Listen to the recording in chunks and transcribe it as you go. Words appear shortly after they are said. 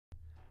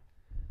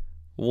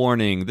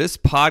Warning, this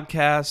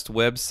podcast,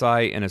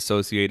 website, and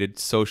associated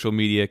social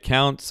media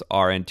accounts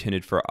are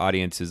intended for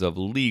audiences of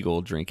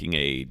legal drinking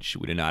age.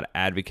 We do not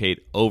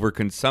advocate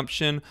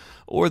overconsumption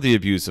or the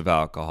abuse of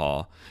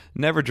alcohol.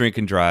 Never drink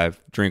and drive,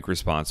 drink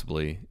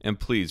responsibly. And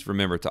please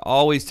remember to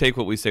always take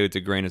what we say with a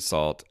grain of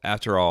salt.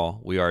 After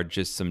all, we are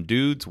just some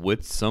dudes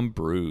with some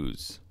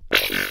brews.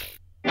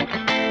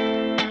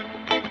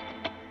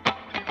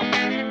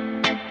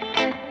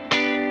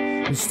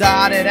 We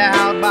started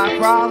out by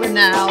crawling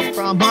out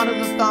from under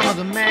the thumb of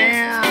the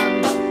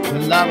man. The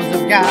lovers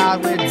of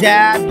God with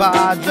dad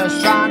bods,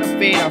 just trying to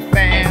feed our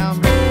fam.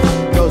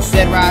 Go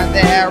sit right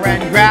there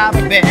and grab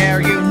a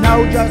beer, you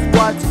know just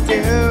what to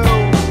do.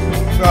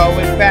 Throw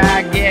it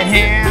back, get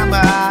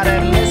hammered,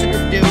 and listen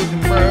to dudes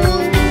and brews.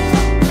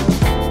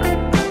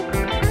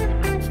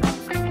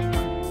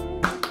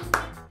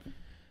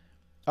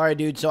 Alright,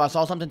 dude, so I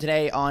saw something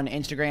today on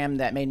Instagram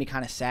that made me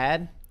kind of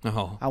sad.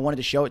 Oh. I wanted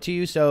to show it to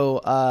you. So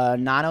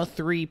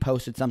 903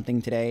 posted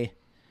something today,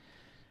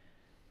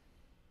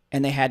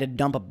 and they had to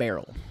dump a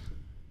barrel.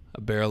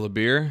 A barrel of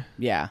beer?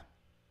 Yeah.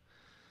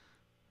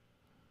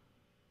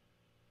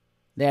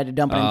 They had to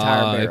dump an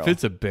entire barrel. If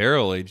it's a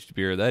barrel-aged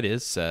beer, that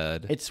is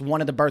sad. It's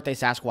one of the Birthday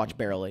Sasquatch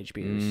barrel-aged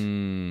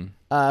beers.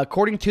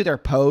 According to their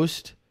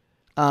post,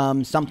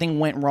 something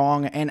went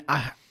wrong, and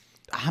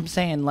I'm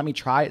saying, let me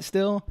try it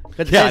still.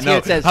 Yeah, no,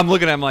 it says, I'm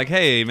looking at him like,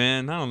 hey,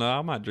 man, I don't know.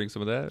 I might drink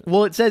some of that.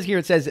 Well, it says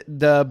here,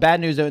 the bad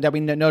news that we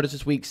noticed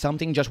this week,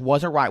 something just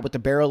wasn't right with the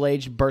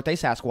barrel-aged Birthday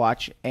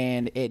Sasquatch,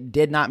 and it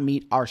did not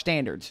meet our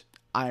standards.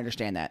 I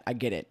understand that. I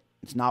get it.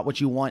 It's not what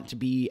you want to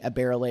be a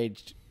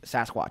barrel-aged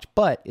Sasquatch.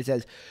 But it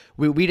says,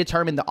 we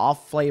determined the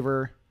off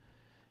flavor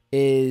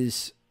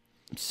is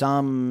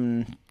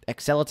some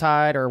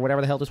accelatide or whatever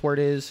the hell this word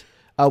is,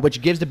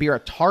 which gives the beer a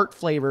tart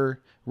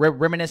flavor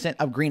reminiscent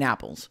of green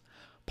apples.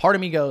 Part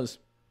of me goes,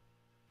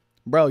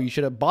 bro, you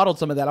should have bottled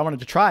some of that. I wanted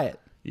to try it.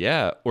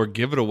 Yeah, or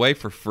give it away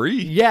for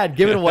free. Yeah,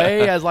 give it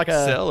away as like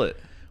a sell it.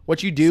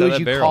 What you do is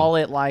you call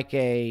it like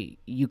a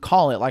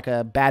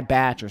bad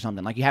batch or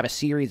something. Like you have a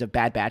series of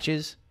bad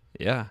batches.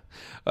 Yeah,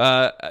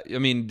 I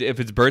mean,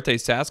 if it's Birthday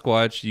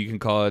Sasquatch, you can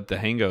call it the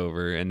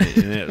Hangover, and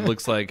it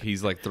looks like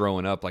he's like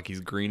throwing up, like he's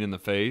green in the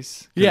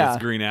face. Yeah,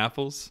 it's green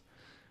apples.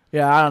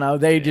 Yeah, I don't know.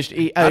 They just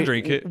eat. I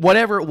drink it.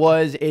 Whatever it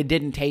was, it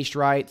didn't taste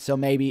right, so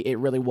maybe it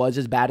really was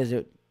as bad as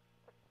it.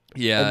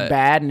 Yeah,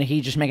 bad, and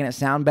he's just making it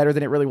sound better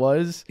than it really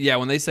was. Yeah,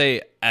 when they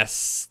say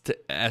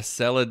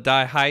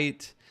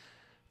acetaldehyd,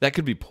 that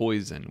could be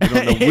poison. We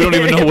don't know. We don't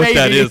even know what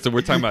that is, so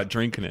we're talking about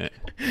drinking it.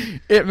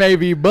 It may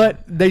be,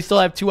 but they still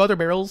have two other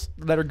barrels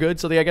that are good.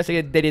 So I guess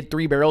they did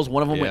 3 barrels.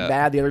 One of them went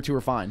bad. The other 2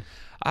 were fine.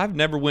 I've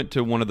never went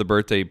to one of the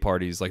birthday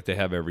parties like they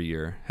have every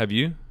year. Have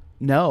you?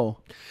 No.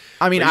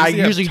 I mean, I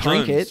usually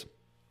drink it.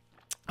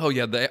 Oh,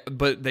 yeah,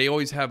 but they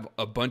always have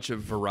a bunch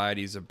of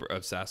varieties of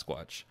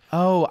Sasquatch.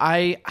 Oh,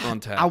 on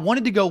tap. I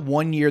wanted to go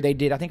one year. They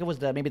did. I think it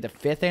was maybe the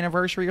 5th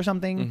anniversary or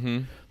something. Mm-hmm.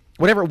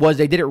 Whatever it was,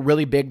 they did it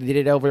really big. They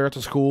did it over there at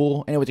the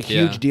school, and it was a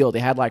huge deal. They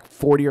had like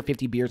 40 or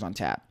 50 beers on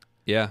tap.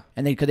 Yeah.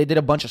 And because they did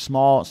a bunch of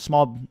small,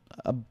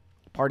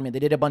 pardon me, they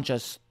did a bunch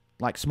of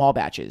like small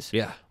batches.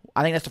 Yeah.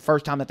 I think that's the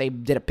first time that they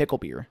did a pickle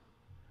beer.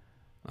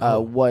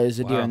 Was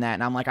during that,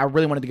 and I'm like, I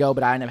really wanted to go,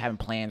 but I ended up having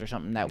plans or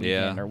something that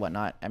weekend or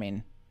whatnot. I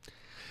mean,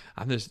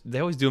 they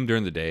always do them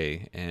during the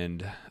day,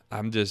 and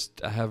I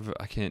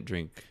can't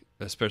drink,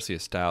 especially a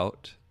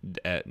stout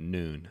at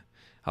noon.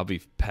 I'll be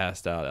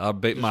passed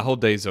out. My whole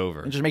day's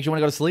over. It just makes you want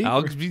to go to sleep?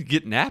 I'll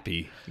get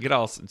nappy. Get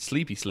all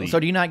sleepy. So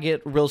do you not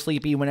get real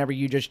sleepy whenever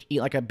you just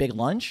eat like a big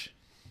lunch?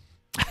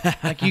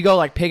 Like you go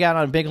like pig out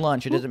on a big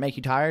lunch, it doesn't make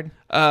you tired?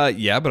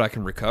 Yeah, but I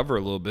can recover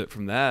a little bit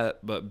from that.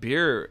 But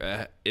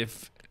beer,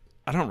 if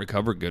I don't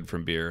recover good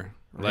from beer.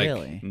 Like,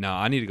 really? No,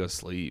 I need to go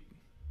sleep.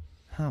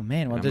 Oh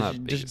man, well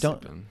just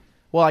don't. Sleeping.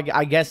 Well,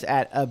 I guess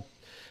at a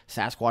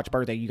Sasquatch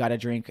birthday, you got to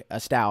drink a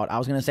stout. I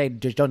was gonna say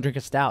just don't drink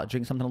a stout.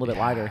 Drink something a little bit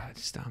lighter. I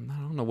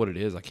don't know what it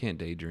is. I can't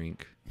day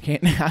drink.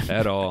 Can't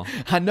at all.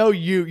 I know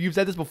you've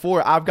said this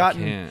before. I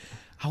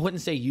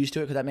wouldn't say used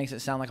to it because that makes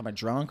it sound like I'm a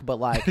drunk, but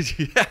like,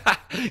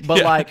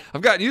 like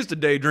I've gotten used to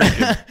day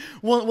drinking.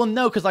 well,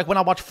 no, because like when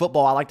I watch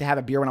football, I like to have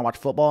a beer when I watch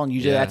football, and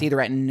usually that's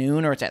either at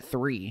noon or it's at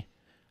 3.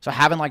 So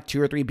having like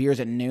 2 or 3 beers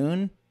at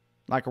noon,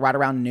 like right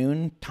around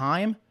noon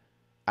time,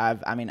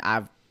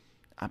 I'm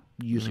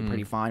usually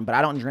pretty fine, but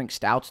I don't drink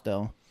stouts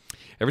though.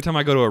 Every time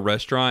I go to a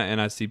restaurant and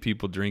I see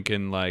people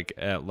drinking like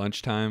at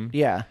lunchtime,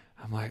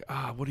 I'm like,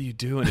 what are you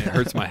doing? It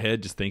hurts my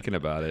head just thinking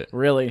about it.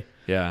 Really?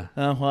 Yeah.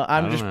 Well,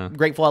 I'm just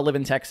grateful I live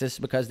in Texas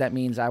because that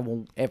means I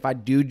will. If I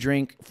do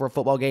drink for a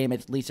football game,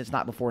 at least it's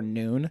not before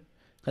noon.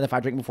 Because if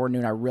I drink before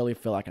noon, I really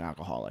feel like an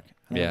alcoholic.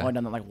 I've only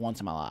done that like once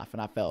in my life, and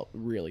I felt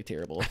really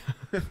terrible.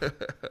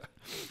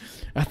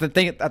 I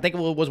think it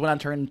was when I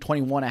turned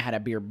 21. I had a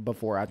beer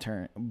before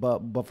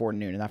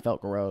noon, and I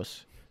felt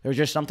gross. There was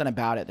just something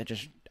about it that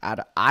just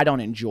I don't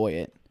enjoy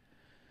it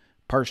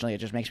personally. It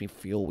just makes me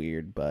feel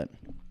weird, but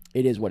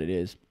it is what it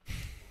is.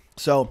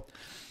 So,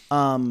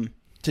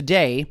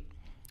 today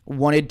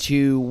we're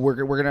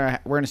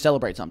gonna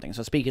celebrate something.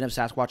 So speaking of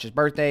Sasquatch's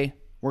birthday,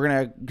 we're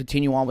going to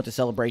continue on with the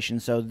celebration.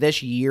 So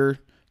this year,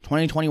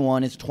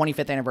 2021, is the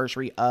 25th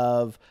anniversary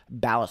of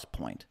Ballast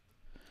Point.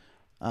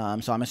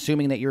 So I'm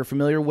assuming that you're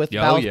familiar with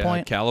Ballast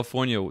Point.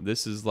 California.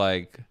 This is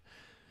like,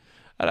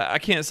 I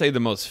can't say the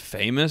most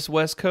famous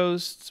West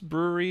Coast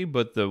brewery,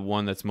 but the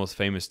one that's most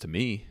famous to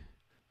me.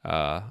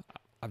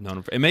 I've known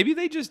them and maybe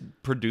they just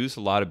produce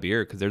a lot of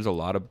beer because there's a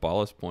lot of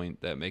Ballast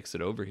Point that makes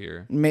it over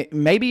here.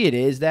 Maybe it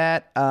is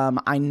that.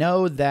 I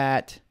know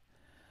that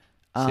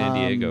San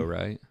Diego,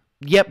 right?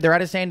 Yep, they're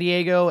out of San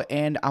Diego,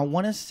 and I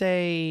want to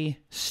say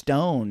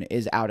Stone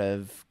is out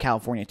of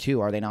California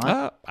too. Are they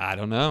not? I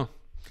don't know.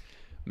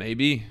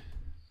 Maybe.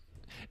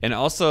 And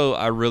also,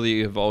 I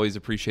really have always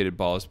appreciated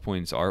Ballast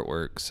Point's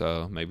artwork,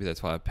 so maybe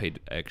that's why I paid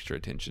extra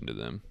attention to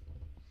them.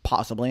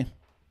 Possibly.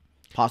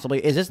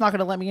 Is this not going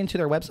to let me into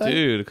their website?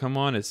 Dude, come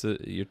on.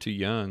 You're too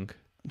young.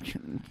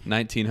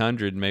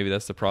 1900, maybe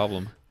that's the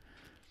problem.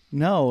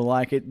 No,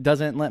 like it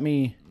doesn't let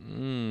me.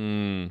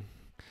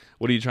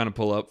 What are you trying to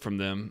pull up from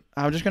them?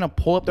 I was just going to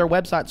pull up their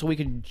website so we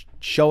could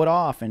show it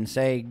off and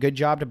say, good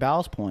job to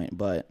Ballast Point,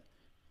 but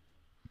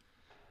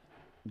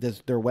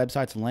their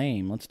website's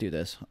lame. Let's do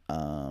this.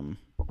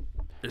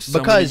 There's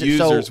so many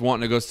users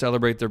wanting to go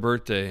celebrate their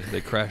birthday.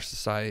 They crashed the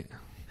site.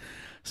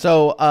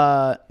 So,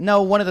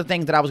 no, one of the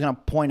things that I was going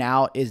to point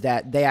out is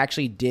that they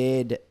actually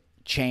did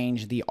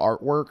change the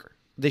artwork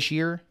this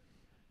year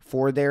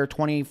for their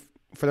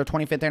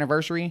 25th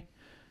anniversary.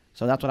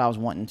 So that's what I was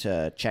wanting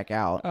to check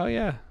out. Oh,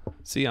 yeah.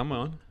 See, I'm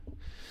on.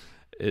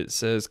 It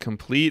says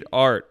complete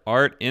art.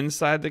 Art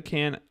inside the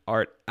can,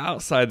 art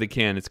outside the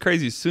can. It's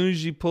crazy. As soon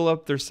as you pull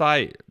up their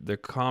site, their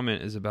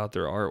comment is about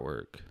their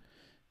artwork.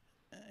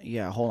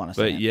 Yeah, hold on a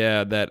second. But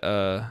yeah,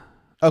 that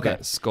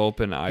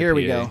Sculpin IPA. Here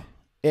we go.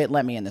 It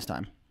let me in this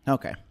time.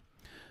 Okay.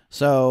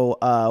 So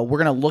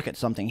we're going to look at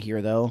something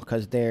here, though,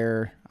 because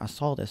I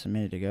saw this a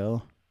minute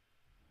ago,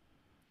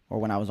 or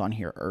when I was on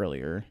here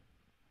earlier.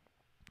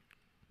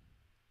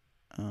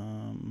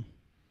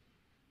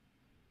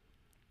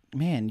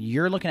 Man,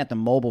 you're looking at the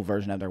mobile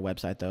version of their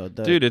website, though.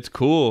 Dude, it's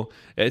cool.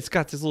 It's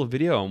got this little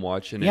video I'm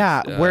watching.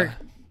 Yeah, why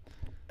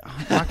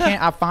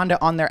can't I find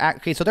it on their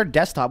okay? So their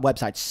desktop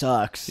website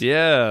sucks.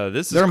 Yeah,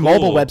 their cool.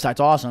 mobile website's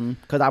awesome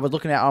because I was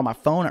looking at it on my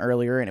phone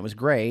earlier and it was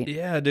great.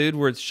 Yeah, dude,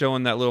 where it's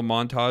showing that little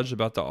montage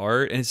about the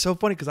art, and it's so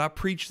funny because I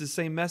preach the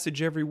same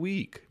message every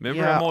week.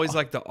 Remember, I'm always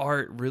like, the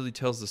art really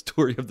tells the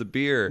story of the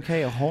beer.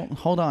 Okay,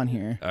 hold on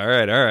here. All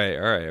right.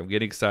 I'm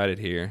getting excited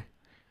here.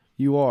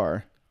 You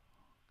are.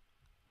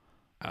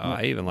 Oh,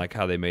 I even like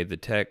how they made the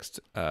text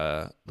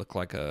look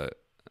like a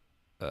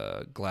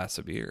glass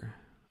of beer,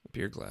 a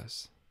beer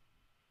glass.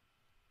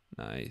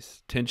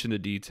 Nice. Attention to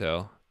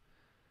detail.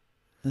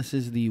 This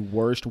is the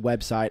worst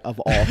website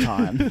of all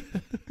time.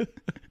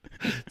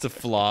 It's a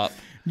flop.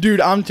 Dude,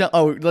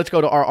 let's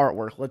go to our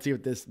artwork. Let's see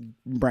if this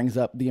brings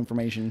up the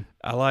information.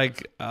 I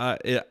like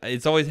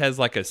it always has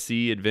like a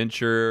sea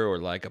adventure or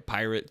like a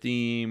pirate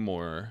theme,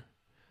 or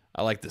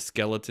I like the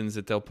skeletons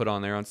that they'll put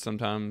on there on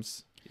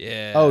sometimes.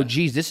 Yeah. Oh,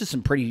 geez, this is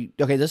some pretty...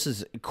 Okay, this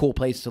is a cool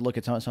place to look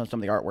at some of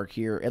the artwork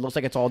here. It looks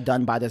like it's all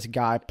done by this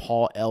guy,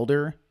 Paul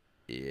Elder.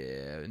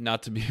 Yeah,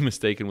 not to be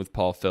mistaken with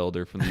Paul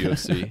Felder from the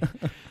UFC.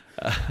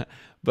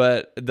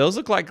 But those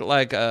look like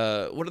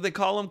what do they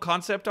call them?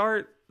 Concept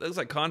art? That looks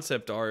like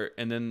concept art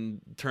and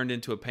then turned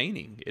into a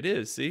painting. It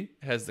is, see?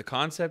 It has the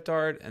concept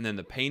art and then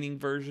the painting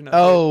version of it.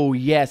 Oh,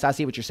 yes, I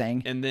see what you're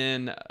saying. And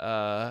then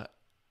that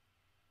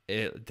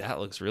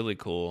looks really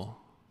cool.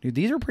 Dude,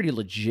 these are pretty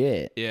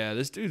legit. Yeah,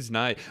 this dude's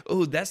nice.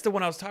 Oh, that's the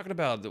one I was talking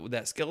about,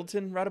 that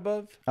skeleton right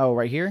above. Oh,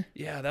 right here?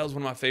 Yeah, that was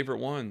one of my favorite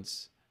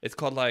ones. It's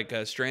called like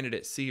Stranded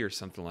at Sea or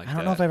something like that. I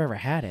don't know if I've ever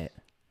had it.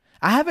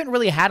 I haven't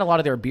really had a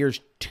lot of their beers,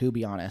 to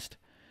be honest.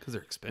 Because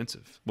they're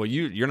expensive. Well,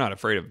 you're not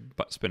afraid of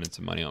spending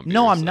some money on beer.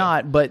 No, I'm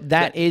not, but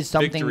that is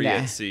something Victory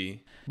at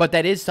Sea. But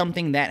that is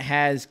something that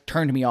has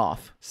turned me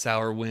off.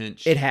 Sour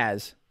Winch. It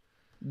has.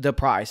 The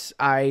price.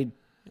 I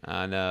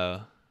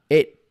know.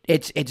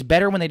 It's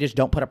better when they just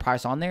don't put a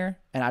price on there,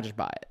 and I just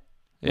buy it.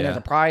 When there's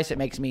a price, it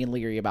makes me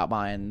leery about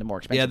buying the more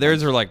expensive Yeah,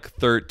 theirs are like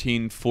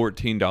 $13,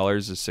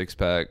 $14 a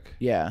six-pack.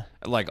 Yeah.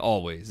 Like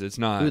always. It's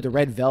not... Ooh, the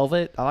red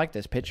velvet. I like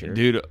this picture.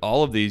 Dude,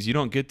 all of these, you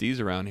don't get these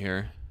around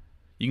here.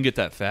 You can get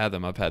that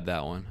Fathom. I've had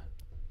that one.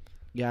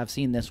 Yeah, I've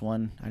seen this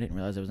one. I didn't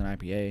realize it was an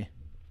IPA.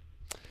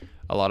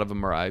 A lot of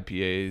them are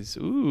IPAs.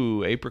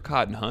 Ooh,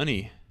 apricot and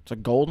honey. It's a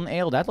golden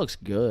ale. That looks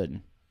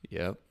good.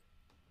 Yep.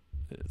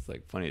 It's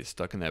like funny. It's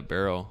stuck in that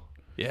barrel.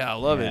 Yeah, I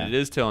love it. It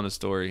is telling a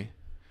story.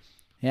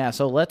 Yeah,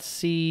 so let's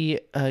see.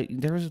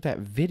 There was that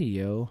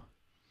video.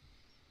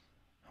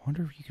 I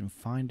wonder if you can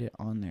find it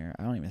on there.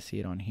 I don't even see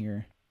it on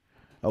here.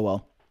 Oh,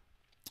 well.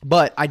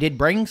 But I did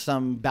bring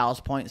some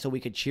Ballast Point so we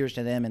could cheers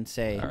to them and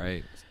say, all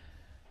right,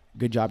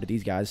 good job to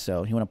these guys.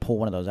 So you want to pull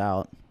one of those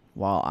out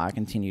while I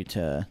continue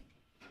to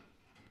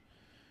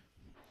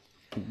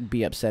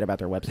be upset about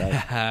their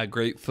website.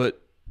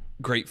 Grapefruit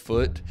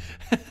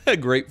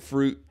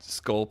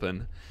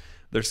Sculpin.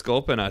 Their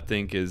Sculpin, I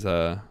think, is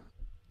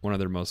one of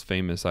their most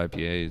famous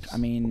IPAs. I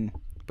mean,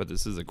 but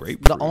this is a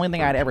grapefruit. The only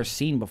thing I'd ever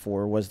seen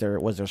before was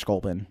their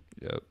Sculpin.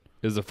 Yep.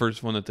 Is the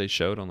first one that they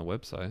showed on the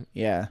website.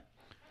 Yeah.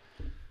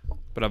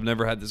 But I've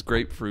never had this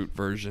grapefruit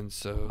version,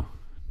 so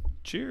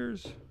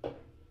cheers.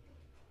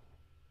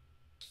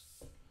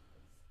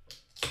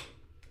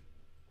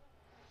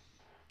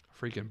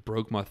 Freaking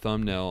broke my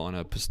thumbnail on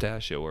a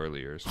pistachio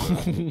earlier. So.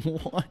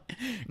 What?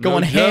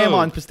 Going ham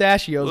on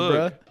pistachios, Look,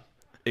 bruh.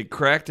 It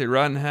cracked it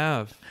right in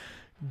half.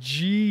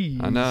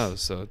 Jeez. I know,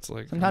 so it's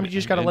like... Sometimes you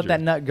just got to let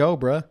that nut go,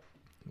 bruh.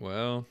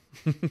 Well,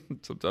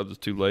 sometimes it's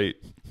too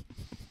late.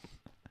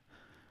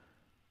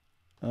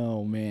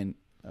 Oh, man.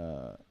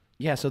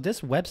 Yeah, so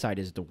this website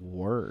is the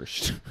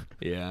worst.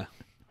 Yeah.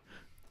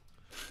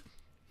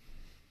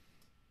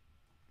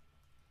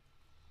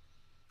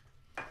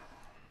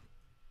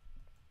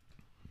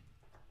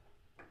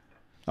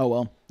 Oh,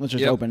 well. Let's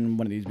just open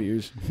one of these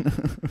beers.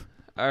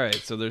 All right,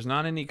 so there's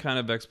not any kind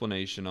of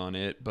explanation on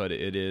it, but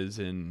it is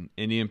an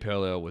Indian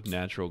Pale Ale with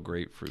natural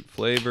grapefruit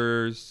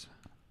flavors.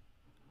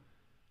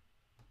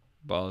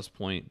 Ballast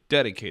Point,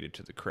 dedicated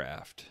to the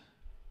craft.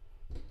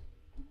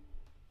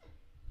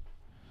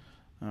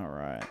 All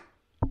right.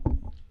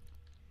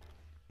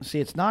 See,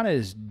 it's not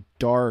as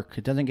dark.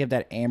 It doesn't give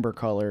that amber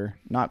color.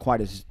 Not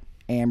quite as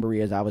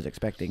ambery as I was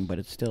expecting, but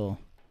it's still...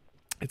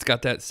 It's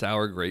got that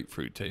sour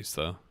grapefruit taste,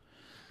 though.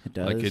 It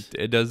does. Like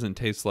it doesn't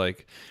taste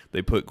like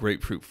they put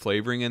grapefruit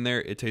flavoring in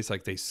there. It tastes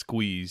like they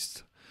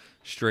squeezed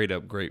straight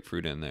up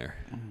grapefruit in there.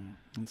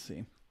 Let's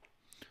see.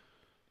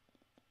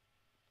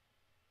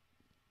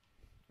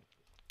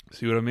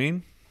 See what I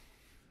mean?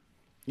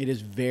 It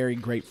is very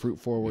grapefruit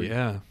forward.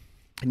 Yeah.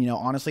 And,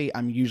 honestly,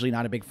 I'm usually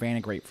not a big fan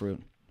of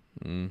grapefruit.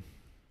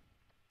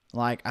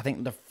 Like, I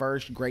think the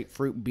first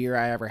grapefruit beer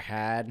I ever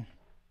had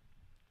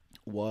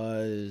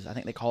was, I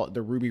think they call it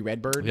the Ruby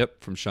Redbird.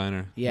 Yep, from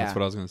Shiner. Yeah. That's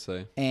what I was going to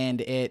say.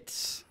 And it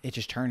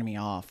just turned me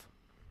off.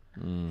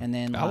 And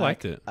then I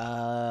liked it.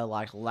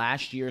 Like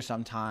last year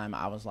sometime,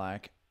 I was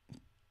like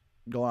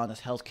going on this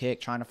health kick,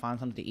 trying to find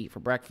something to eat for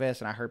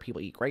breakfast, and I heard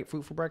people eat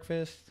grapefruit for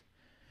breakfast.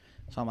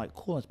 So I'm like,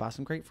 cool, let's buy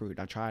some grapefruit.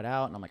 I tried it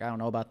out, and I'm like, I don't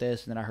know about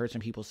this. And then I heard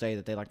some people say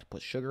that they like to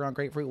put sugar on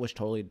grapefruit, which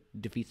totally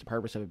defeats the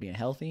purpose of it being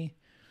healthy.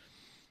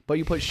 But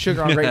you put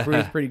sugar on grapefruit,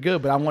 it's pretty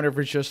good. But I wonder if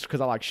it's just because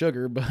I like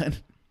sugar. But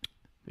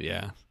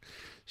yeah,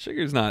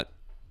 sugar's not.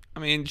 I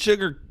mean,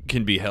 sugar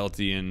can be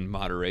healthy in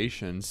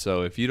moderation.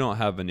 So if you don't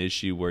have an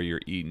issue where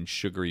you're eating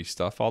sugary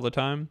stuff all the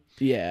time,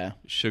 yeah,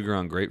 sugar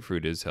on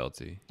grapefruit is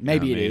healthy.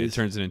 Maybe it is. It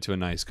turns it into a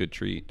nice, good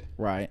treat.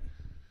 Right.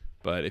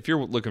 But if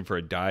you're looking for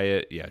a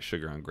diet, yeah,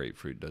 sugar on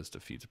grapefruit does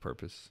defeat the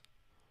purpose.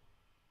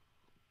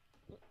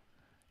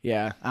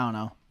 Yeah, I don't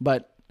know.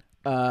 But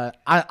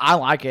I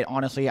like it,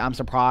 honestly. I'm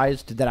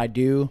surprised that I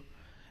do.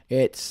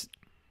 It's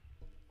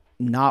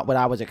not what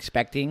I was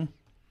expecting.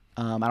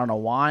 I don't know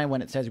why.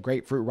 When it says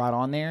grapefruit right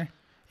on there,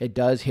 it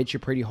does hit you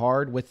pretty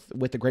hard with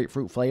the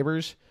grapefruit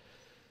flavors.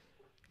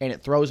 And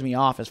it throws me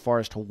off as far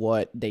as to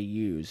what they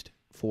used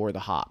for the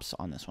hops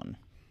on this one.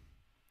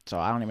 So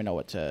I don't even know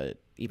what to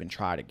even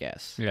try to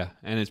guess. Yeah,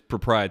 and it's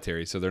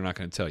proprietary, so they're not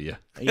going to tell you.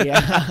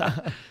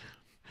 Yeah.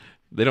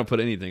 They don't put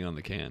anything on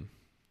the can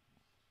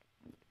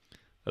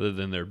other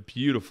than their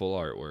beautiful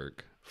artwork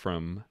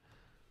from,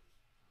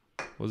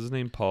 what's his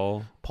name?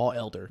 Paul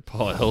Elder.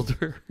 Paul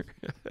Elder.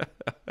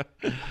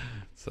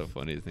 So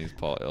funny. His name's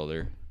Paul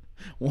Elder.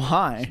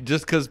 Why?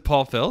 Just because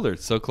Paul Felder.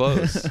 It's so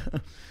close.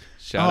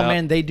 Shout out.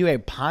 Man, they do a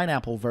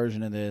pineapple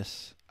version of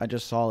this. I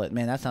just saw it.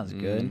 Man, that sounds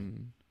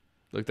good.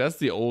 Look, that's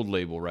the old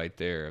label right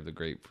there of the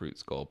Grapefruit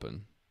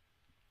Sculpin.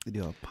 They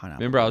do a pineapple.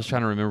 Remember, I was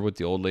trying to remember what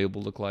the old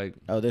label looked like.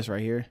 Oh, this right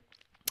here?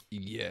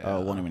 Yeah.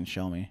 Oh, it won't even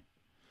show me.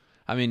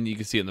 I mean, you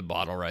can see it in the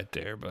bottle right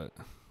there, but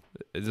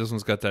this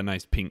one's got that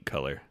nice pink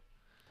color.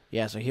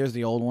 Yeah, so here's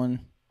the old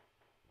one.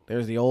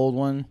 There's the old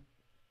one.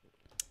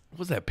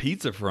 What's that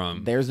pizza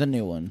from? There's the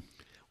new one.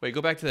 Wait,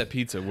 go back to that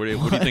pizza. What do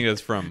you think that's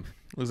from?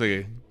 Looks like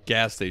a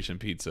gas station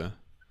pizza.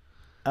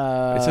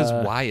 It says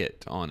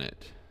Wyatt on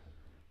it.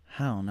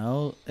 I don't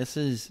know. It's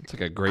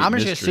like a great I'm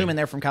just mystery. assuming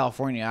they're from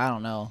California. I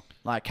don't know.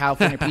 Like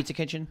California Pizza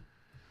Kitchen?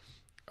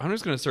 I'm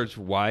just going to search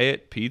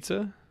Wyatt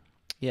Pizza.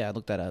 Yeah,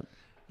 look that up.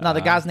 No, the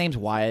guy's name's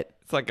Wyatt.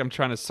 It's like I'm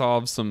trying to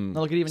solve some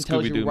No, look, it even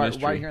tells you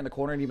mystery. right here in the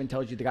corner. It even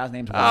tells you the guy's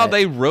name's Wyatt. Oh,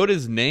 they wrote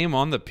his name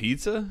on the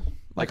pizza?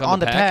 Like on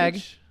the tag.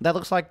 package? That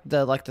looks like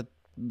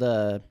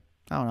the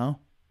I don't know.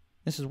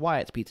 This is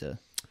Wyatt's Pizza.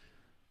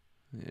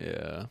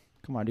 Yeah.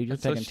 Come on, dude. You're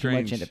That's so taking too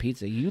much strange. into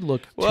pizza. You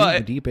look too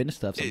deep into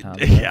stuff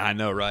sometimes. Yeah, I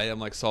know, right? I'm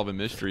like solving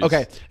mysteries.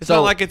 Okay, It's so-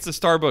 not like it's a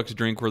Starbucks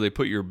drink where they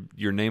put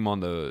your name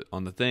on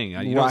the thing.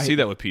 You don't Right. see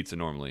that with pizza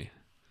normally.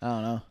 I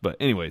don't know. But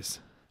anyways.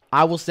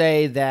 I will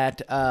say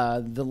that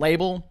the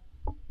label,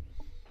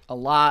 a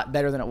lot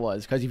better than it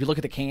was. Because if you look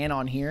at the can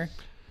on here,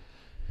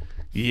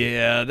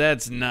 Yeah,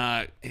 that's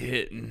not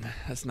hitting.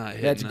 That's not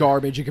hitting. that's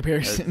garbage in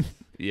comparison.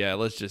 Yeah,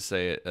 let's just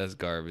say it. That's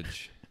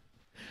garbage.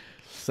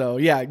 So,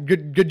 yeah,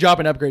 good job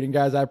in upgrading,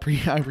 guys. I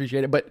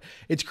appreciate it. But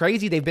it's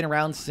crazy. They've been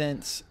around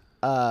since,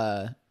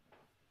 I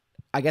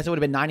guess it would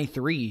have been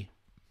 93,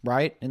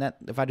 right? And that,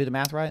 if I do the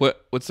math right?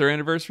 What's their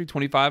anniversary?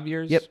 25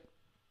 years? Yep.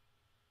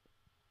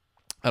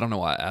 I don't know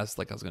why I asked.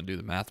 Like I was going to do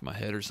the math in my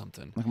head or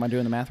something. Like, am I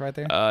doing the math right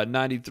there?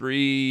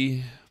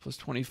 93 plus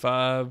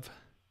 25.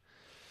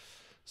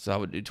 So I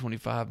would do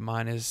 25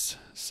 minus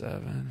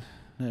 7.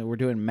 We're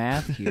doing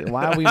math here.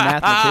 Why are we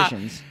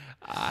mathematicians?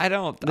 I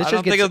don't This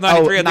think just it gets- was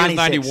 93. I think it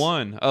 96. was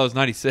 91. Oh, it was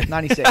 96.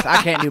 96.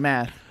 I can't do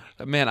math.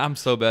 Man, I'm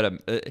so bad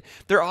at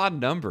they're odd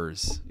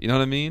numbers. You know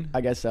what I mean?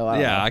 I guess so. I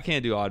don't know. I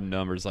can't do odd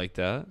numbers like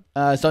that.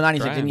 So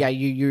 96, Trying. and yeah,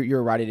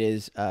 you're right. It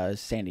is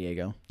San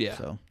Diego. Yeah.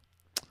 So,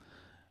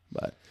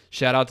 but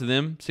Shout out to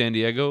them, San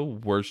Diego.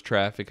 Worst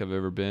traffic I've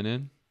ever been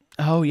in.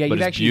 oh yeah, But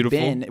you've it's actually beautiful.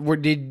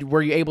 been.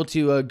 Were you able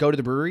to go to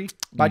the brewery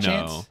by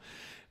chance?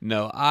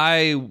 No,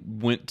 I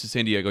went to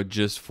San Diego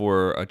just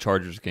for a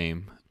Chargers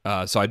game.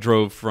 So I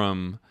drove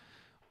from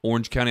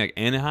Orange County, like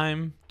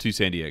Anaheim, to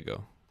San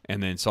Diego,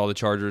 and then saw the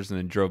Chargers, and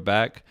then drove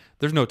back.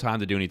 There's no time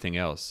to do anything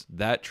else.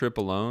 That trip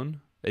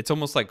alone, it's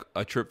almost like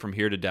a trip from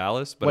here to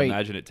Dallas, but Wait,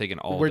 imagine it taking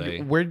all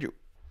day.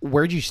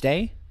 Where'd you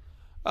stay?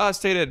 I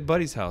stayed at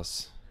Buddy's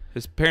house,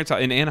 his parents'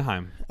 house in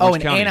Anaheim. Oh,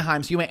 Orange in County.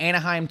 Anaheim. So you went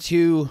Anaheim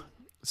to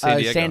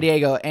San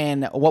Diego.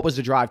 And what was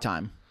the drive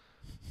time?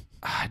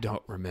 I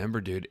don't remember,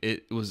 dude.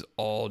 It was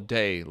all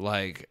day.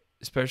 Like,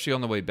 especially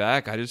on the way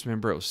back, I just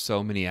remember it was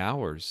so many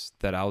hours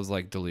that I was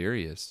like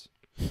delirious.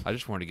 I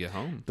just wanted to get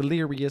home.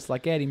 Delirious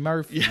like Eddie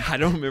Murphy. Yeah, I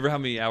don't remember how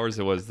many hours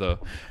it was though.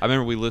 I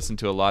remember we listened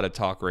to a lot of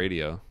talk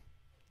radio,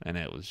 and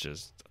it was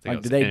just. I think I Like,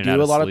 was did they in and do out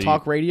a lot sleep. of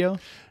talk radio?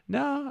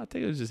 No, I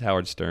think it was just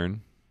Howard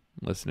Stern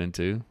listening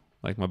to.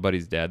 Like my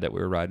buddy's dad that we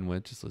were riding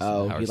with, just listening to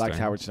Oh, Howard he Stern. likes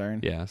Howard Stern.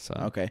 Yeah, so.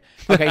 Okay.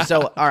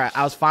 So all right,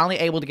 I was finally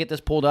able to get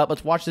this pulled up.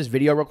 Let's watch this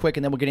video real quick,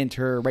 and then we'll get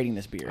into rating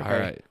this beer. Okay? All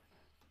right.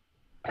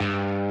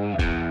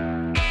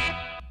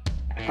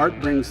 Art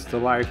brings to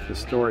life the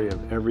story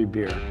of every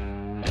beer.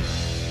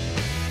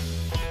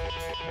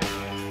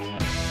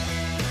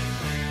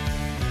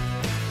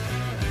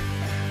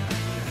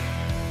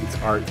 It's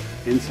art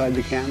inside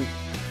the can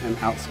and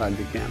outside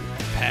the can.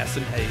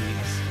 Passing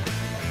haze.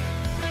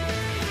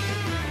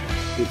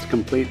 It's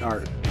complete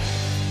art.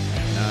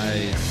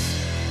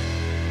 Nice.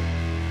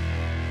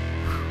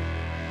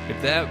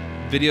 If that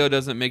video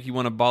doesn't make you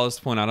want to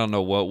Ballast Point, I don't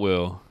know what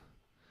will.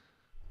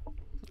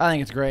 I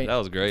think it's great. That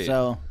was great.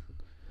 So,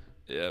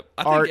 Yeah,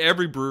 I Art- think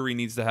every brewery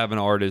needs to have an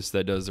artist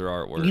that does their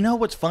artwork. you know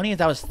what's funny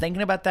is I was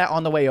thinking about that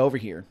on the way over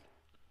here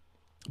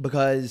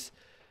because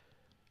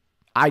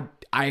I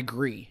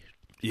agree.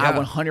 Yeah. I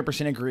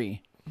 100%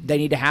 agree. They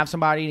need to have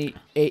somebody,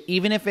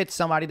 even if it's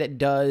somebody that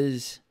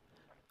does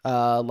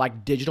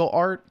like digital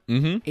art,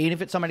 even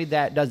if it's somebody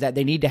that does that,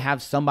 they need to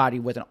have somebody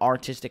with an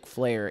artistic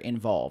flair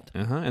involved.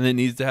 And it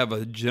needs to have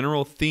a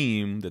general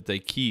theme that they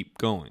keep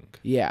going.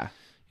 Yeah.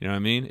 You know what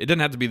I mean? It doesn't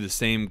have to be the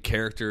same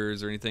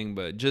characters or anything,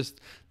 but just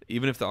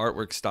even if the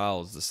artwork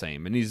style is the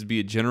same, it needs to be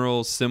a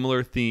general,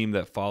 similar theme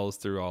that follows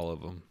through all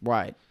of them.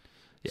 Right.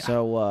 Yeah.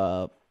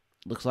 So,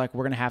 looks like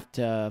we're going to have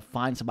to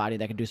find somebody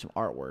that can do some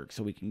artwork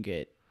so we can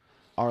get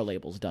our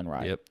labels done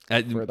right.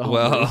 Yep. For the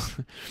Well,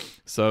 homebrewers.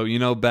 so, you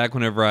know, back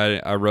whenever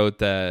I wrote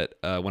that,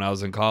 when I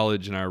was in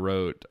college and I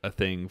wrote a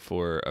thing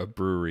for a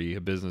brewery,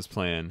 a business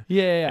plan.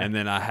 Yeah. And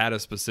then I had a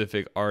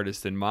specific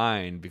artist in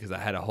mind because I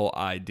had a whole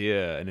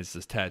idea, and it's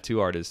this tattoo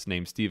artist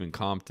named Stephen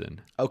Compton.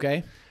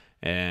 Okay.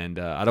 And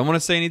I don't want to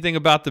say anything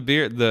about the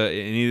beer. I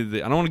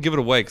don't want to give it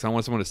away because I don't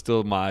want someone to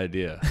steal my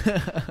idea.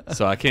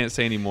 So I can't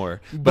say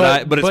anymore.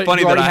 But it's but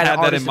funny you that already I had had an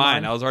that artist in in mind.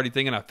 mind. I was already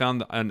thinking I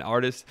found an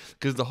artist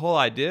because the whole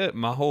idea,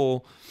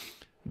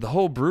 the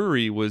whole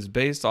brewery was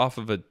based off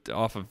of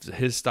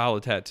his style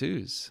of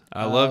tattoos.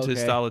 I loved his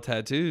okay. style of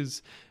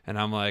tattoos, and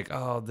I'm like,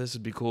 oh, this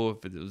would be cool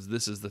if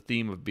this is the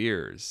theme of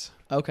beers.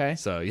 Okay.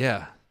 So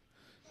yeah.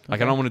 Like,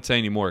 I don't want to say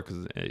anymore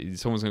because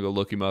someone's going to go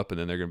look him up and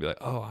then they're going to be like,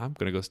 oh, I'm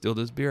going to go steal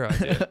this beer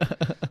idea.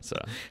 So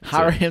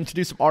Hire him to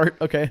do some art.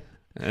 Okay.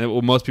 And,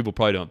 well, most people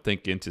probably don't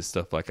think into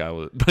stuff like I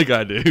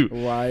do.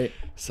 Right.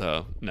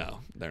 So, no,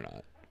 they're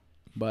not.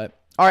 But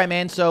all right,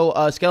 man. So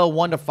scale of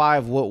 1 to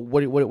 5.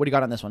 What do you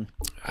got on this one?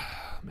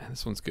 Man,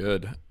 this one's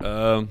good.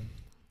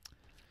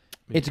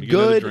 It's get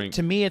another good. drink.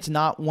 To me, it's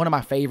not one of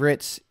my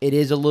favorites. It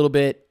is a little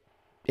bit.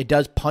 It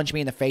does punch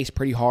me in the face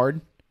pretty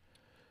hard.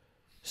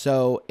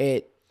 So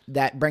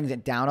that brings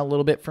it down a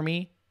little bit for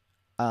me.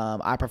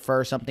 I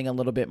prefer something a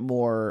little bit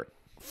more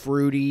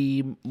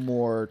fruity,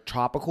 more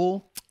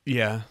tropical.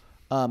 Yeah.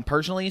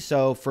 Personally,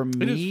 so for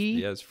me,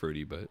 Yeah, it's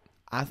fruity, but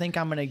I think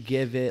I'm gonna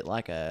give it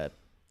like a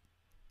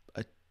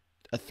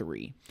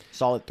 3,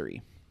 solid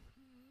 3.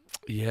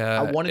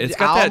 yeah, I wanted. it's I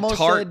got that almost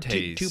tart said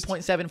taste.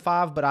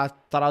 2.75, but I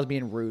thought I was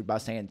being rude by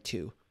saying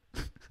 2.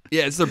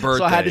 Yeah, it's their birthday.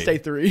 So I had to say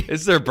 3.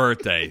 It's their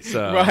birthday,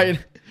 so Right.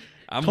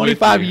 I'm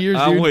 25 with you. years,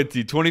 I'm dude. with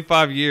you.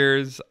 25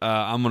 years.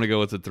 I'm gonna go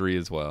with a 3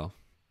 as well.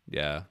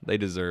 Yeah, they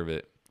deserve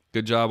it.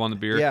 Good job on the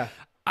beer. Yeah.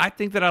 I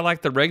think that I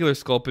like the regular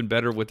Sculpin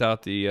better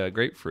without the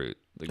grapefruit.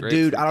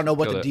 Dude, I don't know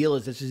what the deal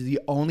is. This is the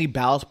only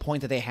Ballast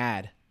Point that they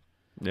had.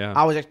 Yeah.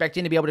 I was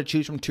expecting to be able to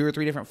choose from 2 or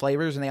 3 different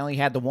flavors, and they only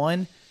had the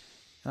one.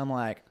 And I'm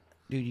like,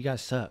 dude, you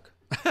guys suck.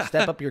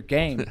 Step up your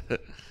game.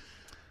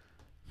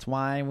 That's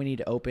why we need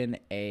to open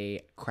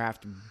a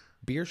craft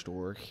beer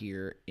store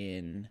here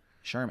in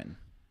Sherman.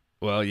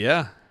 Well,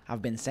 yeah.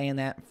 I've been saying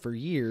that for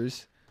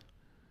years.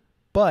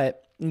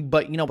 But you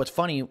know what's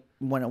funny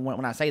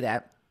when I say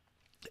that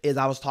is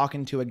I was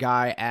talking to a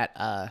guy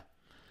at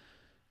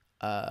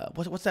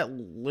what's that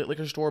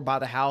liquor store by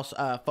the house,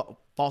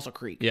 Fossil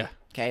Creek. Yeah.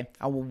 Okay.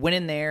 I went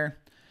in there.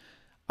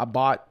 I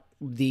bought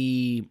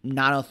the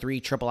 903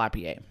 triple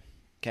IPA.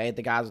 Okay.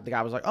 The guy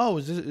was like, "Oh,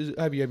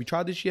 have you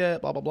tried this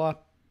yet?" Blah blah blah.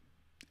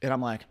 And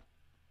I'm like,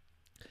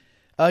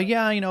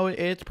 "Yeah, you know,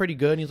 it's pretty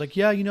good." And he's like,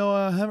 "Yeah, you know,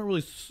 I haven't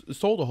really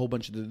sold a whole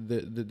bunch of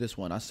this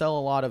one. I sell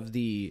a lot of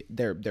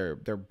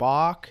their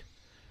Bock,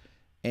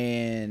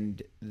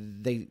 and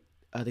they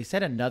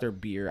said another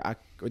beer,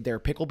 their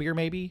pickle beer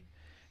maybe."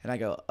 And I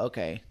go,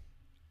 "Okay,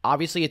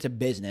 obviously it's a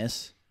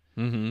business,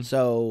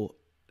 so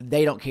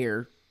they don't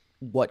care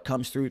what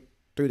comes through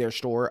their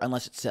store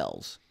unless it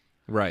sells."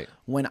 Right.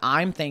 When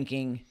I'm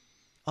thinking,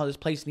 "Oh, this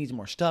place needs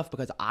more stuff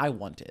because I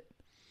want it,"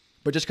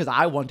 but just because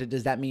I want it,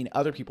 does that mean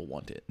other people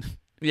want it?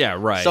 Yeah,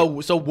 right. So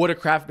would a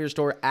craft beer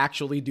store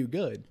actually do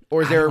good,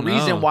 or is there a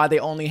reason why they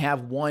only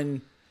have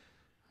one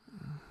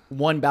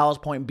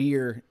Ballast Point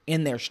beer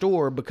in their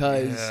store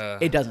because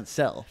it doesn't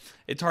sell?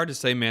 It's hard to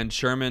say, man.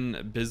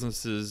 Sherman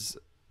businesses,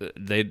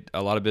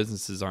 a lot of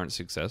businesses aren't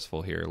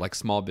successful here, like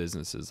small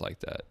businesses like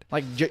that.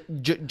 Like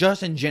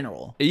just in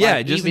general. Yeah,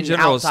 like just in even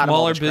general, outside of all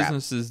smaller this crap.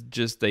 businesses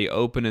just they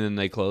open and then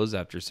they close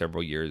after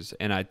several years.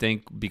 And I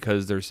think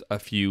because there's a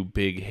few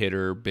big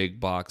hitter, big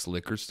box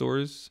liquor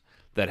stores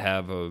that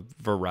have a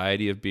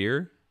variety of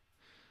beer,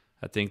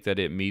 I think that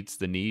it meets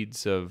the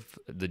needs of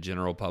the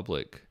general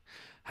public.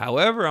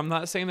 However, I'm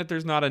not saying that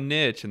there's not a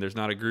niche and there's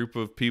not a group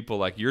of people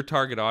like your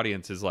target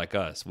audience is like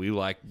us. We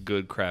like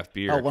good craft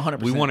beer. Oh,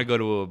 100%. We want to go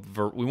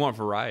to we want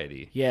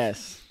variety.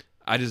 Yes.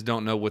 I just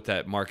don't know what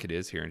that market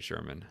is here in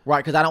Sherman. Right,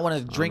 because I don't want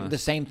to drink the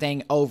same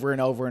thing over and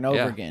over and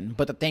over again.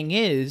 But the thing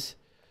is,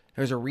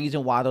 there's a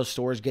reason why those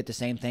stores get the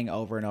same thing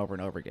over and over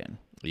and over again.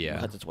 Yeah.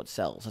 Because it's what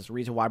sells. That's the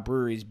reason why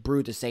breweries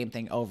brew the same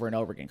thing over and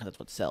over again, because it's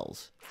what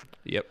sells.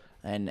 Yep.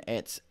 And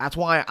that's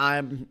why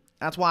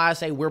I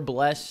say we're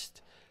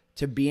blessed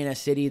to be in a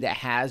city that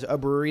has a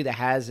brewery that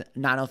has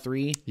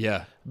 903.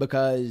 Yeah.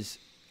 Because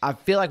I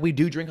feel like we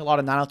do drink a lot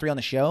of 903 on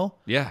the show.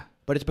 Yeah.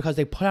 But it's because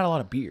they put out a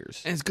lot of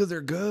beers. And it's because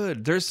they're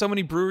good. There's so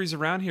many breweries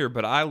around here,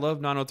 but I love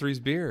 903's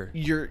beer.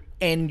 You're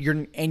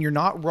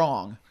not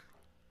wrong.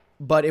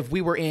 But if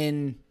we were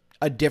in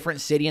a different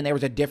city and there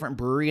was a different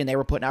brewery and they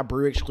were putting out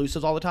brewery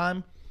exclusives all the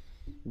time,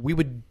 we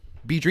would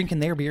be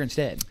drinking their beer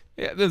instead.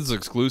 Yeah, this is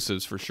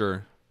exclusives for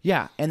sure.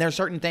 Yeah, and there's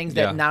certain things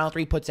that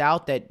 903 puts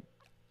out that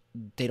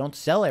they don't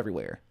sell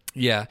everywhere.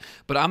 Yeah,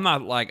 but I'm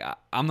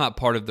not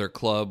part of their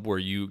club where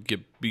you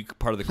be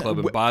part of the club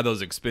and buy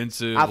those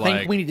expensive, I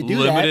think we need to do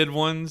limited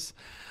ones.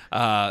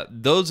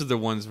 Those are the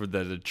ones that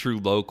are true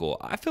local.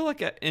 I feel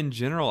like in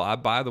general, I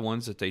buy the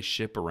ones that they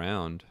ship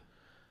around.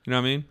 You know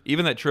what I mean?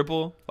 Even that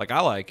triple, like I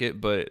like it,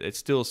 but it's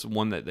still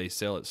one that they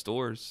sell at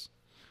stores.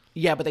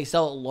 Yeah, but they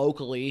sell it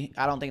locally.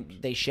 I don't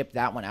think they ship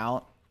that one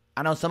out.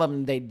 I know some of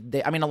them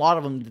they I mean a lot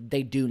of them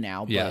they do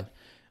now. Yeah.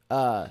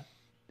 But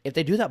if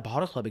they do that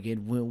bottle club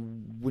again,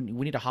 we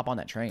need to hop on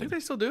that I train. think they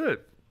still do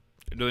it.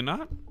 Do they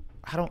not?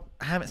 I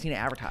haven't seen it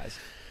advertised.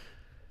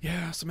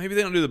 Yeah, so maybe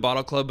they don't do the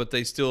bottle club, but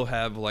they still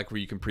have like where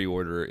you can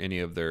pre-order any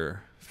of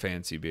their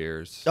fancy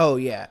beers. Oh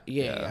yeah.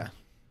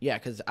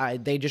 Because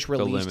they just The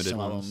released limited some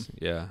ones. of them.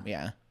 Yeah.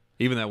 Yeah.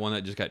 Even that one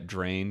that just got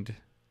drained.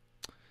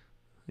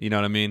 You know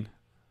what I mean?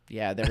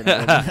 Yeah, they're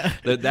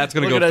gonna. That's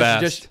gonna go Look at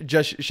us fast.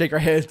 just shake our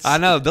heads. I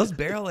know those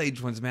barrel-aged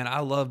ones, man.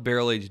 I love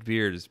barrel-aged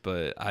beers,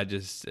 but I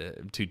just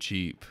am too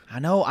cheap. I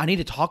know. I need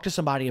to talk to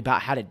somebody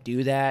about how to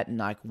do that and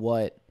like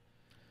what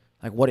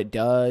it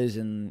does,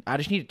 and I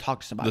just need to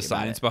talk to somebody. The about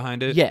science it.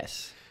 behind it.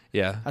 Yes.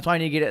 Yeah. That's why I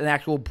need to get an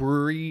actual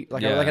brewery,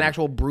 like an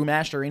actual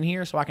brewmaster in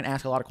here, so I can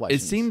ask a lot of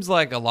questions. It seems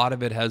like a lot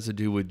of it has to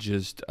do with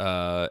just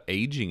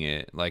aging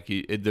it. Like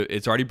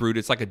it's already brewed.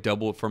 It's like a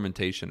double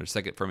fermentation or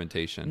second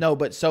fermentation. No,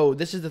 but so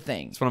this is the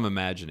thing. That's what I'm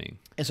imagining.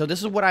 And so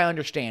this is what I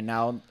understand.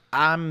 Now,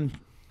 I'm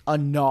a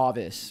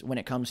novice when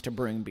it comes to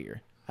brewing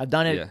beer. I've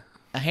done it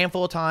a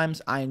handful of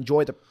times. I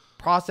enjoy the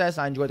process.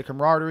 I enjoy the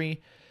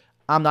camaraderie.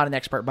 I'm not an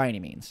expert by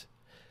any means.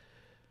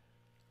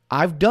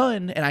 I've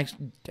done, and I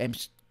am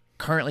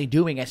currently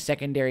doing a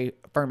secondary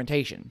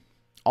fermentation.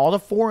 All the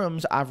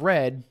forums I've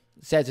read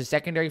says a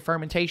secondary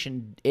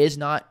fermentation is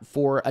not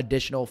for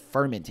additional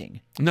fermenting.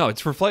 No,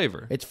 it's for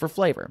flavor. It's for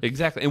flavor.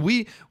 Exactly. And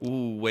we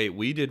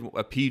did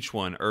a peach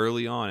one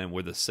early on, and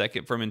where the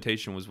second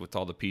fermentation was with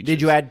all the peaches.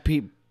 Did you add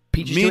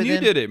peaches Me to and it you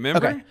then? did it,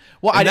 remember? Okay.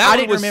 Well, And I that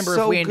didn't was remember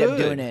so if we ended up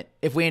good. doing it,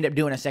 if we ended up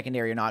doing a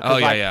secondary or not. Oh,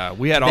 yeah.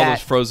 We had all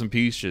those frozen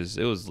peaches.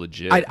 It was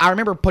legit. I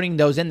remember putting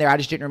those in there. I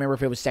just didn't remember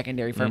if it was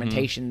secondary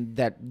fermentation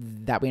that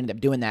we ended up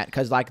doing that.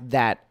 Because like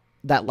that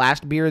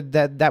last beer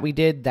that we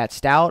did, that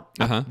stout,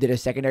 did a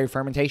secondary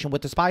fermentation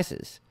with the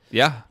spices.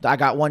 Yeah. I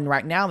got one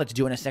right now that's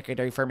doing a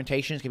secondary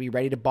fermentation. It's going to be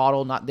ready to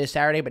bottle not this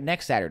Saturday, but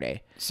next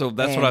Saturday. So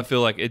that's what I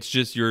feel like. It's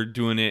just you're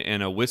doing it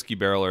in a whiskey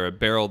barrel or a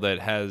barrel that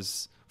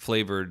has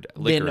flavored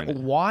liquor in it.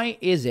 Then why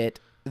is it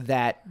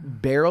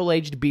that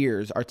barrel-aged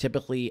beers are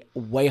typically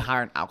way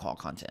higher in alcohol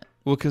content?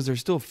 Well, because they're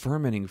still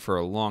fermenting for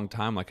a long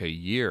time, like a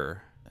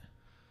year.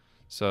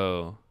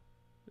 So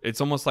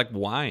it's almost like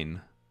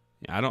wine.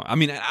 I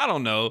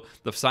don't know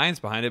the science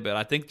behind it, but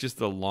I think just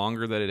the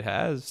longer that it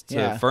has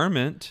to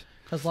ferment.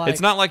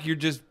 It's not like you're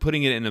just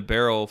putting it in a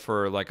barrel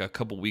for like a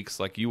couple weeks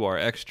like you are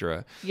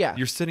extra. Yeah.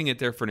 You're sitting it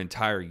there for an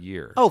entire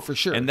year. Oh, for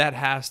sure. And that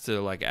has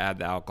to like add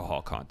the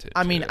alcohol content.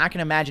 I mean, I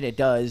can imagine it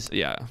does.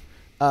 Yeah.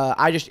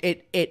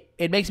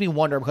 It makes me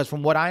wonder because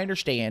from what I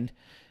understand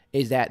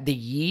is that the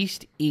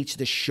yeast eats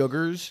the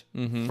sugars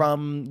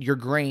from your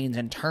grains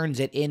and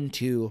turns it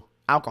into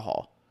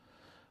alcohol.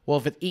 Well,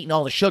 if it's eating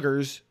all the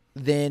sugars,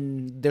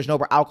 then there's no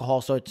more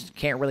alcohol, so it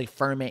can't really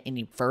ferment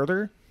any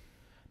further.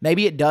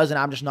 Maybe it does, and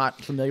I'm just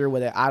not familiar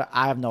with it.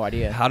 I have no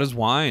idea. How does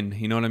wine?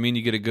 You know what I mean?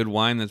 You get a good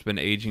wine that's been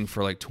aging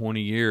for like 20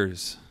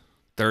 years,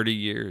 30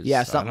 years.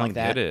 Yeah, something like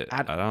that. I don't get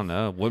it. I don't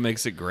know. What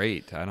makes it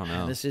great? I don't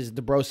know. This is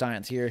the bro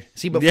science here.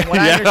 See, but from what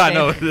I understand, I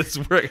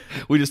know.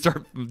 We just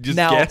start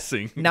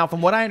guessing. Now,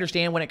 from what I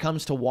understand when it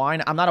comes to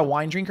wine, I'm not a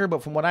wine drinker,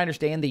 but from what I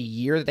understand, the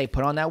year that they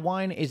put on that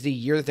wine is the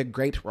year that the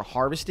grapes were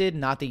harvested,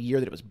 not the year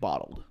that it was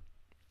bottled.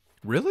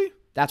 Really?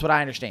 That's what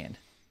I understand.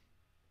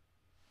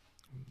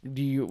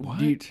 Do you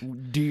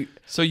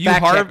so you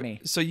fact check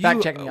me?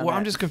 Fact check me on that.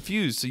 I'm just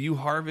confused. So you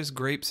harvest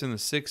grapes in the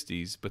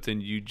 60s, but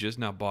then you just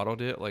now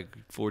bottled it like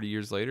 40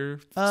 years later,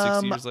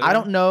 60 years later? I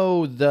don't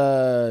know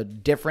the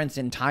difference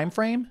in time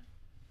frame.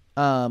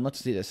 Let's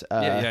see this.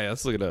 Yeah,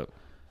 let's look it up.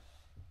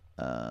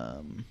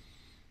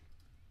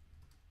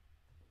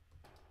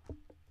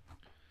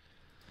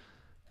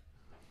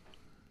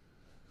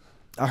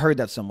 I heard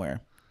that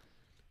somewhere.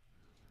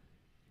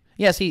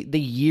 Yeah, see, the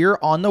year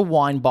on the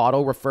wine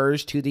bottle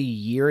refers to the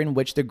year in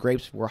which the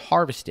grapes were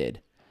harvested,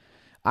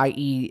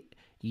 i.e.,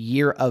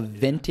 year of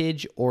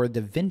vintage or the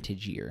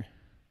vintage year.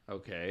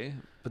 Okay,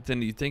 but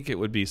then you think it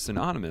would be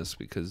synonymous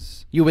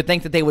because... You would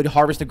think that they would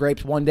harvest the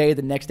grapes one day,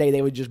 the next day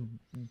they would just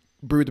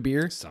brew the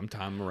beer?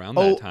 Sometime around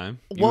that time,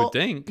 you would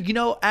think. You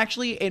know,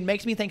 actually, it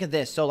makes me think of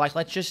this. So, like,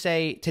 let's just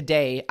say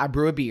today I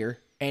brew a beer,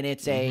 and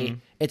it's a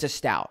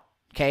stout,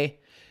 okay?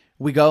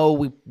 We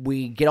go,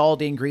 we get all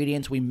the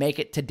ingredients, we make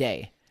it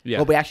today. Yeah.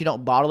 But we actually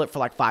don't bottle it for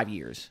like 5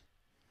 years.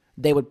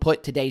 They would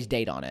put today's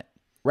date on it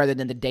rather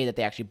than the day that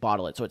they actually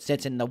bottle it. So it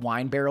sits in the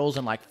wine barrels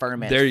and like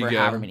ferments for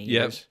however many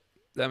years.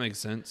 That makes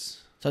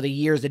sense. So the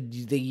year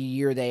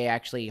they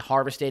actually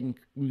harvested and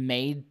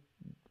made,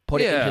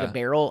 put it into the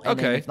barrel. And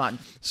then it's not.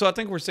 So I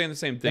think we're saying the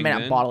same thing. They may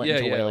not bottle it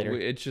until way later.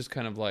 It's just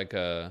kind of like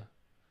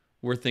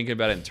we're thinking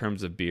about it in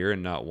terms of beer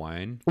and not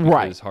wine.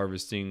 Right. Because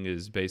harvesting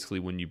is basically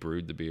when you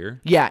brewed the beer.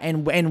 Yeah,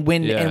 and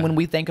when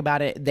we think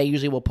about it, they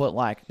usually will put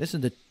like, this is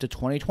the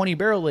 2020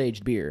 barrel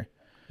aged beer.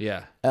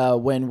 Yeah.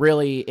 When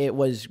really it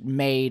was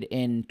made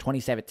in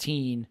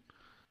 2017,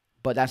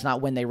 but that's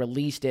not when they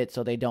released it,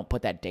 so they don't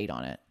put that date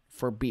on it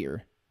for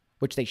beer,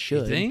 which they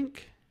should.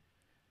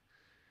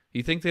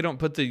 You think they don't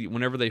put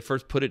whenever they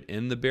first put it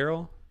in the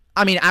barrel?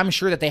 I mean, I'm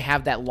sure that they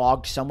have that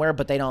logged somewhere,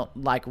 but they don't,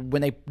 like,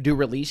 when they do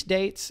release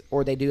dates,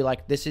 or they do,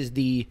 like, this is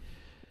the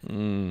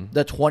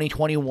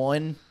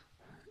 2021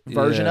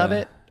 version of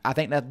it. I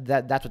think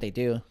that's what they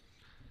do.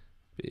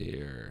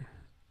 Beer.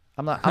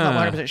 I'm not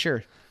 100%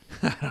 sure.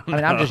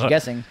 I'm just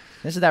guessing.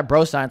 This is that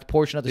bro science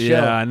portion of the show.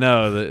 Yeah, I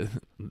know.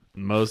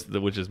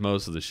 Which is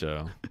most of the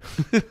show.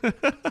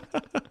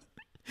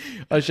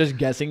 I was just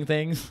guessing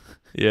things.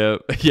 Yeah,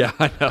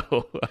 I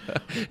know.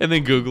 And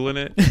then Googling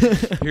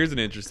it. Here's an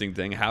interesting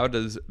thing.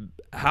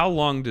 How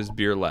long does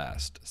beer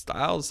last?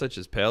 Styles such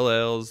as pale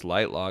ales,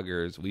 light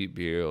lagers, wheat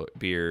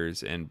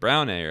beers, and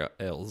brown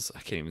ales, I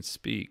can't even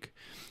speak,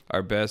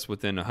 are best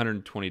within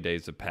 120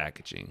 days of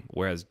packaging,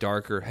 whereas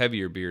darker,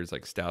 heavier beers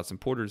like stouts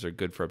and porters are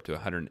good for up to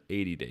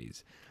 180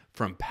 days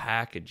from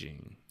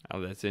packaging.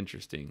 Oh, that's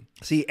interesting.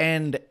 See,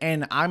 and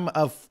I'm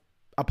a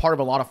part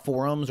of a lot of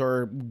forums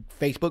or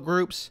Facebook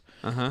groups.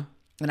 Uh-huh.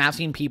 And I've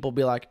seen people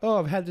be like, "Oh,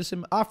 I've had this.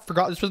 I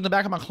forgot this was in the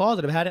back of my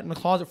closet. I've had it in the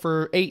closet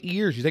for 8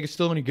 years. You think it's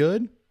still any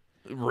good?"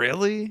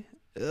 Really?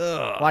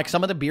 Ugh. Like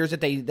some of the beers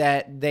that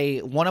they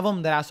one of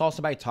them that I saw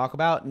somebody talk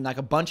about, and like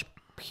a bunch of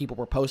people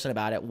were posting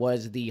about it,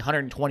 was the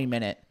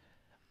 120-minute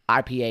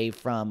IPA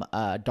from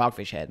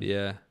Dogfish Head.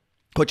 Yeah,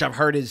 which I've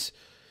heard is,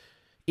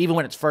 even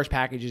when it's first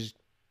packaged, is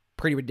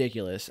pretty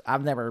ridiculous.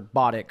 I've never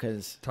bought it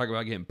because talk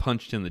about getting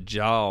punched in the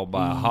jaw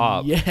by a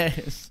hop.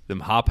 Yes, them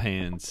hop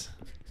hands.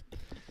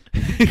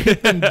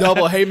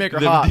 Double haymaker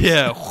hops.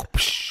 Yeah.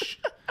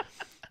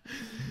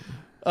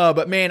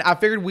 But man, I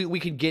figured we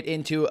could get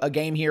into a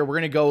game here. We're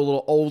gonna go a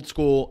little old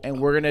school,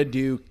 and we're gonna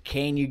do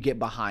Can You Get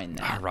Behind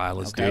That? All right,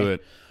 let's do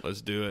it.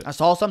 Let's do it. I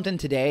saw something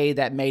today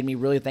that made me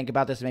really think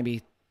about this, and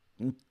maybe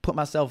put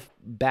myself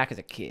back as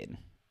a kid.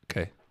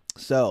 Okay.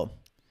 So,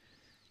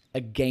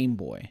 a Game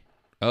Boy.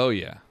 Oh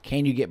yeah.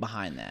 Can you get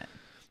behind that?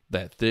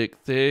 That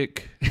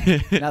thick.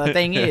 Now the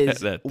thing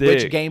is,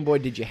 which Game Boy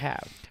did you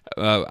have?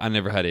 I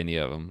never had any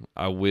of them.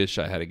 I wish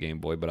I had a Game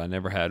Boy, but I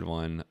never had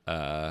one.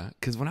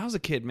 Because when I was a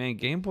kid, man,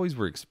 Game Boys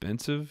were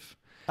expensive.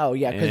 Oh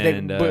yeah,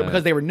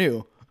 because they were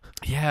new.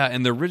 Yeah,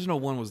 and the original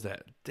one was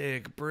that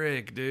thick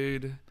brick,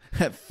 dude.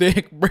 That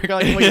thick brick. I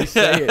like the way you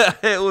say it.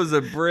 It was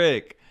a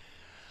brick.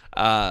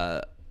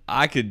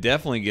 I could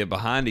definitely get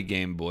behind a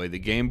Game Boy. The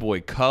Game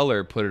Boy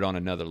Color put it on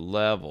another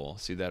level.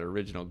 See that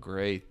original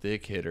gray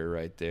thick hitter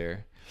right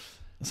there.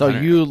 So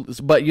you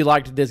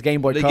liked this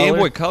Game Boy Color? The Game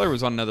Boy Color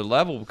was on another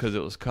level because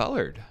it was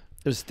colored.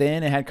 It was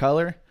thin. It had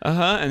color.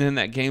 And then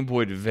that Game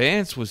Boy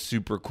Advance was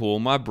super cool.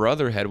 My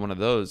brother had one of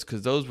those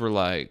because those were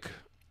like,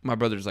 my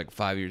brother's like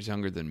 5 years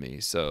younger than me.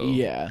 So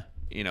yeah,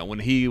 when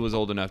he was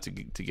old enough to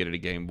get it a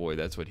Game Boy,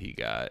 that's what he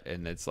got,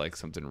 and it's like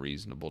something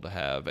reasonable to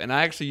have. And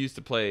I actually used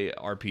to play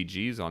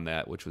RPGs on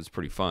that, which was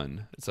pretty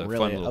fun. It's a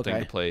fun little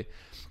thing to play.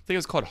 I think it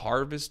was called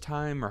Harvest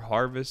Time or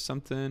Harvest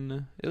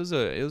something. It was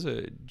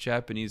a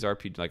Japanese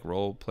RPG, like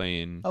role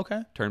playing,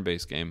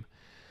 turn-based game.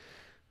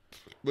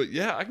 But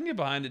yeah, I can get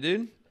behind it,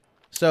 dude.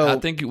 So I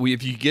think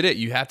if you get it,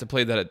 you have to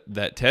play that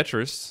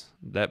Tetris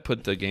that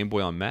put the Game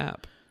Boy on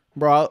map.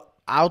 Bro,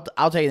 I'll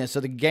tell you this. So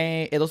the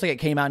game, it looks like it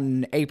came out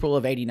in April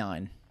of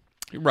 '89.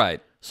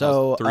 Right.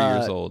 So 3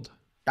 years old.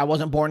 I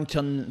wasn't born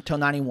until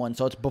 '91,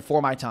 so it's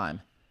before my time.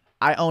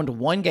 I owned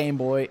one Game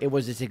Boy. It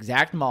was this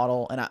exact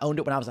model, and I owned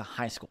it when I was in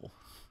high school.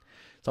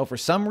 So for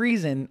some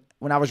reason,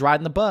 when I was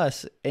riding the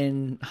bus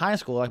in high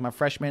school, like my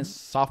freshman,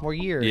 sophomore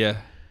year,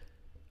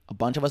 a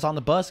bunch of us on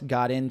the bus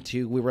got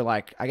into, we were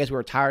like, I guess we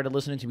were tired of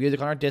listening to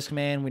music on our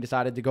Discman. We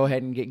decided to go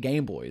ahead and get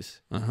Game Boys.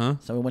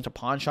 So we went to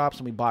pawn shops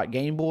and we bought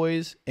Game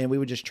Boys, and we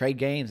would just trade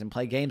games and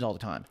play games all the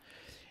time.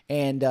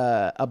 And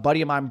a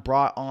buddy of mine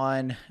brought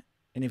on,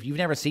 and if you've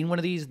never seen one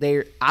of these,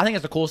 I think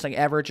it's the coolest thing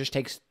ever. It just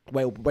takes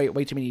way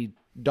too many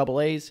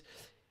AA's.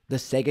 The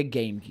Sega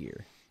Game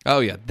Gear. Oh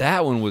yeah,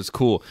 that one was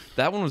cool.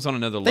 That one was on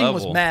another level.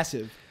 Thing was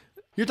massive.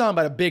 You're talking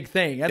about a big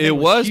thing. It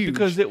was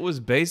because it was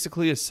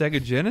basically a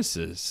Sega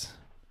Genesis.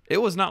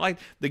 It was not like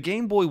the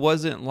Game Boy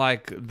wasn't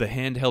like the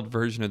handheld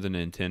version of the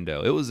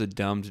Nintendo. It was a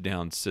dumbed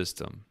down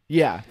system.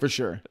 Yeah, for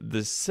sure. The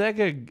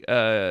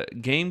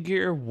Sega Game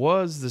Gear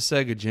was the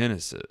Sega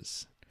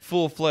Genesis.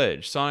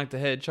 Full-fledged. Sonic the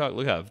Hedgehog.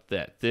 Look how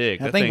that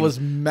thick. That thing was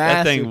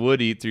massive. That thing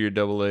would eat through your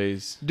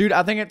AA's. Dude,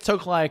 I think it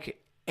took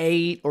like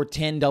 8 or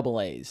 10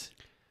 AA's.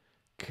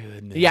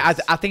 Goodness. Yeah,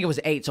 I think it was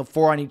 8, so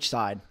 4 on each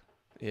side.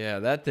 Yeah,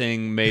 that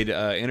thing made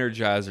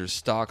Energizer's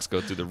stocks go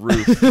through the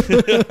roof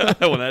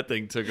when that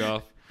thing took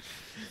off.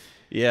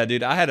 Yeah,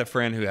 dude, I had a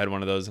friend who had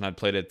one of those, and I'd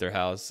played it at their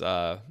house.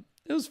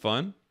 It was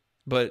fun.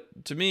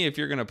 But to me, if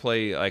you're going to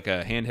play like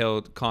a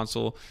handheld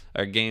console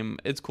or game,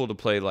 it's cool to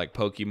play like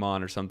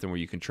Pokemon or something where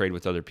you can trade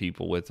with other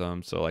people with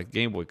them. So like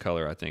Game Boy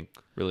Color, I think,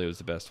 really was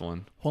the best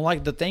one. Well,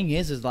 like the thing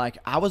is like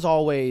I was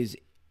always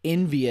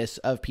envious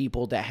of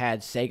people that had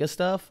Sega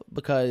stuff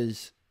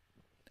because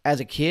as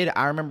a kid,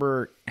 I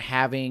remember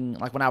having,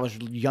 like when I was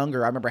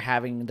younger, I remember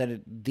having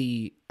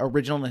the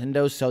original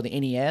Nintendo, so the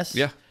NES.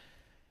 Yeah.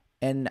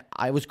 And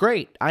I was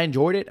great. I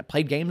enjoyed it. I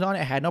played games on it.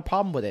 I had no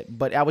problem with it.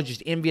 But I was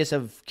just envious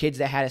of kids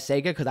that had a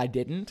Sega because I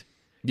didn't.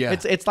 Yeah.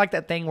 It's like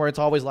that thing where it's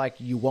always like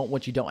you want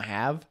what you don't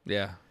have.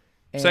 Yeah.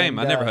 Same.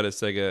 I never had a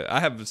Sega. I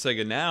have a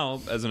Sega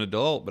now as an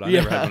adult, but I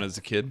never had one as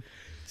a kid.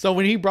 So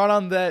when he brought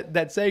on that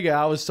Sega,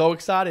 I was so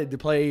excited to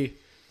play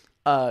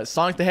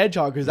Sonic the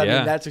Hedgehog because I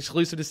mean that's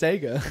exclusive to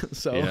Sega.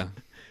 So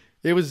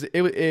it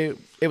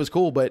was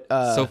cool, but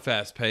so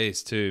fast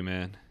paced too,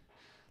 man.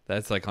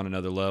 That's like on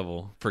another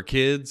level for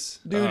kids,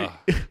 dude.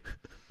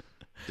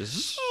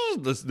 Just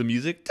listen to the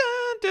music.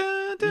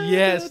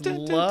 Yes,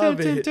 love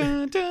it.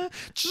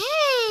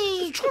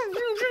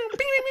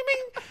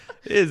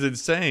 It is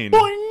insane.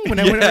 Boing!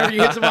 Whenever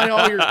you hit somebody,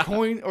 all your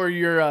coin or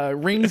your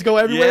rings go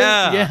everywhere.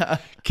 Yeah.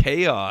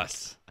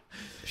 Chaos.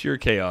 Pure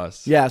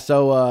chaos. Yeah,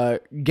 so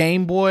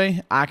Game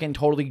Boy, I can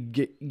totally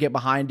get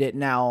behind it.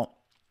 Now,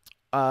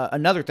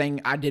 another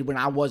thing I did when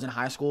I was in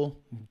high school,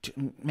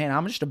 man,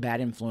 I'm just a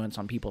bad influence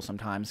on people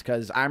sometimes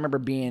because I remember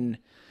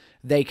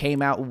they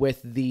came out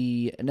with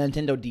the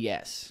Nintendo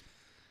DS.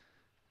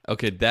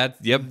 Okay, that's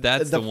the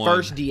one. The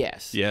first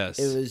DS. Yes.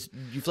 It was,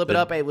 you flip it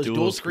up, it was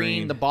dual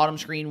screen. The bottom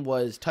screen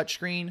was touch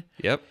screen.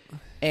 Yep.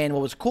 And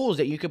what was cool is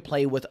that you could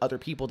play with other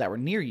people that were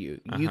near you.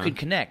 You could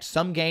connect.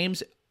 Some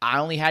games, I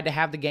only had to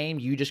have the game,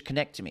 you just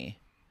connect to me.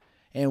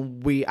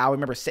 And I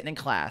remember sitting in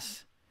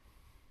class,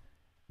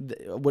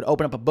 would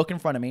open up a book in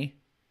front of me,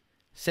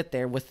 sit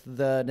there with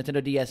the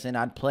Nintendo DS, and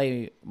I'd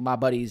play my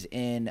buddies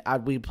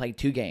we'd play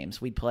 2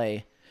 games. We'd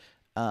play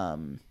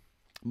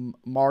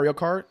Mario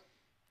Kart.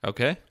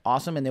 Okay.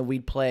 Awesome. And then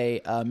we'd play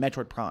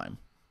Metroid Prime.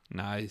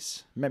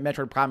 Nice.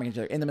 Metroid Prime in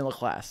the middle of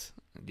class.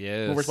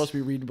 Yes. When we're supposed to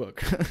be reading a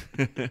book.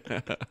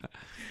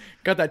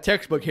 Got that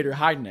textbook hitter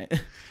hiding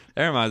it.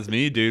 That reminds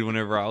me, dude,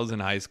 whenever I was in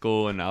high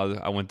school and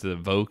I went to the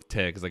Voc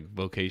Tech, it's like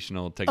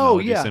Vocational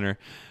Technology Center.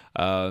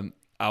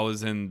 I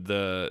was in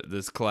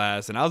this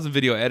class, and I was in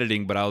video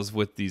editing, but I was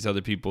with these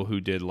other people who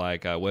did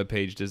like web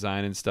page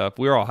design and stuff.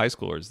 We were all high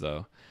schoolers,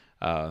 though.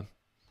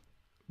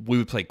 We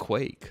would play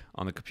Quake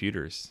on the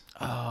computers.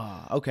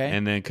 Oh, okay.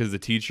 And then because the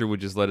teacher would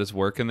just let us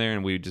work in there,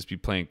 and we would just be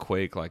playing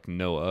Quake like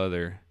no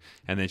other.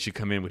 And then she'd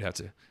come in, we'd have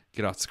to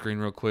get off the screen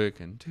real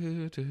quick and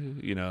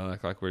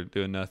like we're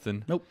doing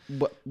nothing. Nope.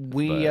 But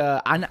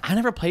I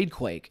never played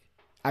Quake.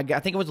 I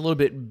think it was a little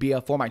bit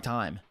before my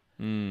time.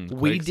 Quake's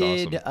we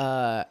did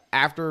awesome.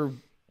 After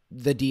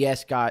the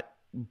DS got,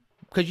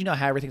 because you know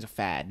how everything's a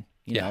fad.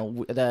 You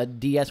know, the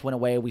DS went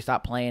away. We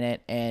stopped playing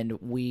it, and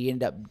we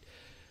ended up.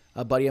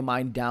 A buddy of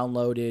mine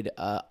downloaded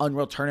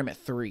Unreal Tournament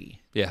 3.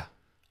 Yeah.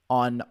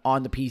 On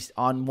the piece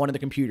on one of the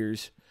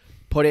computers,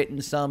 put it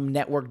in some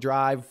network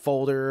drive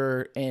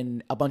folder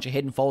and a bunch of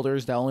hidden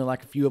folders that only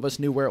like a few of us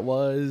knew where it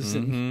was.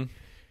 And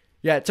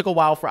yeah, it took a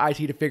while for IT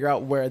to figure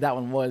out where that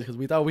one was because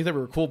we thought we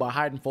were cool by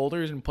hiding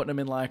folders and putting them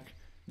in like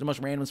the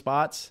most random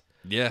spots.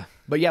 Yeah.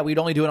 But yeah, we'd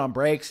only do it on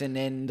breaks, and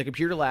then the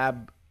computer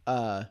lab,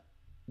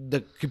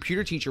 the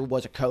computer teacher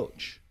was a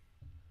coach,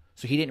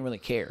 so he didn't really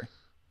care.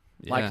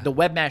 Yeah. Like the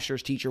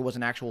webmaster's teacher was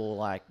an actual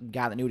like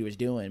guy that knew what he was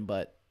doing,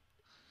 but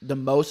the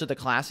most of the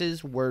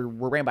classes were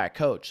ran by a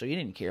coach, so he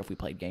didn't care if we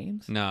played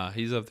games. Nah,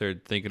 he's up there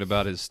thinking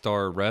about his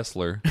star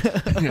wrestler.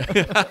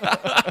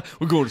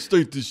 We're going to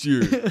state this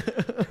year.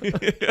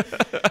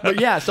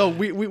 But yeah, so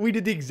we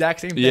did the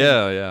exact same thing.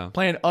 Yeah.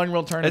 Playing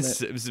Unreal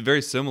Tournament. It's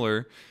very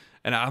similar.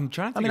 And I'm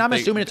trying to think. I'm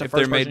assuming it's a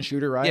first-person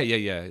shooter, right?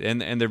 Yeah.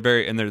 And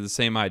they're the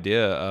same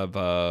idea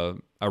of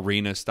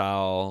arena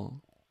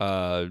style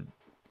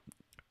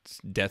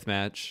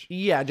deathmatch.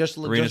 Yeah, just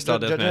like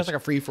a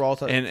free for all.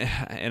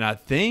 And I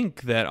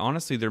think that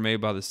honestly they're made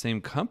by the same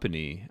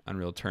company,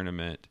 Unreal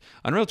Tournament.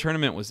 Unreal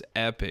Tournament was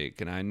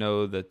epic, and I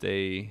know that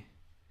they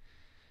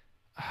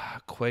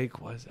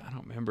Quake was, I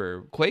don't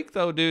remember. Quake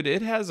though, dude,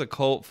 it has a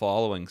cult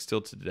following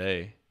still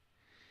today.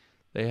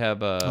 They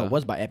have it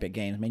was by Epic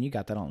Games. Man, you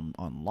got that on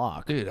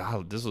lock. Dude,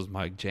 this was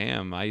my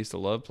jam. I used to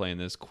love playing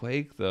this.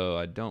 Quake though,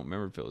 I don't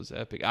remember if it was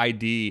Epic.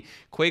 ID.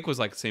 Quake was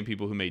like the same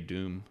people who made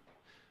Doom.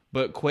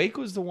 But Quake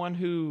was the one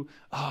who.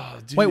 Oh,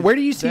 dude, wait, where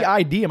do you see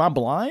ID? Am I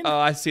blind? Oh,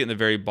 I see it in the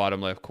very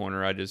bottom left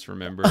corner. I just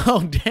remember.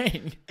 Oh,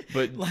 dang!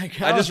 But like,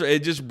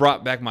 it just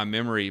brought back my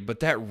memory. But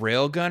that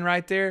railgun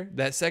right there,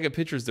 that second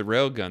picture is the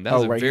railgun. That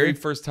was the very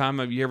first time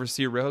you ever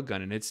see a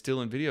railgun, and it's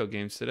still in video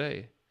games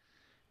today.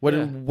 What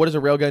does a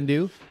railgun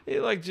do?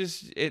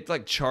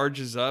 It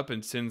charges up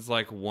and sends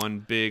like one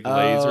big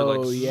laser.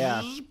 Oh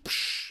yeah.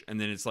 And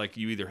then it's like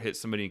you either hit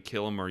somebody and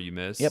kill them or you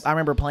miss. Yep, I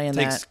remember playing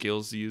that. It takes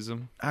skills to use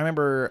them. I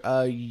remember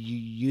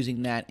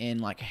using that in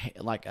like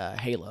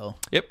Halo.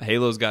 Yep,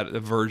 Halo's got a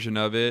version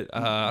of it.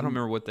 I don't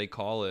remember what they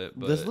call it.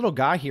 But this little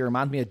guy here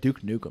reminds me of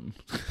Duke Nukem.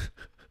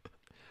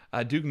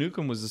 Duke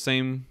Nukem was the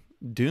same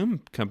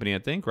Doom company, I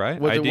think, right?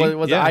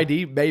 Was it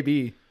ID?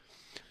 Maybe.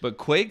 But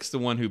Quake's the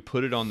one who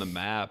put it on the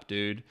map,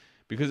 dude.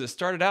 Because it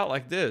started out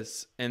like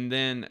this, and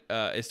then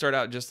it started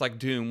out just like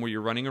Doom, where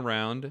you're running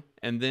around,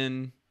 and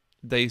then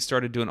they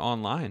started doing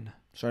online.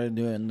 Started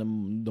doing the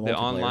multiplayer.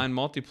 Online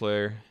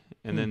multiplayer,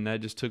 and then that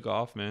just took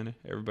off, man.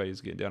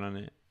 Everybody's getting down on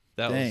it.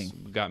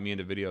 That got me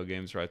into video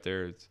games right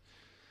there. It's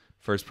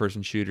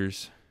first-person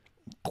shooters.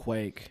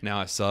 Quake. Now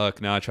I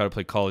suck. Now I try to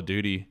play Call of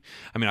Duty.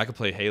 I mean, I could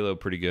play Halo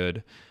pretty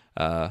good.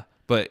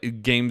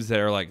 But games that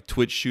are like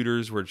Twitch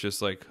shooters, where it's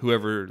just like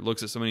whoever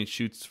looks at somebody and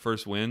shoots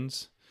first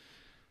wins.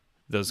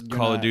 Those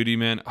Call of Duty,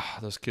 man,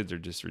 those kids are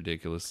just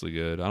ridiculously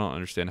good. I don't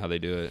understand how they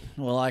do it.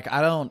 Well, like I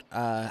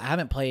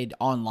haven't played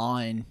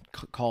online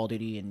Call of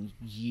Duty in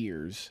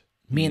years.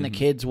 Me and the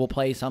kids will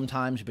play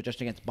sometimes, but just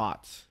against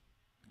bots.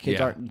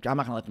 I'm not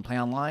gonna let them play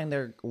online.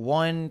 They're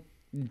one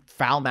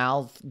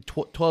foul-mouthed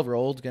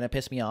 12-year-old's gonna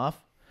piss me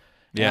off.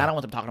 And I don't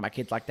want them talking about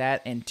kids like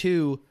that. And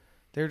two,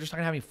 they're just not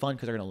gonna have any fun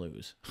because they're gonna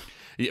lose.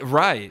 Yeah,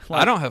 right.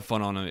 I don't have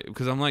fun on it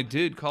because I'm like,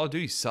 dude, Call of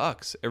Duty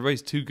sucks.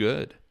 Everybody's too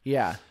good.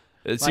 Yeah.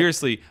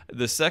 Seriously,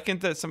 the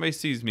second that somebody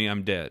sees me,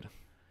 I'm dead.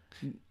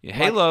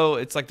 Halo,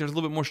 it's like there's a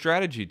little bit more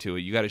strategy to it.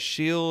 You got a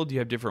shield, you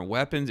have different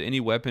weapons. Any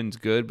weapon's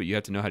good, but you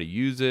have to know how to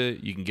use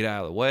it. You can get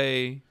out of the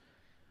way.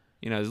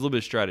 There's a little bit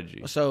of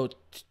strategy. So,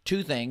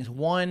 two things.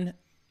 One,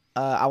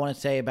 I want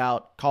to say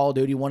about Call of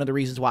Duty, one of the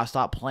reasons why I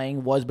stopped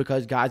playing was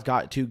because guys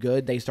got too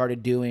good. They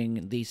started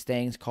doing these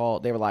things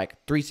they were like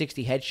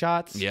 360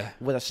 headshots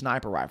with a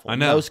sniper rifle. I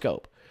know. No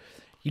scope.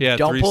 You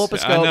don't pull up a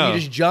scope.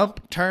 You just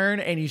jump, turn,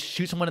 and you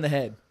shoot someone in the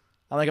head.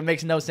 It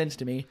makes no sense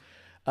to me.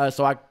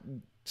 So I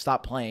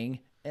stopped playing.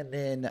 And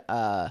then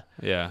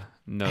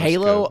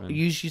Halo, scope,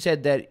 you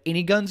said that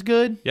any gun's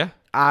good? Yeah.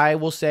 I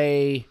will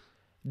say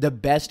the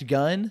best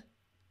gun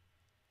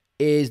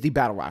is the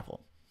battle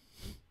rifle.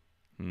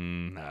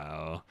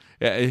 No.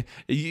 Yeah,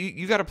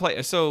 you got to play.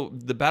 So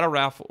the battle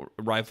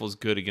rifle is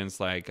good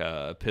against like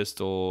a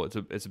pistol.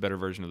 It's a better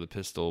version of the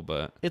pistol,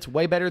 but it's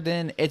better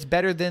than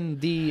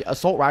the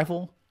assault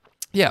rifle.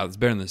 Yeah, it's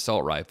better than the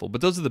assault rifle.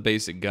 But those are the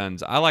basic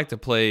guns. I like to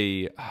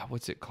play.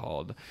 What's it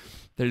called?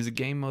 There's a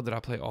game mode that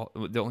I play.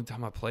 The only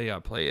time I play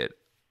it.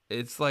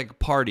 It's like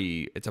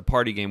party. It's a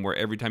party game where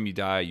every time you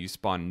die, you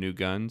spawn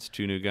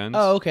two new guns.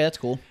 Oh, okay, that's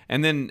cool.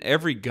 And then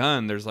every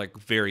gun, there's like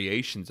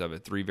variations of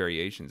it, 3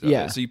 variations of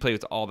it. So you play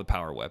with all the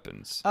power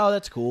weapons. Oh,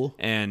 that's cool.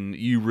 And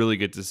you really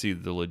get to see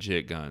the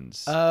legit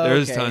guns. Oh,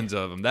 there's tons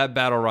of them. That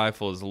battle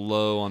rifle is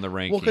low on the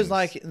rankings.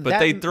 Well, but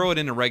they throw it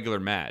in a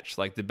regular match.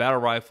 Like the battle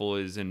rifle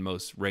is in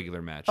most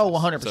regular matches. Oh,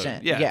 100%. So,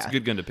 yeah, it's a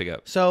good gun to pick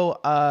up. So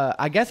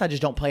I guess I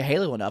just don't play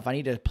Halo enough. I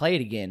need to play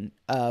it again.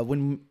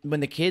 When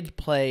the kids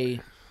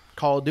play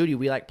Call of Duty,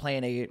 we like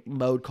playing a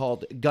mode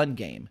called Gun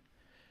Game,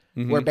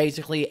 where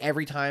basically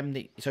every time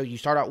so you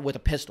start out with a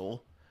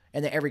pistol,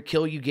 and then every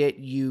kill you get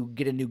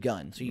a new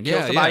gun. So you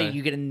kill somebody,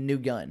 you get a new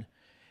gun,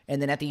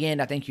 and then at the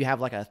end, I think you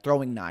have like a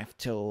throwing knife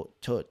to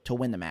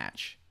win the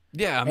match.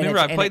 Yeah, I remember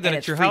I played that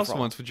at your house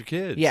once with your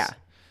kids. Yeah.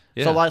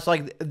 So it's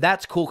like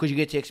that's cool because you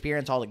get to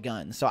experience all the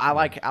guns. So I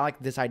like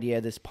this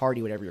idea, this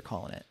party, whatever you're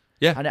calling it.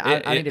 Yeah,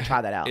 I need to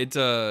try that out.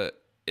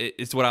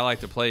 It's what I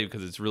like to play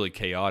because it's really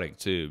chaotic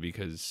too.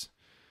 Because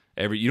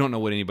you don't know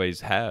what anybody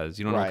has.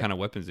 You don't know what kind of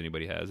weapons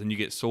anybody has, and you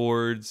get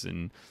swords,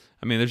 and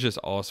I mean, there's just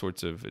all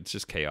sorts of. It's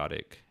just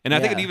chaotic, and I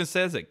think it even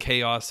says that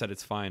chaos at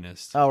its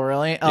finest. Oh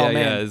really? Oh man,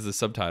 yeah, is the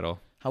subtitle.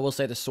 I will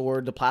say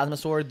the plasma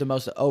sword, the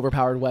most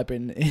overpowered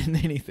weapon in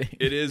anything.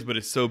 It is, but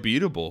it's so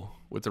beatable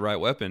with the right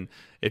weapon.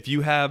 If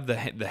you have the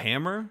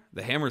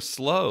hammer's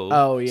slow.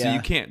 Oh, yeah. So you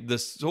can't. The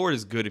sword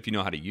is good if you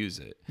know how to use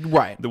it.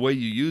 Right. The way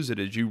you use it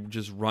is you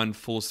just run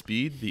full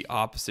speed the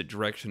opposite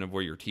direction of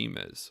where your team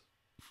is.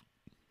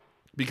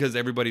 Because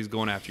everybody's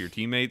going after your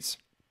teammates.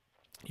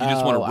 You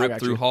just want to rip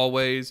through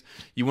hallways.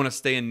 You want to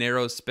stay in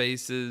narrow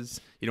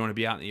spaces. You don't want to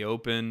be out in the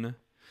open.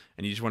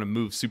 And you just want to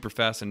move super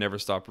fast and never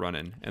stop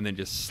running, and then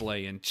just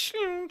slay and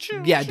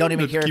don't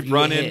even care if you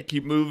running, get hit.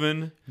 Keep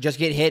moving. Just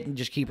get hit and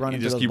just keep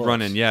running. You just keep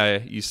running. Yeah,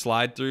 you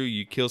slide through.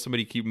 You kill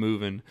somebody. Keep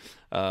moving.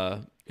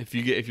 If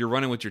you're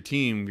running with your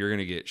team, you're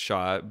gonna get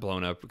shot,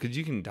 blown up because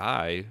you can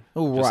die.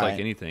 Just like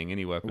anything,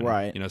 any weapon.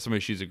 Right. You know, somebody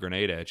shoots a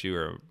grenade at you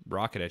or a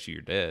rocket at you,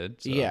 you're dead.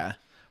 So. Yeah.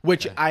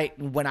 Which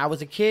when I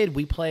was a kid,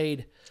 we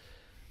played.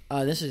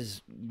 This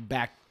is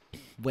back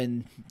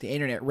when the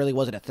internet really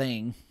wasn't a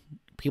thing.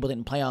 People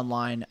didn't play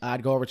online.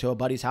 I'd go over to a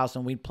buddy's house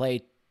and we'd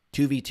play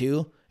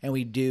 2v2, and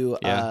we'd do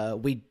LAN.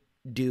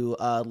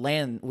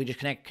 We just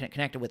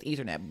connected with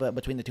Ethernet, but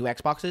between the two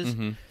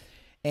Xboxes,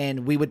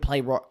 and we would play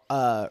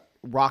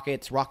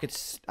rockets.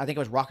 I think it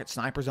was rocket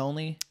snipers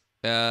only.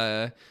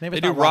 Maybe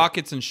they do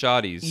rockets and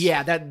shotties.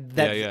 Yeah,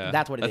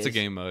 that's what it is. That's a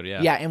game mode.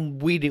 Yeah, yeah,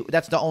 and we do.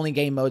 That's the only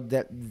game mode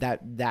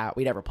that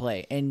we'd ever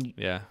play. And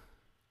yeah.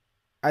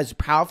 As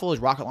powerful as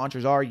rocket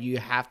launchers are, you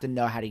have to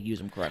know how to use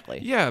them correctly.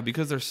 Yeah,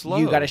 because they're slow.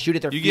 You got to shoot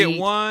at their feet. You get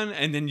one,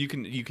 and then you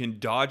can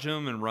dodge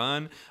them and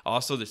run.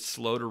 Also, they're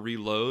slow to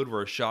reload.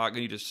 Where a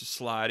shotgun, you just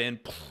slide in.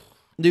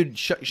 Dude,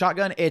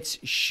 shotgun, it's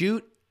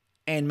shoot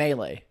and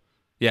melee.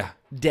 Yeah,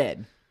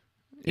 dead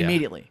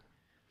immediately.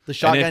 The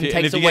shotgun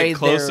takes away. If you get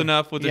close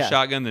enough with the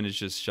shotgun, then it's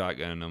just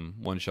shotgunning them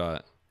one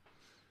shot.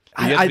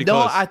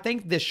 I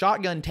think the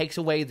shotgun takes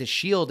away the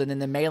shield, and then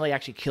the melee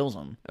actually kills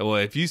them. Well,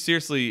 if you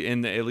seriously,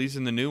 at least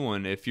in the new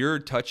one, if you're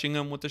touching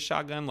them with the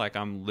shotgun, like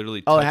I'm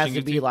literally touching it has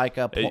to be like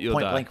a point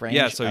blank range.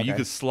 Yeah, so you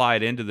could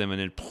slide into them, and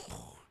then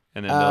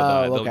they'll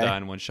die. They'll die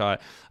in one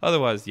shot.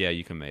 Otherwise,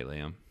 you can melee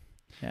them.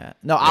 Yeah.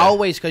 No, I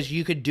always, because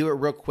you could do it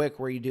real quick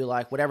where you do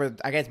like whatever,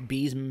 I guess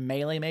B's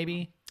melee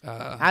maybe.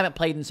 I haven't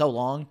played in so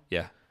long.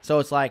 Yeah. So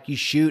it's like you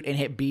shoot and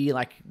hit B,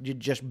 like you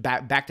just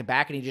back to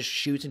back, and he just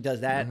shoots and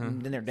does that,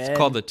 and then they're dead. It's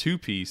called the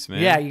 2-piece,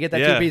 man. Yeah, you get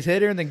that 2-piece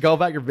hitter, and then go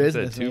about your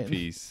business. That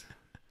 2-piece.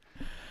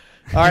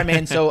 All right,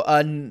 man. So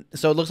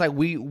it looks like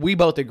we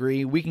both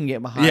agree we can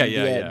get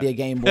behind the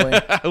Game Boy.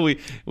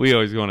 we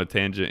always go on a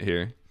tangent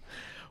here.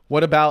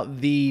 What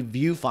about the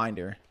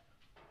viewfinder?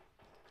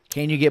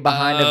 Can you get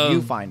behind a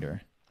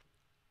viewfinder?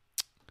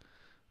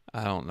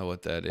 I don't know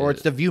what that is. Or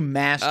it's the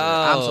Viewmaster. Oh.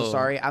 I'm so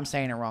sorry. I'm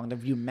saying it wrong. The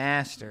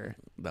Viewmaster.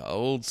 The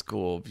old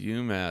school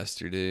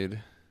Viewmaster,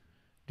 dude.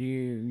 Do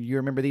you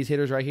remember these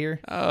hitters right here?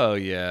 Oh,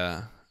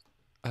 yeah.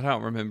 I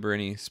don't remember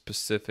any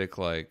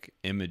specific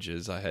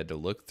images I had to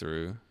look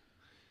through.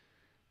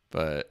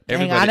 But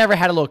I never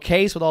had a little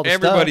case with all the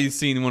everybody's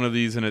seen one of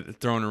these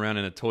thrown around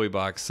in a toy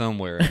box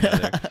somewhere.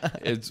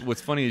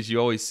 What's funny is you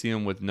always see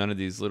them with none of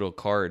these little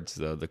cards,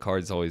 though. The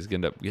cards always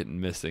end up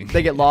getting missing.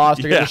 They get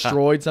lost or get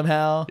destroyed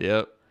somehow.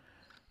 Yep.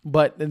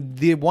 But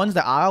the ones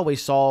that I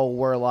always saw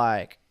were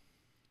like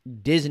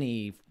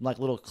Disney, like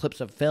little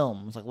clips of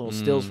films, like little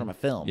stills from a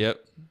film.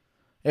 Yep.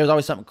 It was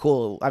always something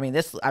cool. I mean,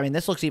 this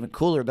looks even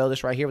cooler though.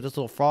 This right here with this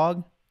little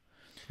frog.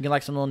 You get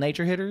like some little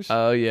nature hitters.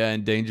 Oh yeah,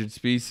 endangered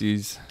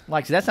species.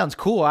 Like, so that sounds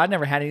cool. I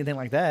never had anything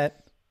like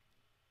that.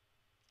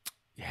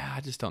 Yeah, I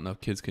just don't know if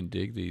kids can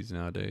dig these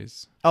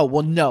nowadays. Oh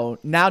well, no.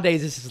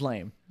 Nowadays this is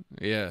lame.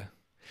 Yeah.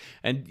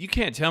 And you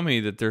can't tell me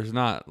that there's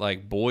not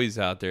boys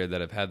out there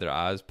that have had their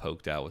eyes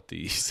poked out with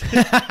these. You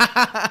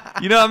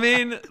know what I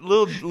mean?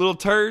 Little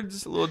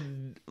turds, little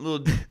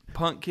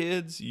punk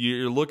kids.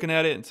 You're looking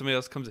at it, and somebody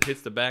else comes and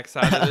hits the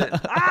backside of it.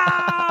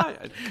 Ah!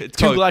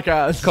 Two black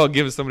eyes. It's called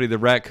giving somebody the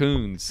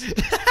raccoons.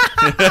 It's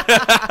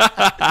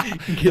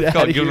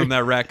called giving them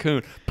that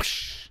raccoon.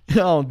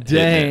 Oh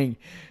dang!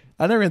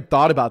 I never even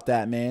thought about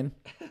that, man.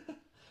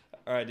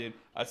 All right, dude.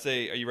 I'd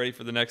say, are you ready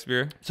for the next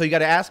beer? So you got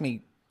to ask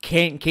me.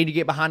 Can you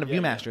get behind a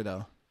Viewmaster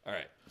though? All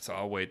right, so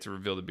I'll wait to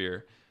reveal the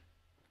beer.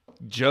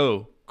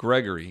 Joe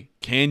Gregory,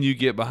 can you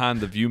get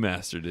behind the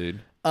Viewmaster,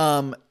 dude?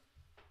 And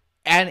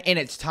in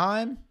its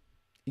time,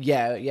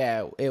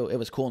 it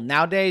was cool.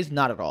 Nowadays,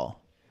 not at all.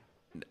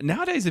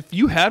 Nowadays, if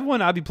you had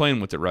one, I'd be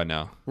playing with it right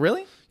now.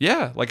 Really?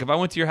 Yeah, like if I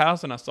went to your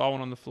house and I saw one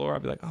on the floor,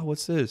 I'd be like, "Oh,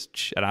 what's this?"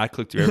 And I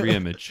click through every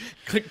image.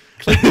 click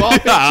through all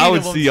 15 I would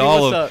of them, see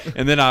all what's of, up.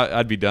 and then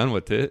I'd be done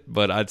with it.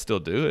 But I'd still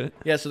do it.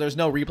 Yeah, so there's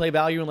no replay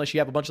value unless you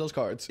have a bunch of those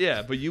cards.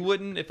 Yeah, but you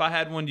wouldn't. If I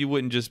had one, you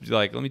wouldn't just be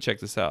like, "Let me check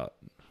this out."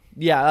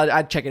 Yeah,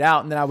 I'd check it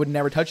out and then I would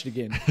never touch it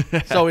again.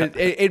 So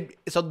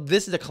so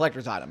this is a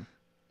collector's item.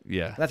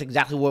 Yeah, That's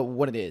exactly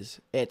what it is.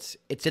 It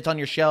sits on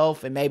your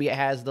shelf and maybe it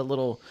has the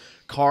little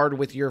card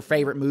with your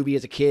favorite movie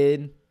as a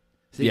kid.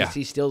 So you can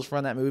see stills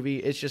from that movie.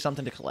 It's just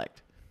something to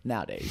collect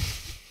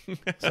nowadays.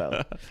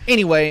 So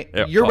anyway,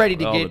 Yeah, you're ready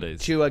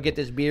to get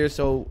this beer.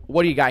 So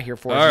what do you got here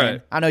for us, All man?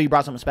 right. I know you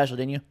brought something special,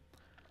 didn't you?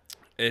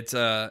 it's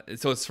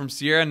it's from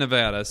Sierra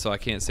Nevada, so I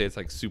can't say it's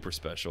like super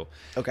special,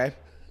 Okay.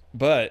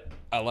 but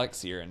I like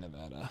Sierra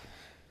Nevada.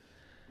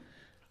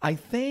 I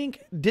think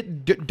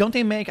don't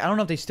they make? I don't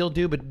know if they still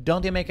do, but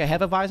don't they make a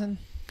Hefeweizen?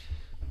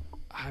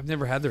 I've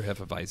never had their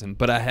Hefeweizen,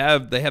 but they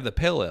have the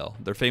pale ale.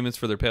 They're famous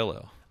for their pale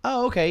ale.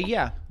 Oh, okay,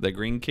 yeah. The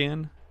green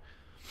can.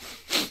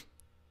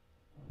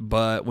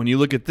 But when you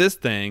look at this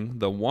thing,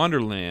 the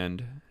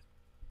Wanderland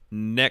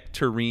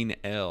Nectarine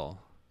Ale.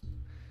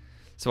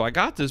 So I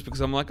got this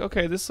because I'm like,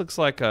 okay, this looks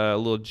like a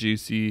little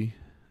juicy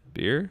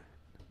beer.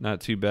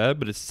 Not too bad,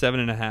 but it's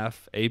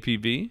 7.5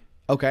 ABV,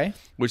 Okay.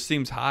 which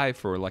seems high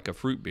for like a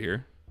fruit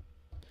beer.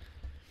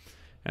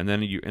 And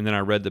then I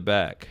read the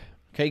back.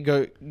 Okay,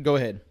 go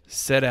ahead.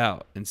 Set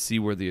out and see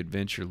where the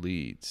adventure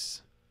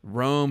leads.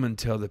 Roam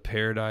until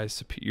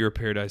your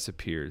paradise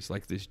appears,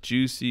 like this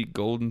juicy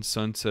golden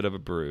sunset of a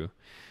brew.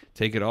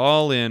 Take it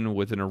all in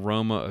with an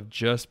aroma of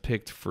just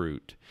picked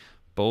fruit,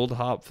 bold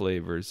hop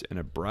flavors, and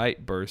a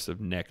bright burst of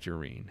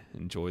nectarine.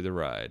 Enjoy the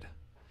ride.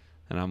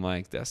 And I'm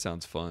like, that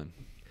sounds fun.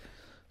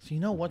 So you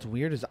know what's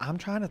weird is I'm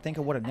trying to think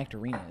of what a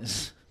nectarine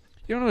is.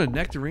 You don't know what a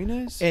nectarine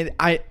is? And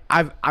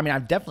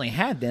I've definitely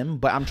had them,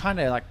 but I'm trying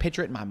to like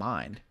picture it in my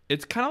mind.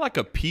 It's kind of like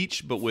a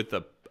peach, but with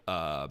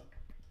a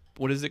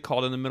what is it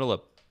called in the middle? A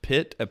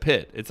pit.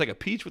 It's like a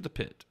peach with a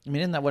pit. I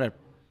mean, isn't that what a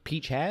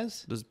peach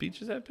has? Does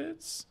peaches have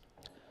pits?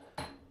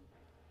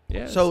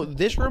 Yeah. So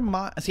this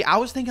I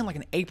was thinking like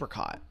an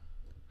apricot.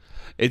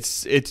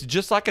 It's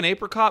just like an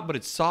apricot, but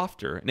it's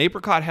softer. An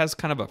apricot has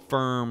kind of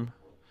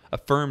a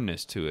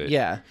firmness to it.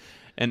 Yeah.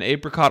 An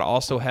apricot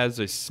also has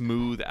a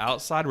smooth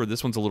outside, where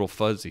this one's a little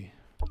fuzzy.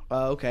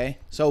 Okay.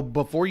 So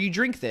before you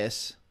drink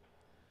this,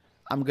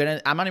 I'm not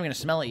even gonna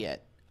smell it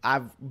yet.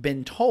 I've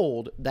been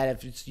told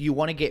that if you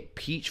want to get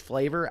peach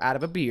flavor out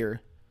of a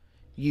beer,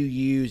 you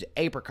use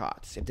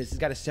apricots. If this has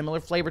got a similar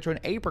flavor to an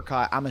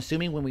apricot, I'm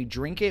assuming when we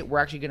drink it, we're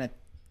actually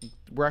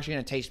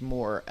gonna taste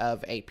more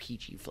of a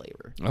peachy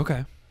flavor.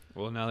 Okay.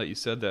 Well, now that you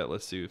said that,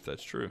 let's see if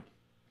that's true.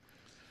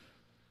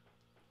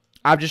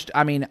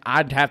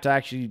 I'd have to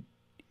actually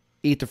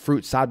eat the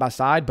fruit side by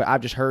side, but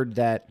I've just heard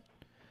that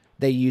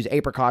they use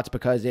apricots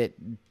because it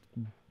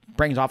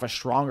brings off a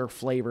stronger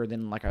flavor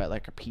than like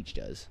a peach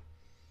does.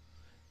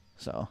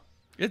 So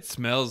It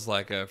smells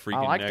like a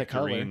freaking like the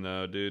nectarine,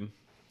 color. though, dude.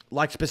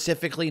 like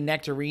specifically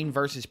nectarine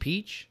versus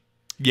peach?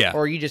 Yeah.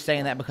 Or are you just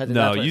saying that because No,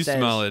 that's what you it says?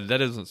 smell it. That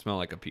doesn't smell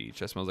like a peach.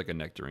 That smells like a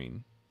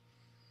nectarine.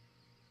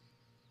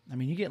 I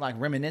mean, you get like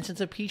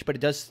reminiscence of peach, but it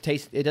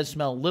does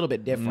smell a little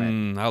bit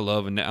different. I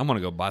love it. I'm gonna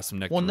go buy some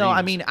nectarines. Well, no,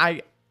 I mean,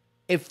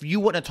 if you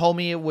wouldn't have told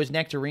me it was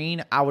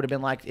nectarine, I would have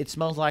been like, it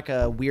smells like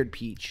a weird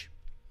peach.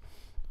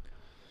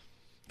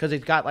 Because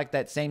it's got like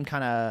that same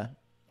kind of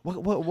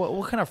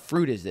what kind of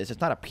fruit is this? It's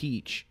not a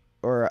peach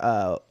or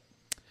cause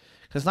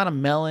it's not a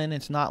melon.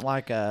 It's not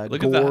like a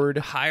Look gourd.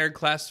 at the higher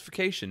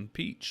classification,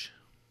 peach.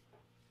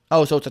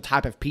 Oh, so it's a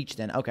type of peach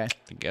then? Okay.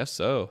 I guess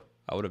so.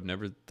 I would have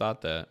never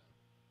thought that.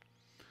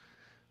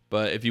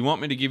 But if you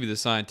want me to give you the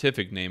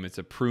scientific name, it's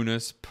a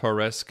Prunus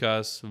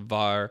parascus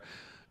var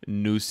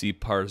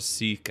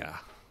nusiparsica.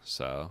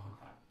 So,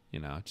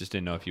 just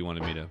didn't know if you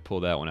wanted me to pull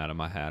that one out of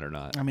my hat or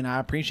not. I mean, I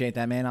appreciate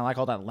that, man. I like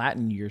all that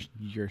Latin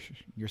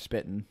you're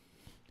spitting.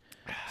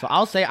 So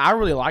I'll say I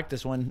really like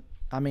this one.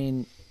 I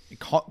mean,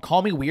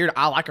 call me weird.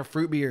 I like a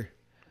fruit beer.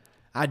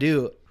 I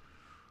do.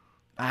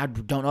 I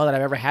don't know that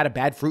I've ever had a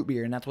bad fruit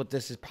beer, and that's what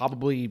this is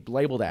probably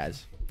labeled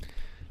as.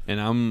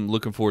 And I'm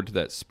looking forward to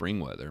that spring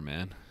weather,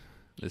 man.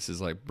 This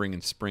is like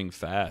bringing spring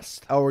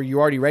fast. Oh, are you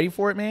already ready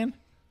for it, man?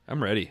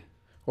 I'm ready.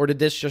 Or did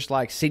this just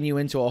like send you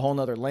into a whole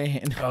nother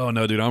land? Oh,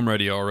 no, dude. I'm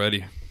ready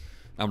already.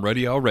 I'm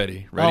ready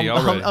already. Ready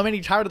already. I mean,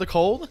 you tired of the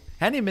cold?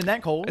 Hadn't even been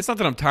that cold. It's not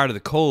that I'm tired of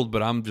the cold,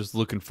 but I'm just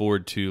looking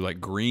forward to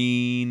like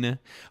green.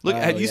 Look,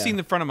 have you seen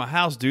the front of my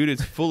house, dude?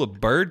 It's full of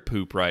bird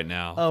poop right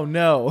now. Oh,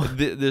 no.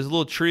 There's a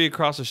little tree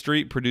across the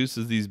street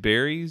produces these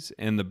berries,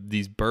 and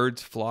these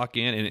birds flock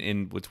in.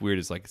 And what's weird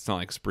is like it's not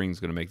like spring's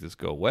going to make this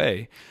go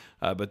away,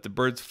 but the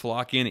birds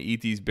flock in and eat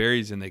these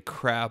berries, and they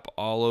crap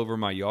all over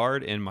my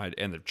yard and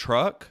the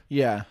truck.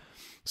 Yeah.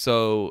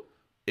 So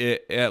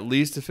at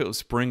least if it was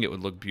spring, it would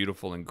look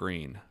beautiful and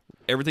green.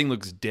 Everything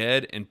looks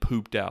dead and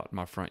pooped out in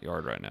my front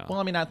yard right now. Well,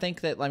 I mean, I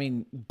think that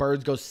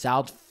birds go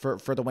south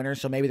for the winter,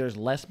 so maybe there's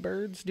less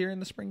birds during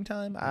the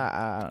springtime.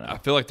 I don't know. I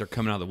feel like they're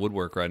coming out of the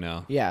woodwork right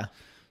now. Yeah.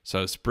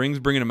 So spring's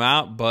bringing them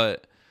out,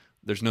 but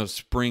there's no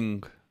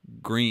spring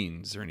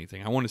greens or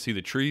anything. I want to see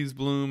the trees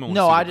bloom.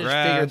 I just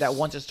figured that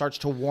once it starts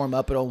to warm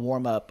up, it'll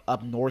warm up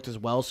north as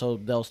well, so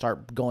they'll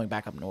start going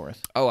back up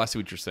north. Oh, I see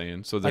what you're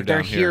saying. So they're they're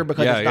down here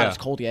because it's not as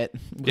cold yet.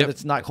 Because Yep.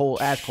 it's not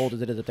as cold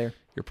as it is up there.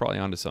 You're probably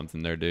onto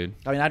something there, dude.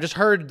 I mean, I just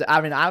heard.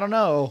 I mean, I don't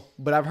know,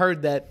 but I've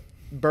heard that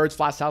birds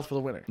fly south for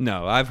the winter.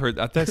 No, I've heard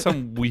that's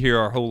something we hear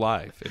our whole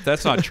life. If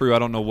that's not true, I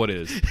don't know what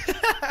is.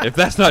 If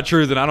that's not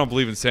true, then I don't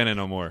believe in Santa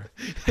no more.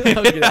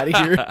 I'll get out of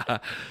here.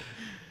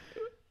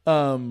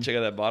 Check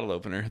out that bottle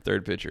opener,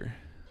 third picture.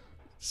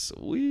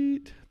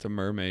 Sweet. It's a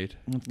mermaid.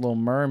 It's a little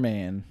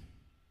merman,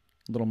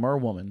 little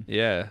merwoman.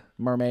 Yeah.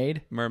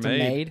 Mermaid. Mermaid.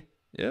 It's a maid.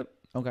 Yep.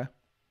 Okay.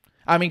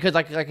 I mean, because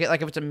like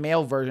if it's a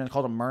male version, it's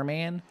called a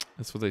merman.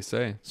 That's what they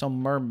say. So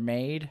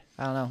mermaid.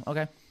 I don't know.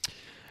 Okay.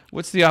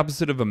 What's the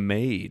opposite of a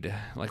maid?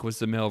 Like, what's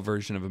the male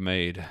version of a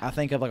maid? I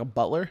think of like a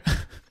butler.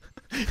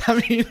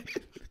 I mean,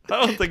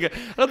 I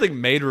don't think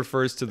maid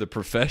refers to the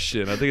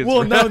profession. I think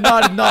it's no,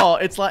 not at all.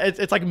 It's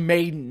like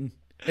maiden.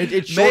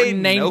 It's short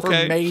name for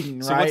maiden,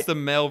 right? So what's the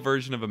male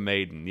version of a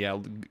maiden? Yeah,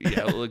 look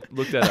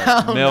that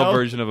up. Male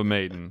version of a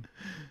maiden.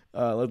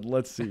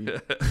 Let's see.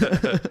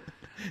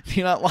 Do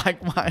you not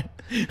like my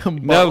butler?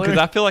 No, because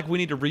I feel like we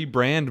need to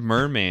rebrand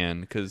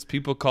merman because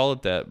people call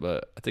it that,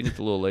 but I think it's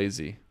a little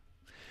lazy.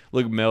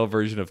 Look, male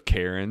version of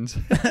Karen's.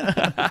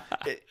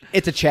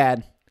 It's a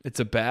Chad. It's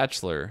a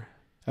bachelor.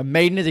 A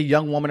maiden is a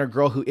young woman or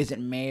girl who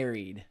isn't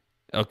married.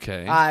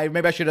 Okay.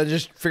 Maybe I should have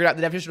just figured out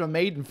the definition of a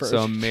maiden first.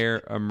 So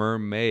a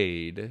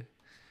mermaid,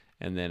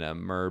 and then a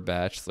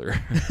bachelor.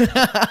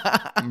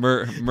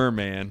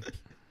 Merman.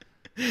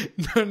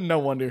 No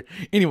wonder.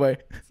 Anyway.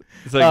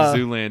 It's like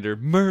Zoolander.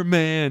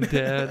 Merman,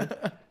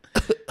 Dad.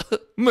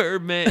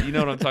 Merman. You know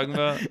what I'm talking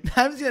about?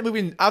 I haven't seen that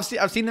movie.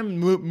 I've seen the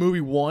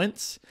movie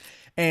once,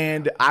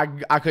 and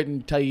I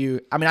couldn't tell you.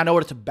 I mean, I know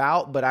what it's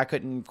about, but I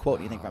couldn't quote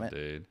anything from it.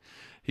 Dude.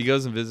 He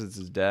goes and visits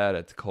his dad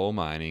at the coal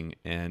mining,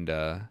 and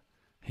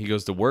he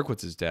goes to work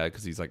with his dad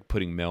because he's like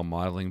putting male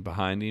modeling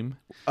behind him.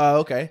 Oh,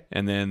 okay.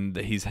 And then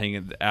he's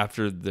hanging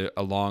after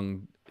a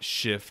long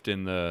shift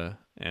in the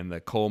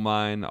coal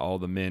mine. All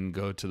the men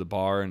go to the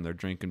bar and they're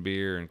drinking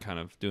beer and kind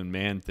of doing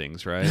man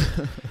things, right?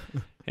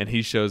 And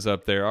he shows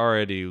up there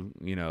already,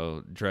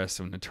 dressed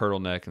in a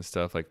turtleneck and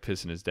stuff, like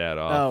pissing his dad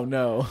off. Oh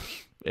no!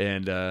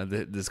 And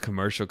this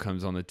commercial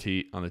comes on the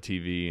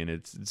TV, and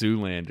it's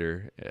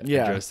Zoolander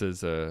dressed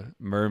as a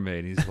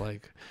mermaid. He's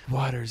like,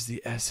 "Water's the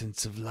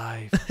essence of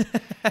life,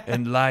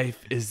 and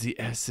life is the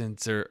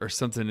essence, or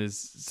something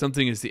is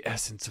the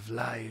essence of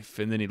life."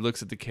 And then he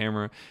looks at the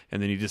camera,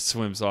 and then he just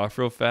swims off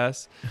real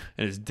fast,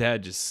 and his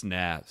dad just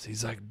snaps.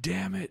 He's like,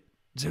 "Damn it,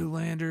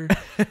 Zoolander!"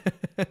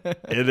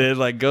 And then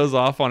like goes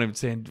off on him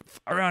saying,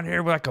 "Around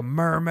here we're like a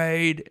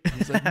mermaid." And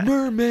he's like,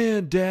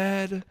 "Merman,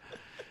 Dad."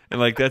 And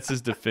like that's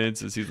his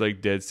defense, is he's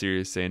like dead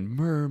serious saying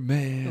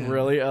merman.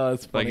 Really? Oh,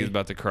 it's funny. Like he's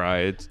about to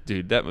cry.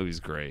 Dude, that movie's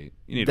great.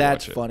 You need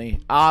That's to watch it. funny.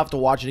 I'll have to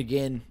watch it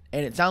again.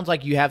 And it sounds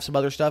like you have some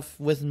other stuff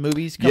with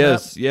movies coming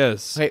up.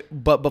 Yes. Okay,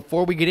 but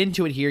before we get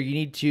into it here, you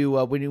need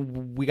to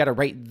we got to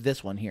rate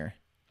this one here.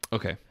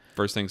 Okay.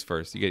 First things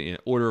first. You get an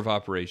order of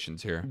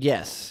operations here.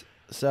 Yes.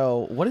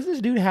 So what does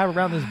this dude have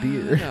around this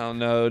beer? I don't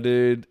know,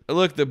 dude.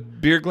 Look, the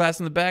beer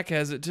glass in the back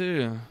has it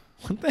too.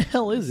 What the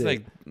hell is It's it?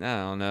 like,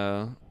 I don't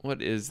know.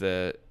 What is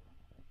that?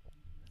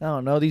 I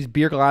don't know. These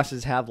beer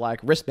glasses have like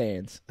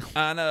wristbands.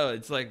 I know.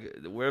 It's like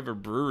wherever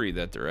brewery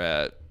that they're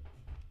at.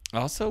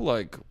 Also,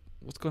 like,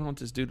 what's going on with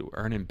this dude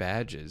earning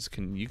badges?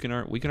 We can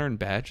earn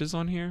badges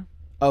on here?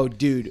 Oh,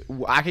 dude,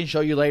 I can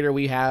show you later.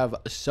 We have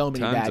so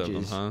many Tons badges.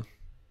 of them, huh?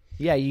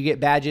 Yeah, you get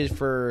badges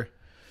for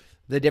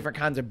the different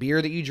kinds of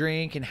beer that you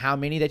drink and how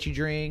many that you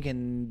drink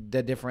and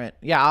the different.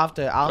 Yeah, I'll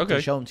have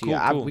to show them to you.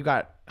 Cool. We've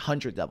got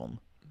hundreds of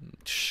them.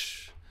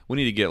 We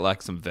need to get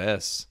like some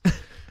vests.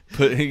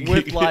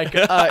 With like,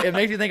 it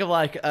makes me think of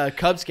like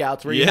Cub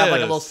Scouts where you have like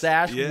a little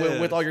sash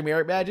with all your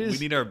merit badges. We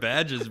need our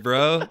badges,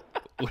 bro.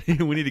 We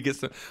need to get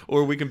some,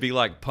 or we can be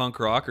like punk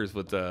rockers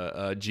with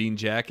a jean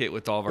jacket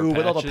with all of our patches.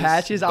 With all the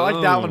patches. Boom. I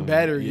like that one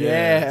better.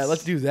 Yes. Yeah,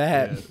 let's do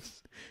that.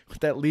 Yes. With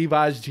that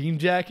Levi's jean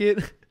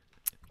jacket.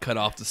 Cut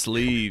off the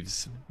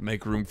sleeves.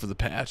 Make room for the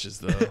patches,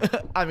 though.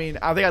 I mean,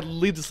 I think I'd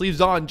leave the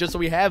sleeves on just so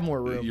we have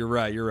more room. You're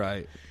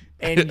right.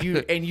 And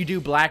you do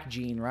black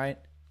jean, right?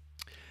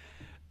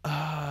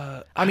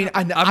 I mean,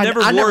 I've never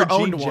wore a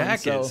jean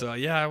jacket, so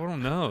yeah, I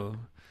don't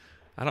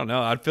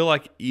know. I'd feel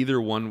like either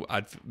one.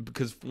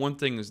 Because one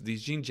thing is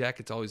these jean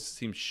jackets always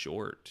seem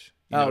short.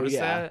 You notice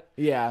that?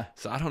 Yeah.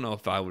 So I don't know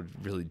if I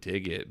would really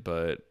dig it,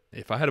 but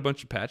if I had a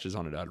bunch of patches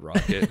on it, I'd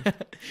rock it.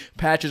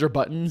 Patches or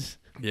buttons?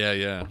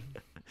 Yeah.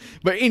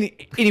 But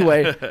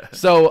anyway,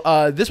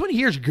 so this one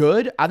here is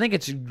good. I think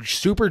it's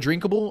super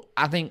drinkable.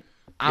 I think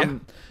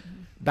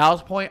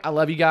Ballast Point, I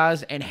love you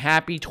guys, and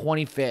happy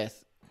 25th.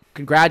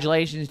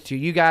 Congratulations to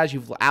you guys.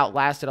 You've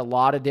outlasted a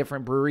lot of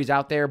different breweries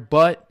out there,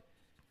 but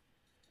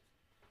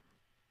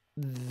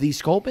the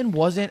Sculpin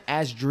wasn't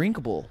as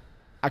drinkable.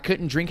 I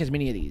couldn't drink as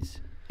many of these.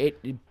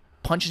 It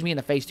punches me in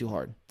the face too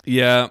hard.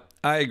 Yeah,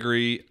 I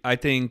agree. I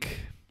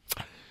think,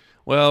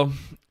 well,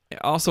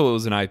 Also, it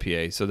was an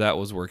IPA, so that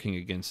was working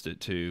against it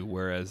too.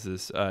 Whereas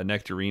this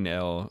Nectarine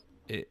Ale,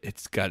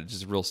 it's got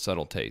just real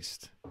subtle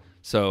taste.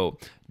 So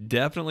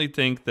definitely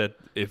think that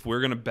if we're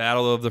gonna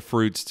battle of the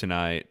fruits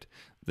tonight,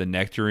 the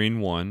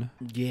Nectarine won.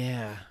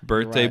 Yeah.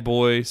 Birthday right.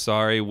 boy,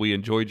 sorry, we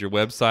enjoyed your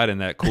website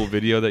and that cool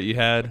video that you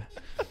had.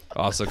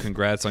 Also,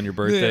 congrats on your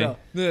birthday.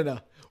 No.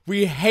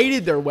 We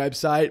hated their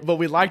website, but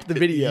we liked the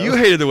video. You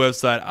hated the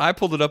website. I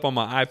pulled it up on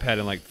my iPad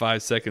in like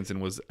 5 seconds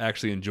and was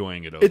actually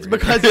enjoying it over It's here.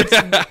 because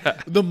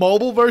it's the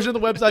mobile version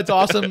of the website's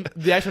awesome.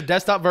 The actual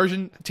desktop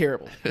version,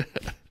 terrible.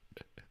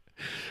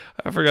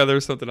 I forgot there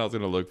was something I was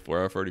going to look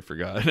for. I've already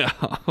forgot now.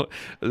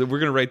 We're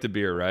going to rate the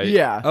beer, right?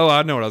 Yeah. Oh,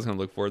 I know what I was going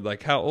to look for.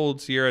 Like how old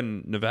Sierra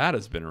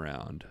Nevada's been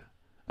around.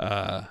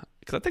 Because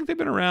I think they've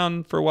been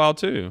around for a while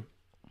too.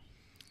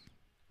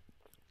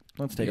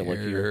 Let's take a look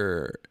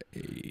here.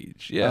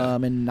 Age. Yeah.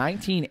 In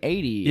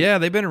 1980. Yeah,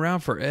 they've been around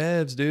for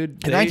evs,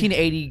 dude. In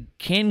 1980,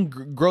 Ken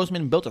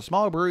Grossman built a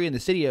small brewery in the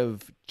city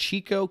of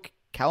Chico,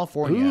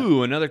 California.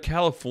 Ooh, another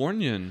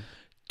Californian.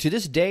 To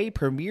this day,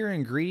 premier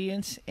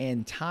ingredients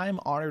and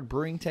time-honored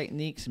brewing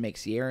techniques make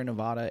Sierra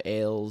Nevada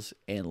ales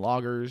and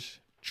lagers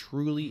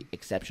truly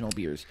exceptional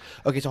beers.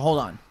 Okay, so hold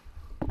on.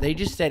 They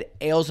just said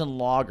ales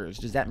and lagers.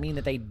 Does that mean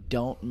that they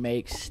don't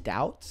make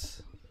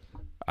stouts?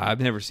 I've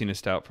never seen a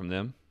stout from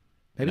them.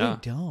 Maybe No.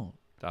 they don't.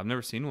 I've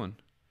never seen one.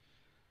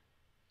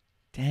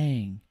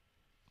 Dang.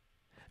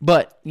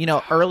 But,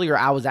 earlier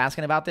I was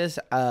asking about this.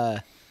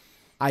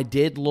 I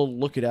did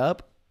look it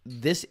up.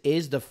 This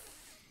is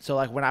so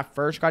like when I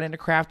first got into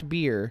craft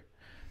beer,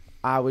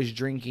 I was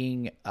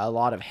drinking a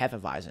lot of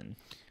Hefeweizen.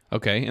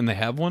 Okay, and they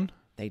have one?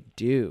 They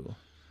do.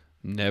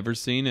 Never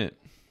seen it.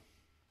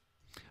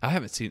 I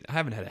haven't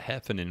had a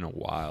Heffen in a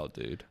while,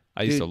 dude.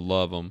 I used to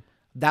love them.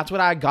 That's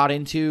what I got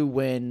into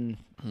when,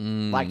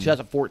 like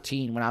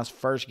 2014, when I was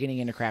first getting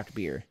into craft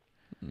beer.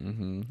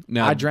 Mm-hmm.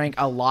 Now, I drank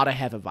a lot of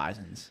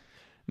Hefeweizens.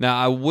 Now,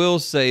 I will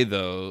say,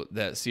 though,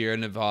 that Sierra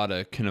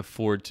Nevada can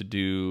afford to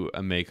do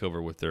a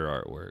makeover with their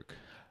artwork.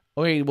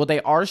 Okay, well, they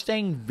are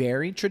staying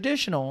very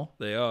traditional.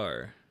 They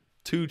are.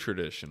 Too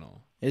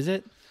traditional. Is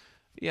it?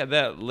 Yeah,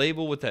 that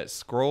label with that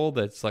scroll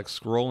that's like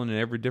scrolling in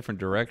every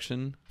different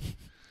direction.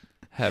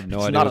 Have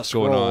no idea what's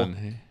going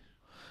on.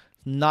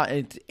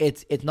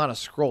 It's not a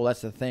scroll.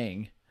 That's the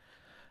thing.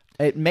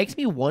 It makes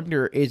me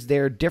wonder: is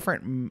there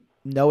different?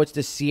 No, it's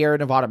the Sierra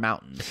Nevada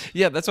mountains.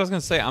 Yeah, that's what I was gonna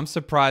say. I'm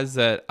surprised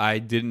that I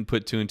didn't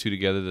put two and two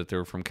together that they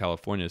were from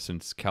California,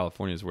 since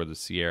California is where the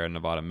Sierra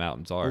Nevada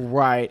mountains are.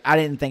 Right. I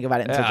didn't think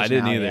about it until Yeah, just I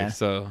didn't now, either. yeah.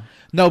 So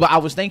no, but I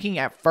was thinking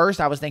at first.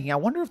 I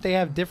wonder if they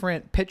have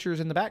different pictures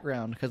in the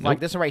background because like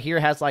Nope. this one right here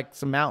has like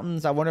some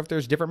mountains. I wonder if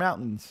there's different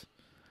mountains.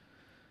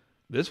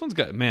 this one's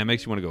got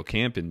makes you want to go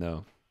camping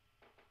though.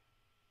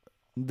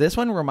 This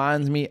one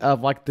reminds me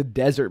of like the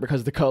desert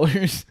because of the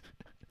colors.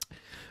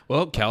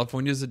 Well,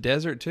 California's a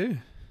desert too.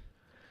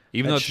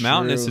 Even That's though it's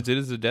mountainous, true. it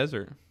is a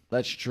desert.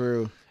 That's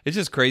true. It's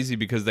just crazy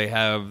because they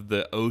have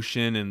the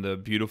ocean and the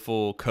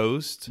beautiful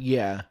coast,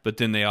 Yeah. but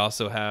then they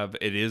also have,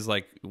 it is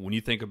like, when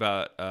you think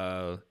about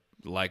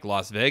like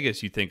Las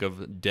Vegas, you think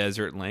of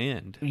desert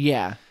land.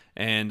 Yeah.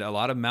 And a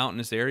lot of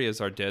mountainous areas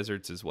are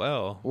deserts as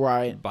well.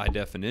 Right. By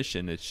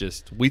definition, it's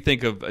just, we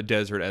think of a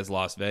desert as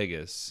Las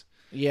Vegas.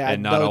 Yeah.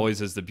 And not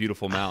always as the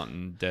beautiful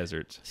mountain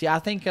deserts. See, I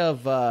think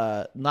of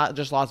not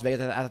just Las Vegas.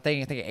 I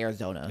think of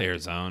Arizona.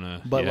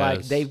 Arizona. But like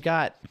yes. they've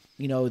got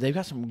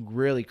some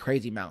really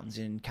crazy mountains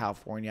in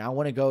California. I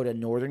want to go to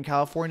Northern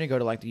California, go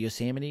to like the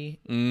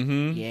Yosemite.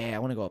 Mm-hmm. Yeah, I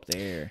want to go up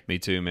there. Me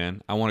too,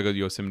 man. I want to go to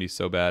Yosemite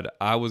so bad.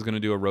 I was going to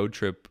do a road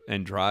trip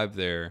and drive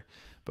there,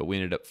 but we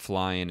ended up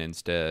flying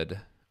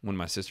instead when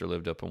my sister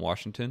lived up in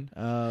Washington.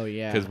 Oh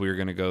yeah. Because we were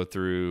going to go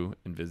through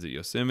and visit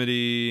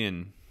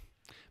Yosemite,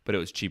 but it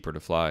was cheaper to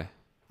fly.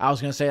 I was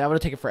gonna say I would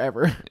have taken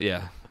forever.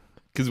 Yeah.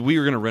 Because we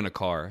were going to rent a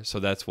car, so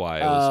that's why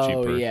it was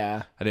cheaper. Oh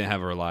yeah. I didn't have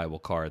a reliable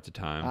car at the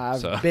time.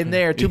 I've been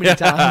there too many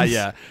times.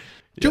 Yeah.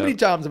 Too many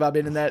times have I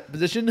been in that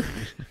position.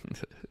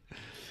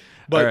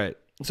 But, all right.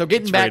 So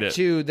getting Let's back rate it.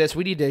 to this,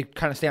 we need to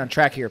kind of stay on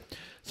track here.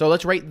 So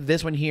let's rate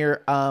this one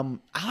here. I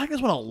like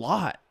this one a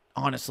lot,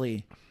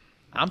 honestly.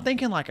 I'm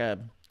thinking like a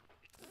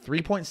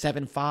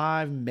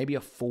 3.75, maybe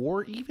a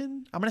 4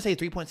 even. I'm going to say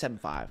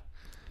 3.75.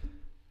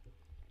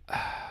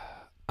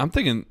 I'm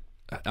thinking,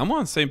 I'm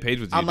on the same page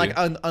with you. I'm like,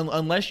 dude.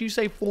 unless you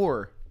say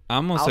 4.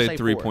 I'm going to I'll say say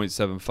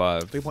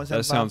 3.75. 3.75?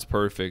 That sounds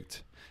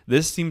perfect.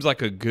 This seems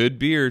like a good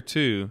beer,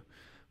 too,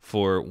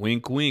 for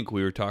wink, wink.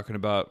 We were talking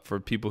about for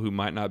people who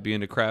might not be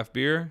into craft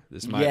beer.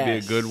 This might be a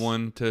Yes. good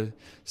one to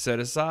set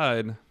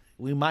aside.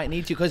 We might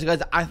need to because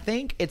I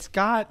think it's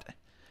got.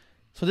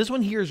 So this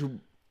one here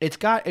it's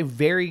got a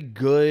very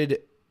good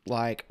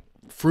like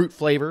fruit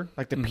flavor,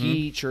 like the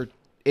peach or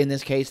in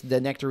this case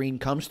the nectarine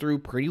comes through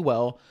pretty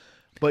well,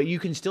 but you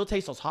can still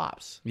taste those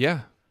hops. Yeah.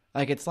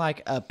 Like it's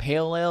like a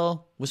pale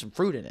ale with some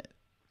fruit in it.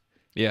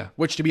 Yeah.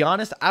 Which, to be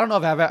honest, I don't know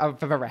if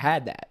I've ever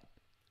had that.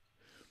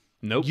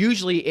 Nope.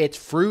 Usually it's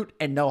fruit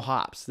and no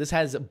hops. This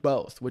has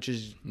both, which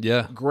is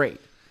Yeah.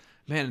 great.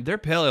 Man, their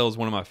pale ale is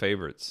one of my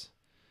favorites.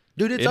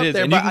 Dude, it's It up is,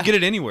 there. and you can get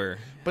it anywhere.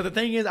 But the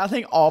thing is, I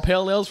think all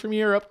pale ales from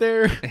you are up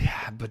there.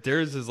 Yeah, but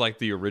theirs is like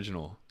the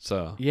original,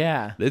 so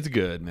Yeah. it's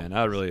good, man.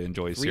 I really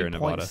enjoy Sierra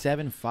Nevada.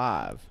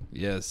 3.75.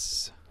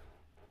 Yes.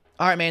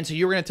 All right, man. So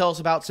you were going to tell us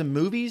about some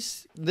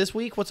movies this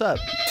week. What's up?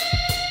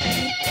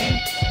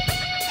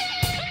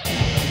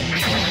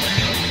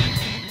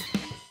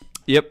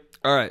 Yep.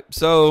 All right.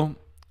 So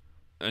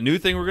a new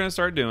thing we're going to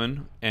start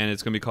doing, and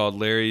it's going to be called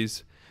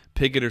Larry's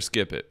Pick It or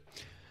Skip It.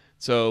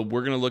 So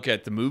we're going to look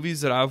at the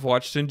movies that I've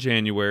watched in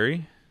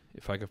January,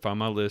 if I can find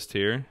my list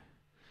here.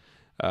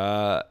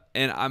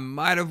 And I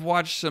might have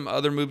watched some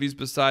other movies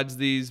besides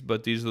these,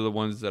 but these are the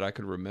ones that I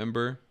could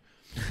remember.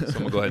 So I'm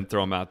going to go ahead and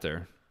throw them out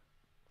there.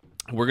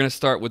 We're going to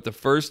start with the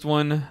first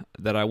one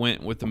that I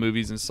went with the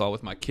movies and saw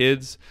with my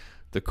kids,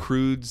 The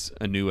Croods: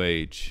 A New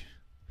Age.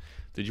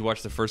 Did you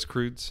watch the first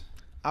Croods?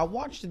 I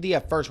watched the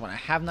first one. I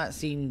have not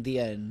seen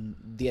the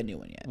new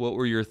one yet. What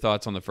were your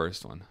thoughts on the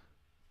first one?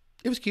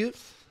 It was cute.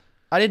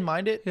 I didn't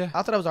mind it. Yeah.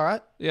 I thought it was all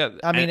right. Yeah.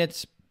 I mean,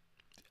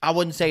 I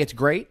wouldn't say it's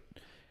great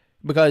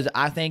because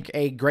I think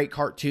a great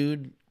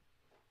cartoon.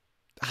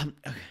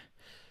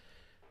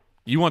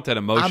 You want that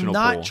emotional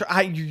I'm not.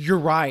 pull. You're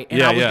right.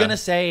 And I was gonna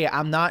say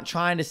I'm not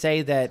trying to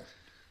say that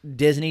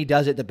Disney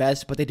does it the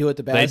best, but they do it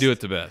the best. They do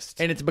it the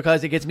best. And it's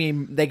because they get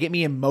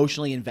me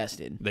emotionally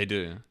invested. They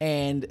do.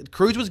 And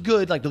Cruise was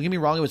good. Like, don't get me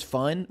wrong, it was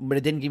fun, but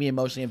it didn't get me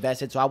emotionally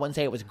invested. So I wouldn't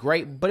say it was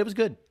great, but it was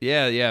good.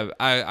 Yeah.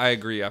 I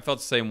agree. I felt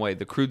the same way.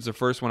 The Croods, the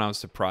first one, I was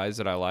surprised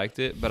that I liked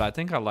it, but I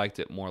think I liked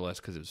it more or less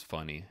because it was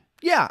funny.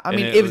 Yeah, I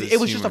mean, And it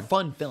was just a humor.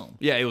 fun film.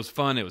 Yeah, it was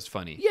fun. It was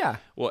funny. Yeah.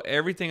 Well,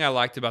 everything I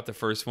liked about the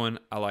first one,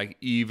 I like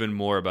even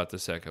more about the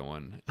second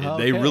one.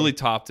 Okay. They really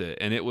topped it,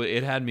 and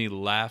it had me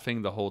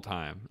laughing the whole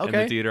time. In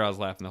Okay. the theater, I was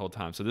laughing the whole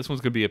time. So this one's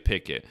gonna be a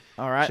pick it.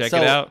 All right, check so-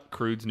 it out.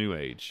 Croods: New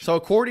Age. So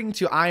according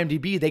to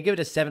IMDb, they give it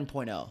a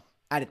 7.0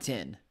 out of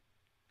 10.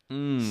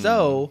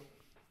 So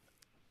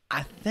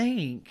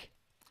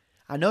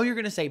I know you're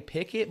going to say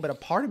pick it, but a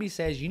part of me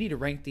says you need to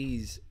rank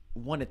these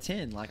 1 to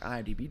 10 like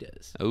IMDb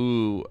does.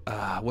 Ooh,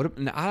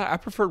 I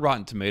prefer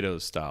Rotten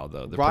Tomatoes style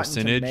though. The Rotten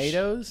percentage.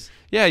 Tomatoes?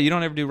 Yeah, you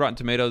don't ever do Rotten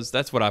Tomatoes.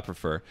 That's what I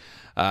prefer.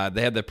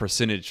 They have the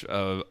percentage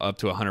of up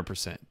to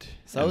 100%.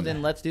 So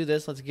then let's do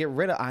this. Let's get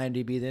rid of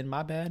IMDb then.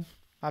 My bad.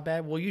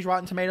 We'll use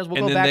Rotten Tomatoes. We'll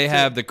and go then back they to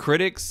have the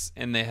critics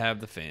and they have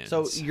the fans.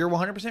 So you're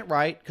 100%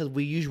 right because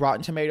we use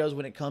Rotten Tomatoes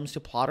when it comes to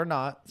plot or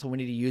not. So we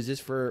need to use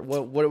this for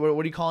what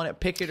are you calling it?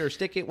 Pick it or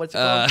stick it? What's it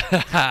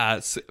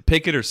called?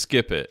 Pick it or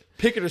skip it.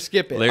 Pick it or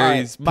skip it.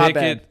 Larry's All right, my pick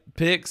bad. it,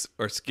 picks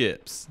or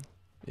skips.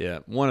 Yeah,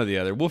 one or the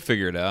other. We'll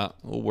figure it out.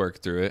 We'll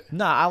work through it.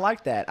 Nah, I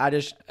like that.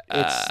 It's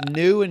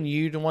new, and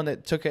you the one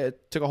that took a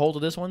hold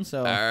of this one. So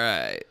All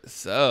right.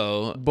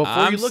 So Before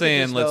I'm you look at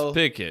saying this, let's though-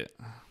 pick it.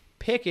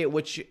 pick it.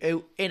 Which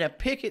in a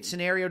pick it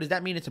scenario, does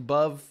that mean it's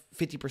above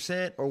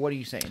 50%, or what are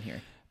you saying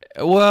here?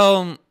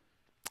 Well,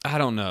 I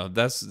don't know.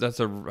 That's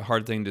a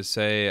hard thing to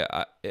say.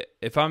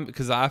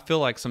 Because I feel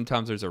like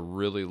sometimes there's a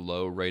really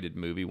low rated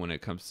movie when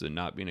it comes to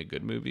not being a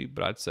good movie.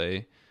 But I'd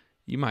say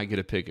you might get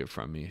a pick it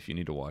from me if you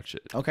need to watch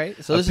it. Okay,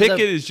 so A this pick is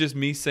it is just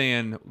me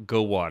saying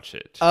go watch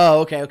it.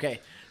 Oh, okay.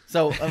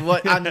 So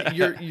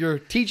you're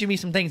teaching me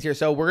some things here.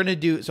 So we're gonna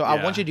do. So I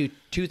Yeah. want you to do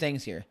two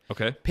things here.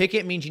 Okay. Pick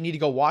it means you need to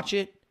go watch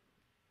it.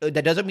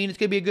 That doesn't mean it's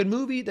gonna be a good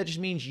movie. That just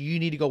means you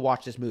need to go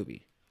watch this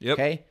movie. Yep.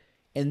 Okay.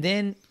 And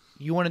then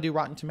you want to do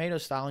Rotten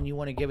Tomatoes style, and you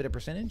want to give it a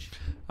percentage.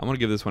 I'm gonna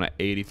give this one an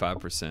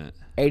 85%,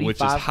 85%. which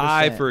is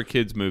high for a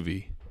kids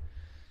movie.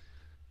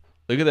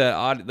 Look at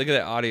that! Look at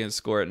that audience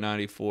score at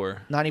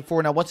 94.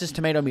 94. Now, what's this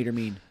tomato meter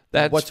mean?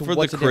 That's what's for the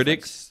the difference?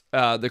 critics.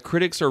 The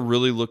critics are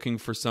really looking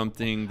for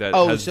something that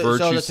Oh, has so virtue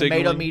the tomato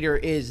signaling. meter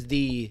is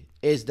the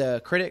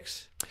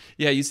critics.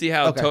 Yeah, you see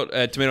how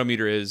Okay. tomato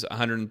meter is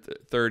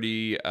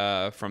 130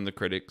 from the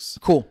critics.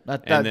 Cool.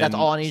 And That's then-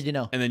 all I need to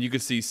know. And then you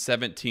could see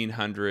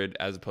 1,700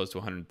 as opposed to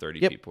 130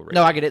 Yep. people.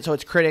 No, I get it. So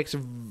it's critics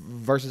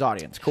versus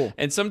audience. Cool.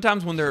 And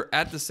sometimes when they're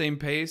at the same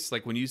pace,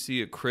 like when you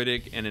see a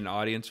critic and an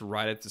audience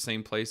right at the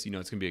same place, you know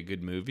it's going to be a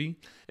good movie.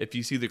 If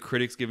you see the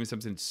critics giving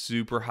something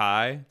super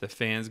high, the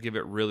fans give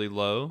it really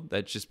low,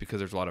 that's just because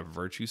there's a lot of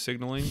virtue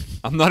signaling.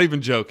 I'm not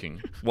even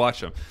joking.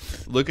 Watch them.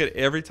 Look at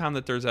every time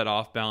that there's that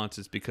off balance,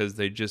 it's because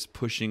they're just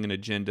pushing an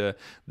agenda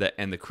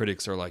and the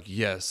critics are like,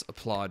 yes,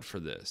 applaud for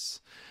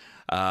this.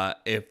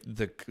 If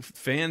the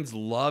fans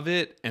love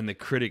it and the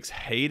critics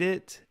hate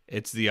it,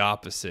 it's the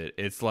opposite.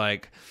 It's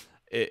like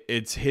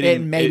it's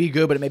hitting. It may be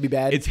good, but it may be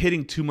bad. It's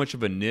hitting too much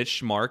of a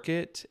niche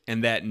market,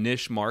 and that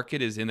niche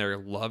market is in there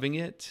loving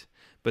it,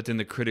 but then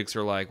the critics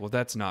are like, well,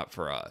 that's not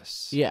for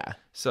us. Yeah.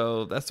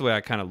 So that's the way I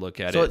kind of look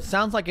at So it. it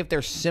sounds like if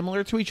they're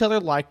similar to each other,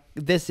 like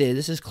this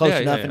is close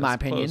enough in my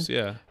it's opinion. close,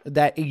 yeah.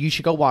 That you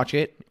should go watch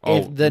it. Oh,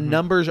 If the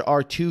numbers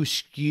are too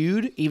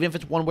skewed, even if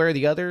it's one way or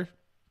the other,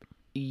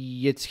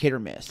 it's hit or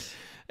miss.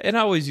 And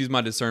I always use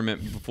my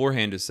discernment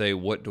beforehand to say,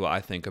 what do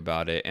I think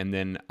about it? And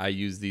then I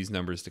use these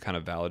numbers to kind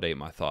of validate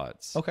my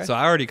thoughts. Okay. So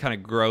I already kind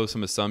of grow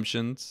some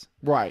assumptions.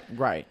 Right.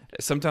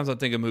 Sometimes I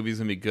think a movie's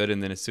going to be good,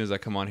 and then as soon as I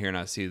come on here and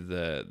I see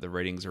the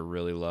ratings are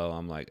really low,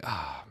 I'm like,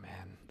 oh,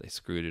 man, they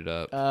screwed it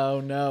up.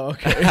 Oh no.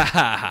 Okay.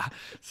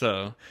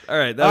 So, all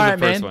right, that was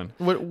the first one.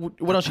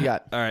 What else you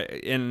got? All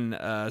right,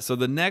 and so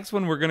the next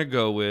one we're gonna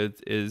go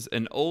with is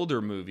an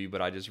older movie,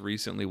 but I just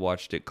recently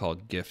watched it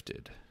called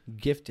Gifted.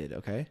 Gifted.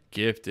 Okay.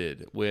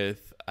 Gifted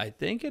with I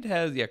think it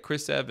has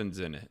Chris Evans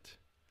in it.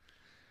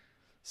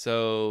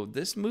 So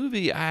this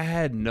movie, I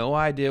had no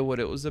idea what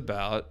it was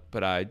about,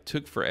 but I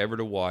took forever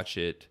to watch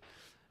it.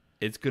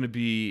 It's gonna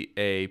be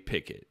a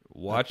pick it.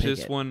 Watch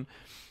this one,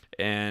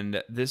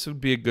 and this would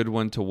be a good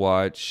one to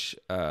watch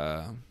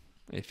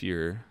if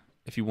you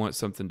want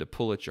something to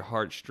pull at your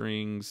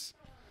heartstrings.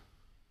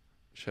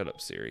 Shut up,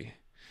 Siri.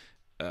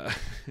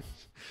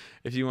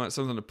 If you want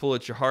something to pull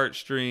at your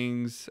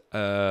heartstrings,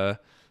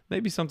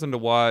 maybe something to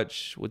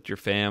watch with your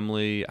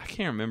family. I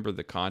can't remember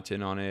the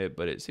content on it,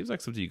 but it seems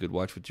like something you could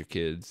watch with your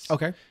kids.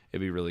 Okay. It'd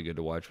be really good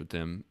to watch with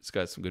them. It's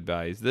got some good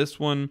values. This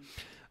one,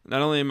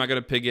 not only am I going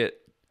to pick it,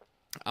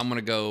 I'm going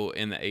to go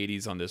in the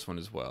 80s on this one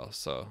as well.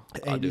 So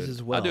I'll do 80s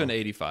as well. I'll do an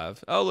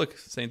 85. Oh, look,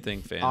 same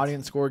thing, fans.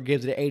 Audience score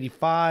gives it an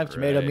 85.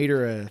 Tomato Right.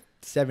 meter a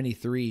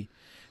 73.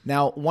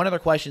 Now, one other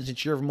question,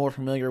 since you're more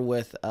familiar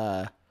with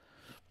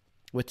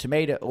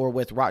tomato or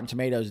with Rotten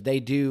Tomatoes, they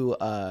do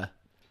a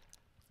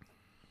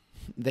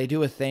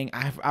thing.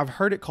 I've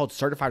heard it called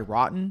certified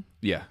rotten.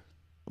 Yeah.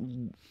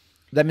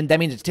 That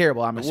means it's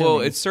terrible. I'm assuming.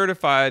 Well, it's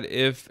certified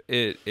if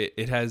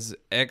it has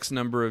X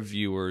number of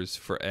viewers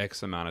for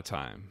X amount of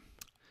time.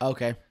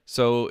 okay.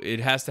 So it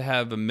has to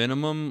have a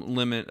minimum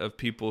limit of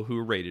people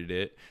who rated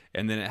it,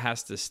 and then it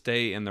has to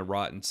stay in the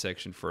rotten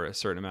section for a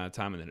certain amount of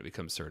time, and then it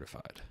becomes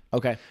certified.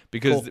 Okay.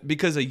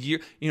 Because a year,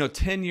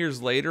 10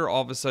 years later,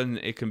 all of a sudden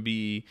it can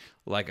be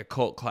like a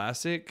cult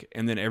classic,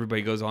 and then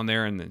everybody goes on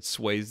there and then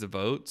sways the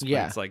votes. But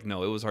Yeah. it's like,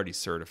 no, it was already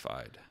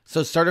certified.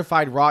 So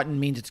certified rotten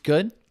means it's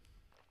good.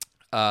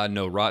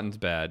 No, rotten's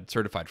bad.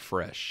 Certified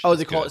fresh. Oh, is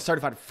they call good. it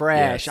certified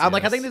fresh. Yes, I'm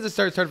like, I yes. think there's a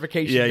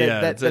certification.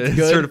 Yeah, That's it's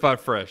good. certified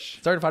fresh.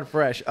 Certified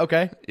fresh.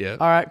 Okay. Yeah.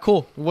 All right.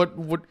 Cool. What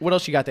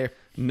else you got there?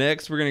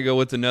 Next, we're gonna go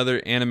with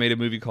another animated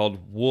movie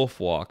called Wolf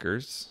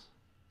Walkers.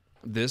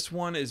 This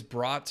one is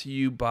brought to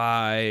you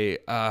by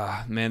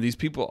these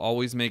people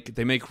always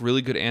make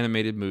really good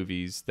animated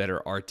movies that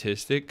are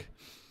artistic.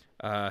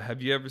 Have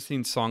you ever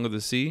seen Song of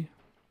the Sea?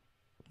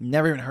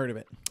 Never even heard of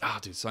it. Oh,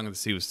 dude, Song of the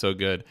Sea was so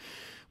good.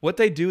 What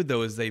they do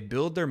though is they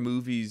build their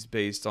movies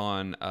based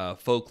on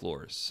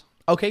folklores.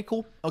 Okay.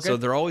 Cool. Okay. So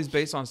they're always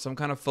based on some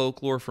kind of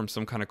folklore from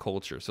some kind of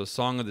culture. So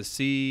Song of the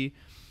Sea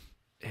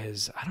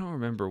is, I don't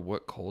remember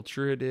what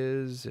culture it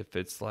is. If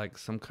it's like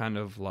some kind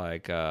of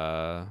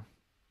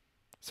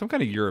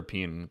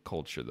European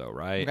culture though,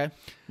 right? Okay.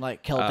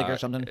 Like Celtic or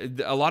something.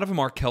 A lot of them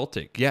are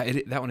Celtic. Yeah,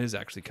 that one is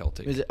actually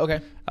Celtic. Is it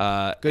okay?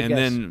 Good guess.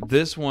 then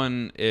this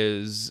one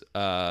is,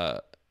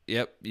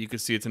 yep, you can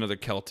see it's another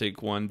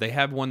Celtic one. They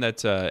have one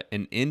that's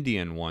an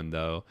Indian one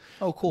though.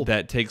 Oh, cool.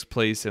 That takes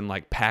place in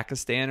like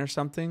Pakistan or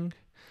something.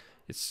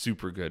 It's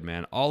super good,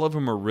 man. All of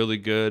them are really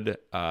good.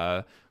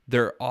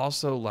 They're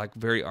also like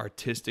very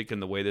artistic in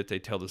the way that they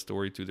tell the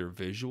story through their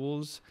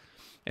visuals.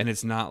 And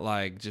it's not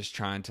like just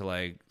trying to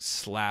like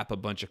slap a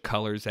bunch of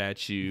colors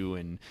at you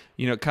and,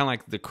 kind of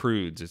like the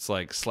Crudes. It's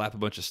like slap a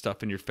bunch of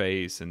stuff in your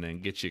face and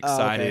then get you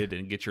excited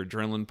and get your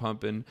adrenaline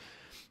pumping.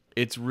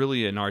 It's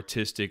really an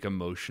artistic,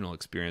 emotional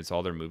experience.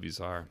 All their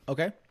movies are.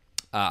 Okay.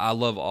 I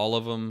love all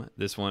of them.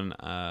 This one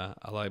I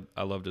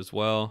loved as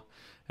well.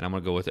 And I'm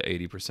going to go with the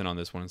 80% on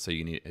this one. So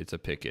it's a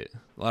pick it.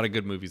 A lot of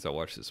good movies I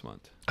watched this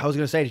month. I was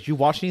going to say, did you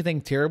watch anything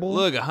terrible?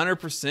 Look,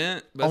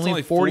 100%. But only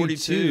only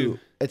 42.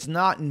 It's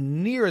not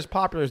near as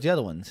popular as the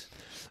other ones.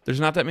 There's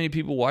not that many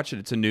people watch it.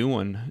 It's a new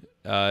one.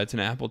 It's an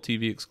Apple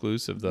TV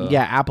exclusive, though.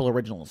 Yeah, Apple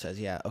Original says.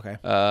 Yeah, okay.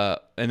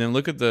 And then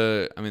look at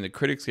the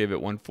critics gave it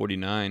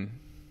 149.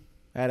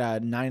 At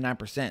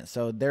 99%.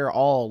 So they're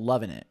all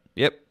loving it.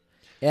 Yep.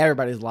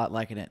 Everybody's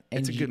liking it.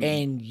 And, It's a good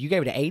and you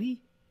gave it an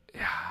 80?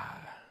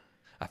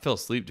 I fell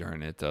asleep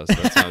during it, though, so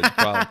that's not the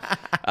problem.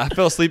 I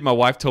fell asleep. My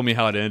wife told me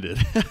how it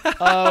ended.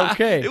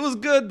 Okay. It was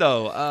good,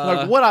 though.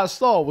 Like what I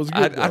saw was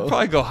good, I'd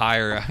probably go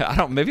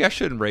higher. Maybe I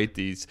shouldn't rate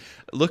these.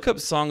 Look up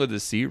Song of the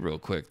Sea real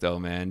quick, though,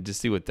 man. Just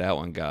see what that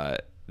one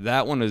got.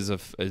 That one is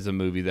a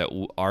movie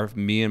that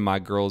me and my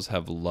girls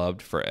have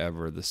loved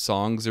forever. The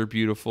songs are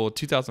beautiful.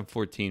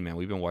 2014, man.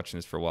 We've been watching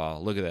this for a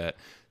while. Look at that.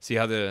 See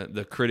how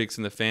the critics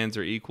and the fans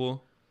are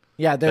equal?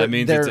 Yeah, that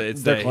means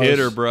it's the close.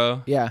 hitter,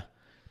 bro. Yeah.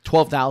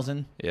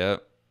 12,000.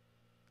 Yep.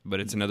 But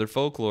it's another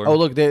folklore. Oh,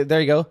 look, there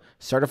you go.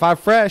 Certified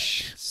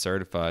fresh.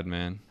 Certified,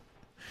 man.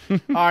 All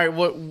right,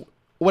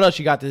 what else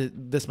you got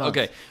this month?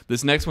 Okay,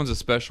 this next one's a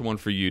special one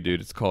for you, dude.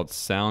 It's called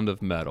Sound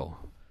of Metal.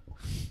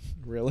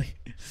 Really?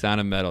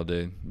 Sound of Metal,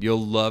 dude.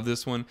 You'll love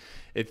this one.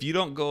 If you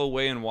don't go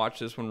away and watch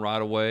this one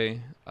right away,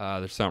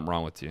 there's something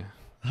wrong with you.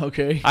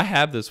 Okay. I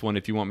have this one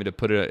if you want me to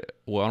put it.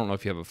 Well, I don't know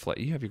if you have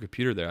you have your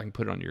computer there. I can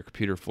put it on your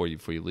computer for you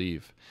before you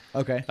leave.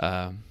 Okay.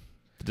 But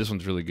this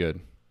one's really good.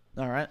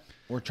 All right.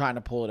 We're trying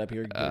to pull it up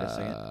here. Give it a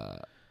second.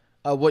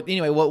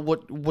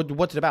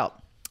 What's it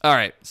about? All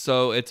right.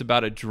 So it's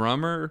about a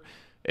drummer.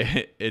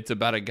 It's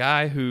about a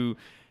guy who,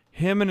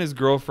 him and his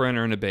girlfriend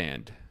are in a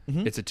band.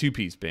 It's a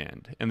 2-piece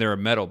band, and they're a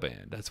metal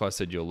band. That's why I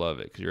said you'll love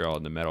it, because you're all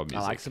into metal music.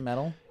 I like some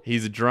metal.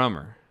 He's a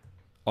drummer.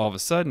 All of a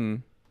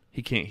sudden,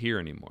 he can't hear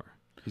anymore.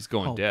 He's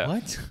going deaf.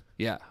 What?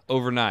 Yeah.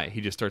 Overnight,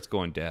 he just starts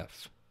going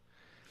deaf.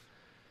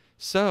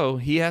 So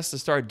he has to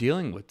start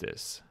dealing with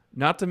this.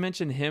 Not to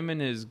mention him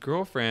and his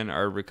girlfriend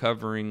are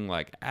recovering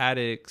like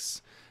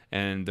addicts,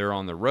 and they're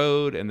on the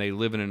road, and they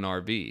live in an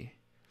RV.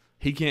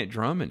 He can't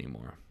drum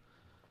anymore.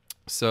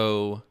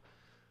 So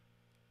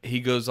he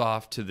goes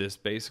off to this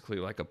basically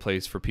like a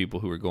place for people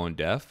who are going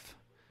deaf.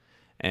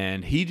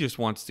 And he just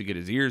wants to get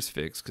his ears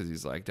fixed because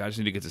he's like, I just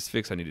need to get this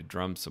fixed. I need to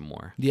drum some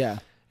more. Yeah.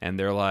 And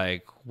they're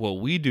like, what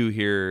we do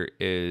here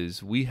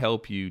is we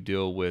help you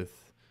dealing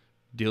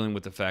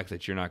with the fact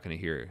that you're not going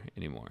to hear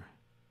anymore.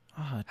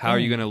 Oh, how are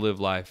you going to live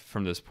life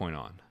from this point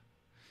on?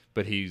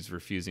 But he's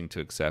refusing to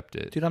accept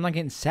it. Dude, I'm not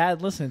getting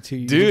sad listening to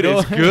you. Dude,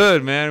 it's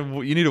good, man.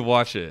 You need to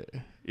watch it.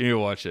 You need to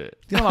watch it.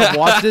 Dude, I'm going to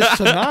watch this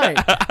tonight.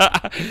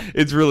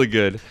 It's really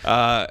good.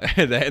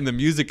 And the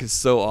music is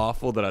so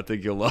awful that I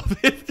think you'll love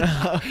it.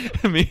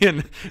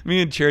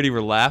 me and Charity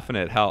were laughing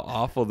at how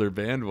awful their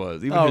band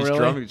was. Even his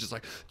drumming was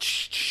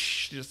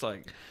just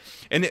like...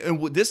 And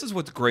this is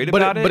what's great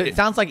about it. But it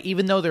sounds like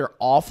even though they're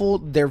awful,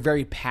 they're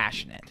very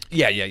passionate.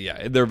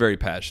 Yeah. They're very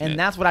passionate. And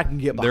that's what I can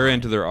get behind. They're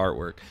into their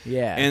artwork.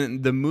 Yeah.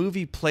 And the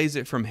movie plays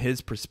it from his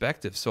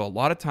perspective. So a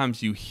lot of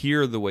times you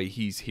hear the way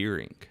he's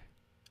hearing.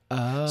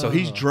 Oh. So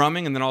he's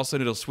drumming, and then all of a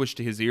sudden it'll switch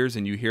to his ears,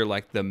 and you hear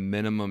like the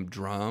minimum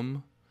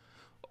drum.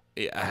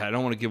 I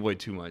don't want to give away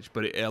too much,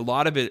 but a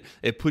lot of it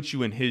puts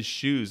you in his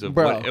shoes of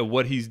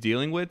what he's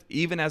dealing with,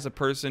 even as a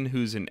person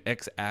who's an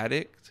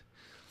ex-addict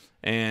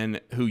and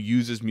who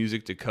uses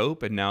music to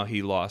cope, and now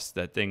he lost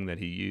that thing that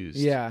he used.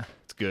 Yeah.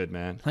 It's good,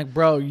 man. Like,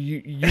 bro,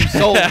 you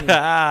sold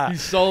me. You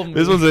sold me.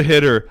 This one's a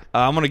hitter.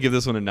 I'm going to give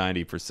this one a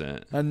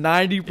 90%. A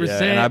 90%.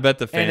 Yeah, and I bet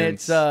the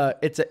fans... And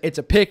it's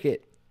a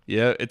picket.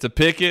 Yeah, it's a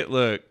picket.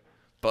 Look.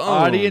 Boom.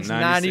 Audience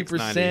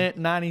 90%,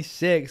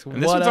 96.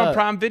 And this one's on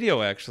Prime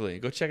Video, actually.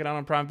 Go check it out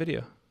on Prime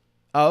Video.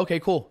 Oh,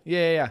 okay, cool.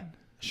 Yeah.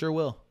 Sure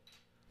will.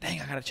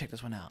 Dang, I got to check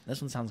this one out. This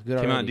one sounds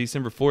good. Came out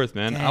December 4th,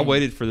 man. Dang. I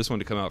waited for this one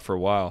to come out for a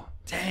while.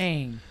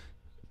 Dang.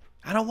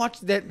 I don't watch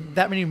that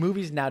many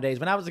movies nowadays.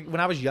 When I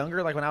was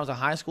younger, like when I was in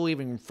high school,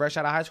 even fresh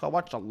out of high school, I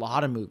watched a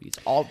lot of movies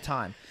all the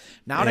time.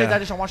 Nowadays, I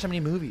just don't watch that many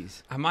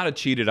movies. I might have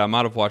cheated. I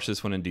might have watched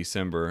this one in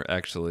December,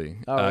 actually.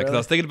 Because really? I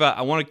was thinking about,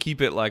 I want to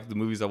keep it like the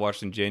movies I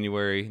watched in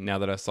January, now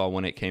that I saw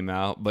when it came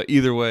out. But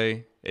either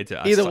way,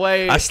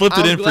 I slipped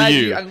it in for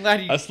you. I'm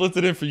glad you. I slipped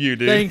it in for you,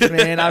 dude. Thanks,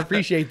 man. I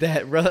appreciate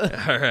that, bro.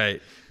 All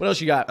right. What else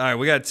you got? All right,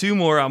 we got two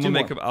more.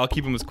 I'll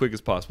keep them as quick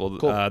as possible.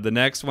 Cool. The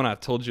next one I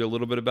told you a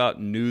little bit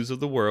about, News of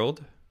the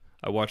World.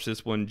 I watched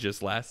this one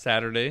just last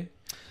Saturday.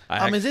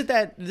 Is it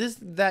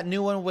that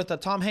new one with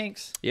Tom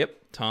Hanks? Yep,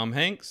 Tom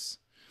Hanks.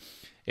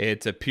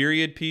 It's a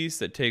period piece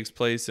that takes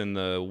place in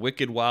the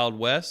Wicked Wild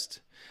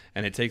West,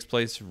 and it takes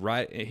place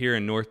right here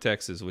in North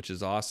Texas, which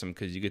is awesome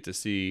because you get to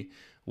see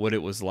what it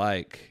was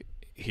like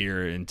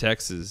here in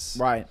Texas.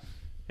 Right.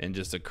 And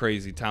just a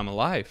crazy time of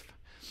life.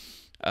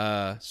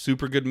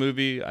 Super good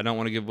movie. I don't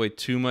want to give away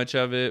too much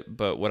of it,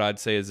 but what I'd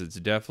say is it's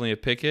definitely a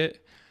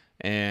picket,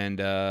 and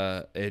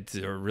it's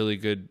a really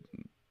good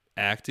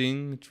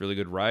acting. It's really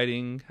good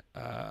writing.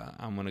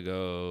 I'm going to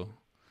go...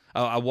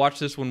 I watched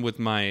this one with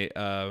my...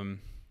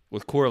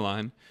 with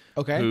Coraline,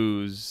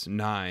 who's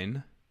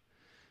 9.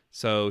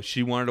 So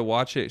she wanted to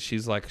watch it.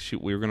 She's like,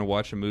 we were going to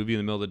watch a movie in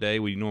the middle of the day.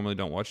 We normally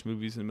don't watch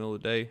movies in the middle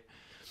of the day.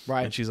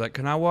 Right. And she's like,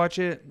 can I watch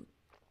it?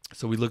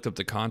 So we looked up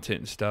the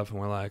content and stuff,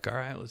 and we're like, all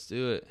right, let's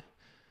do it.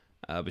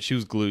 But she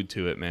was glued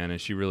to it, man, and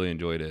she really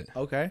enjoyed it.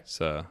 Okay.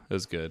 So it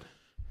was good.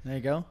 There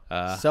you go.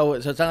 So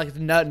it sounds like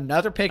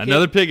another picket.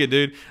 Another picket,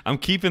 dude. I'm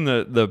keeping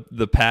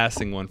the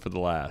passing one for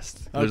the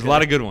last. There's a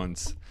lot of good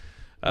ones.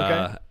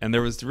 And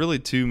there was really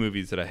 2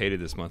 movies that I hated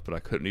this month, but I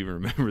couldn't even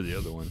remember the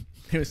other one.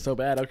 It was so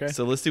bad. Okay.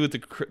 So let's see what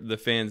the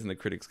fans and the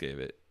critics gave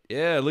it.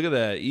 Yeah, look at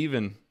that.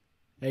 Even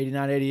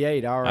 89,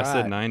 88. All right. I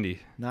said 90.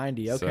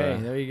 90. Okay,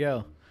 there you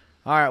go.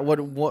 All right.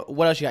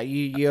 What else you got?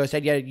 You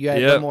said you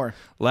had one more.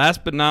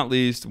 Last but not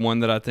least,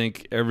 one that I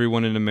think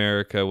everyone in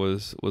America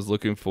was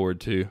looking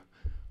forward to,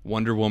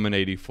 Wonder Woman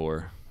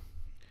 84.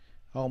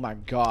 Oh my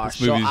gosh!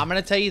 So I'm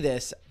gonna tell you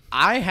this.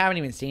 I haven't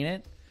even seen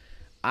it.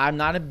 I'm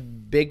not a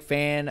big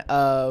fan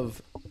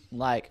of,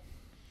 like,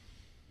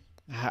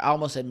 I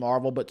almost said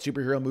Marvel, but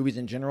superhero movies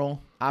in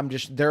general.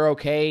 They're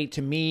okay.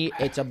 To me,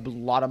 it's a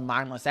lot of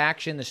mindless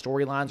action. The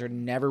storylines are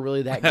never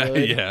really that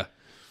good. Yeah.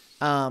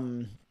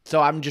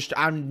 So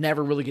I'm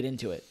never really get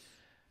into it.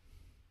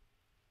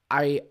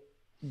 I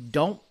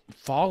don't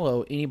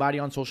follow anybody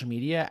on social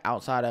media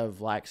outside of,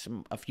 like,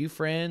 a few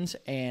friends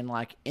and,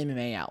 like,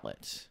 MMA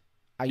outlets.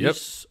 I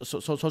use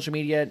social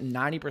media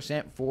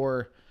 90%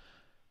 for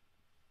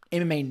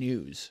MMA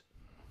news,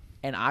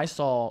 and I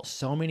saw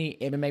so many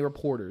MMA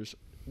reporters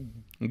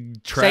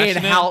saying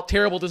how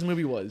terrible this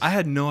movie was. I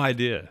had no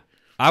idea.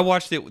 I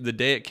watched it the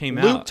day it came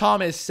Luke out.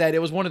 Thomas said it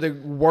was one of the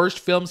worst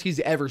films he's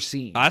ever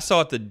seen. I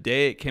saw it the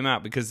day it came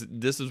out because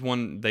this is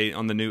one they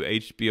on the new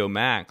HBO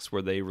Max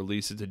where they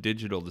release it to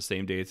digital the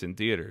same day it's in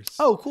theaters.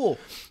 Oh, cool.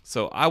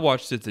 So I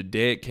watched it the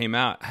day it came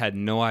out, had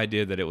no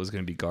idea that it was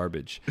going to be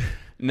garbage.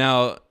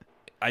 Now,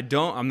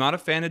 I'm not a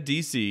fan of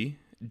DC.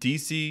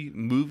 DC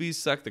movies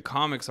suck. The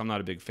comics I'm not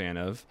a big fan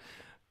of.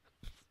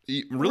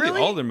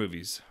 Really? All their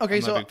movies. Okay,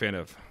 I'm not a big fan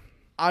of.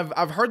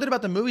 I've heard that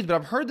about the movies, but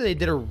I've heard that they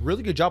did a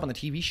really good job on the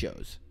TV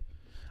shows.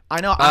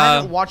 I know I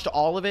haven't watched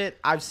all of it.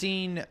 I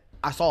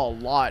saw a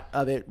lot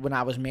of it when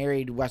I was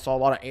married. I saw a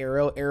lot of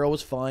Arrow. Arrow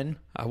was fun.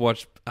 I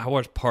watched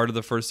part of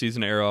the first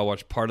season of Arrow. I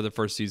watched part of the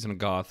first season of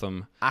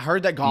Gotham. I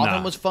heard that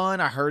Gotham was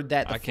fun. I heard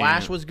that The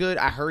Flash was good.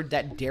 I heard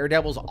that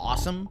Daredevil's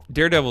awesome.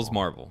 Daredevil's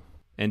Marvel,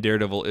 and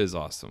Daredevil is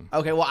awesome.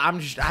 Okay, well, I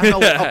don't know.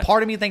 A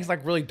part of me thinks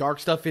like really dark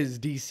stuff is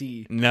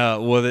DC.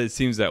 No, well, it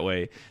seems that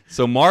way.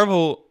 So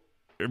Marvel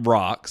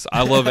rocks.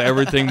 I love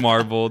everything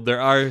Marvel.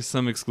 There are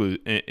some not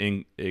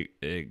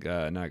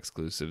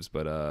exclusives,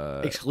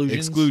 but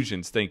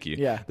exclusions. Thank you.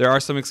 Yeah, there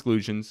are some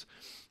exclusions.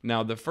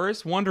 Now, the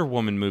first Wonder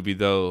Woman movie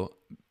though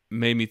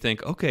made me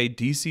think, okay,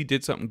 DC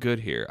did something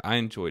good here. I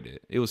enjoyed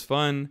it. It was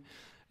fun.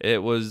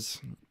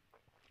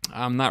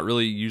 I'm not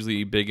really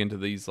usually big into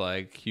these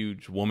like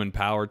huge woman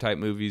power type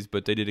movies,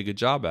 but they did a good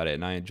job at it,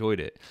 and I enjoyed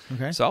it.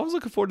 Okay. So I was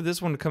looking forward to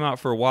this one to come out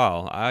for a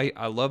while.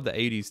 I love the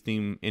 80s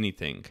theme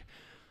anything.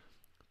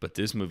 But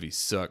this movie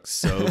sucks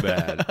so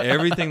bad.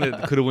 Everything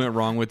that could have went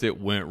wrong with it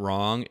went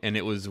wrong, and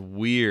it was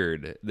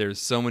weird. There's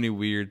so many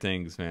weird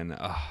things, man.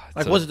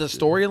 Was it the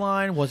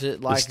storyline? Was it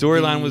like the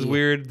storyline was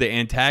weird? The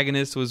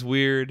antagonist was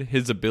weird.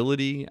 His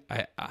ability,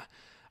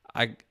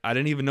 I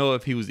didn't even know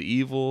if he was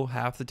evil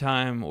half the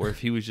time or if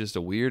he was just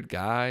a weird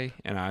guy.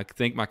 And I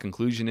think my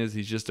conclusion is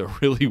he's just a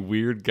really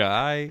weird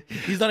guy.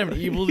 He's not even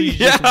evil. He's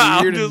just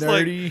weird and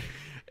nerdy.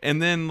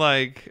 And then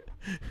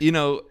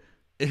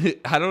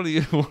I don't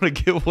even want to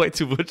give away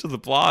too much of the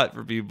plot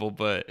for people,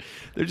 but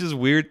there's just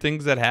weird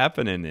things that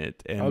happen in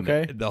it. And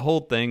the whole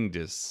thing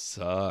just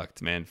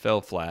sucked, man.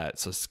 Fell flat.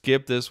 So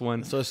skip this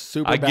one. So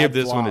super I bad give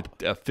this flop.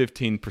 one a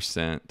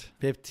 15%.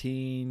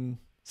 15.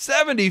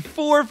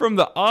 74 from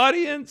the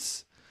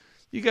audience.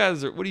 You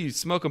guys what are you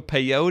smoking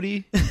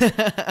peyote?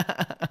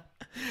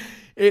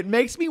 It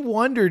makes me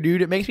wonder,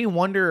 dude. It makes me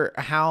wonder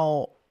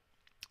how,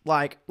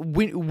 like,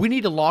 we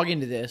need to log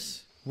into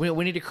this. We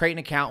need to create an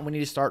account and we need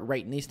to start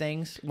rating these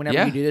things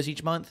whenever we do this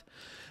each month.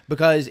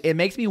 Because it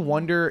makes me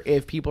wonder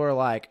if people are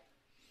like,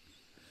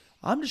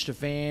 I'm just a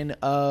fan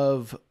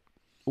of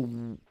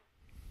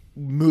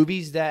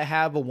movies that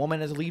have a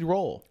woman as a lead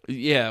role.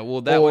 Yeah,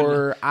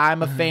 well,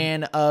 I'm a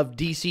fan of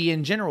DC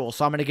in general,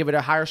 so I'm going to give it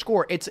a higher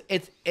score. It's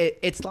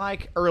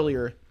like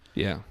earlier.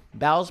 Yeah.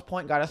 Ballast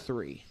Point got a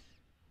 3.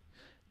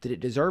 Did it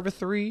deserve a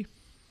 3?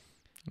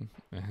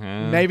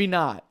 Uh-huh. Maybe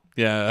not.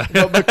 Yeah.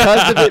 But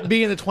because of it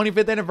being the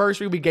 25th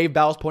anniversary, we gave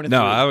Ballast Point a 3.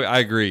 No, I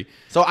agree.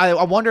 So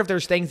I wonder if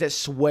there's things that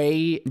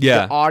sway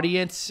the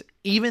audience,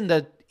 even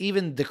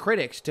the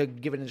critics, to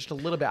give it just a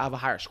little bit of a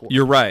higher score.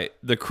 You're right.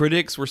 The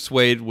critics were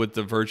swayed with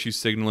the virtue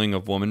signaling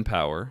of woman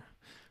power.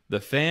 The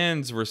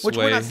fans were swayed.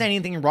 Which we're not saying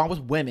anything wrong with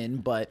women,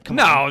 but come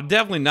on. No,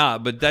 definitely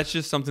not. But that's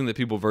just something that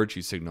people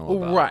virtue signal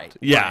about. Right.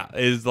 Yeah,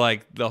 is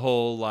like the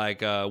whole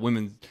like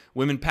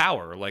women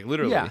power, like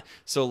literally. Yeah.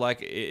 So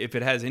like if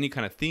it has any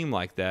kind of theme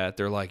like that,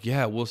 they're like,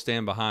 yeah, we'll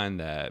stand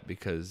behind that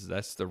because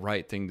that's the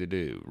right thing to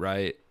do,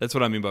 right? That's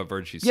what I mean by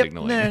virtue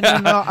signaling.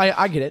 No,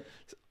 I get it.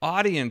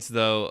 Audience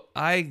though,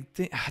 I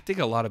think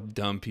a lot of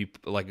dumb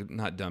people, like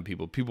not dumb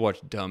people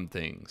watch dumb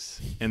things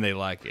and they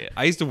like it.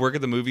 I used to work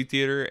at the movie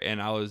theater and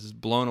I was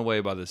blown away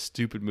by the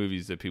stupid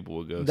movies that people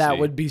would go see. That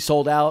would be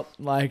sold out,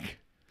 like.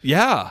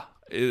 Yeah,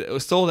 it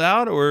was sold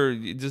out, or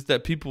just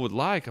that people would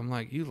like. I'm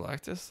like, you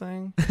like this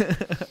thing?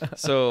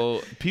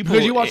 So people,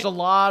 because you watched a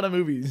lot of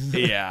movies.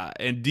 Yeah,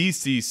 and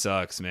DC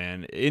sucks,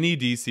 man. Any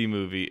DC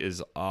movie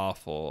is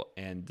awful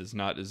and does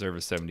not deserve a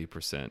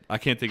 70%. I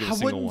can't think of a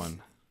single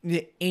one.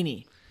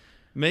 Any.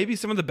 Maybe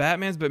some of the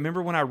Batmans, but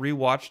remember when I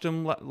rewatched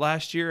them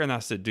last year and I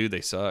said, dude,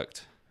 they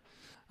sucked.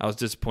 I was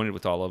disappointed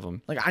with all of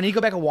them. Like, I need to go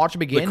back and watch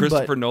them again. The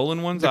Christopher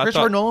Nolan ones? The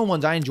Christopher Nolan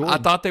ones I enjoyed. I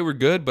thought they were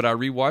good, but I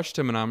rewatched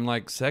them and I'm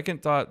like,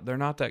 second thought, they're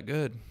not that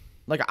good.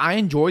 Like, I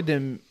enjoyed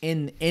them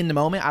in the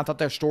moment. I thought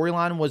their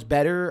storyline was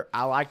better.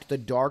 I liked the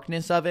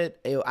darkness of it.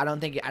 I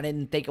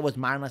didn't think it was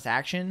mindless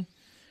action.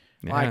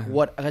 Yeah.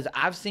 Like, because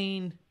I've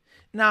seen,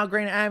 now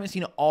granted, I haven't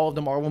seen all of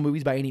the Marvel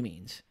movies by any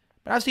means,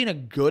 but I've seen a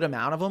good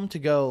amount of them to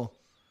go,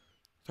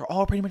 they're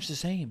all pretty much the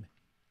same.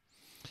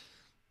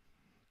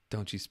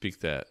 Don't you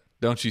speak that.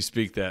 Don't you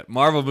speak that.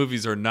 Marvel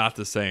movies are not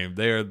the same.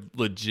 They are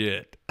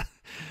legit.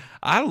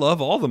 I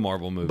love all the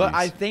Marvel movies. But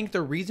I think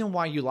the reason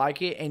why you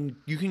like it, and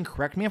you can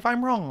correct me if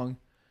I'm wrong,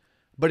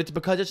 but it's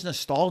because it's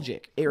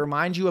nostalgic. It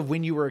reminds you of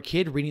when you were a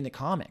kid reading the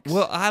comics.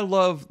 Well, I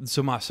love,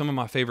 some of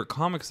my favorite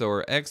comics, though,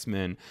 are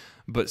X-Men,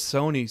 but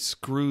Sony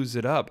screws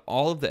it up.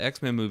 All of the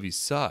X-Men movies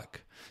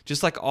suck.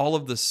 Just like all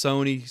of the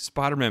Sony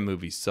Spider-Man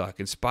movies suck,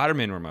 and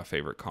Spider-Man were my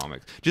favorite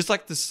comics. Just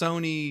like the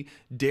Sony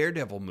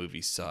Daredevil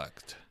movie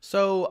sucked.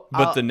 So,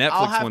 but the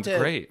Netflix one's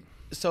great.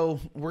 So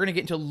we're gonna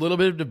get into a little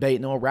bit of debate,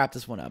 and then we'll wrap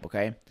this one up,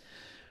 okay?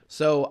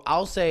 So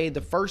I'll say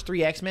the first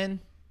 3 X-Men,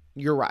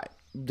 you're right.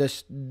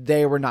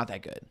 They were not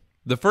that good.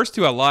 The first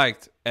 2 I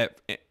liked.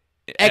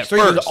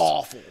 X3 was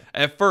awful.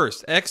 At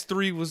first,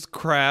 X3 was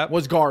crap.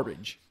 Was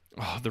garbage.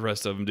 Oh, the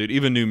rest of them, dude.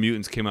 Even New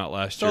Mutants came out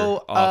last year.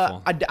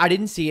 Awful. I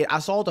didn't see it. I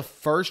saw the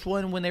first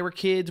one when they were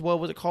kids. What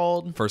was it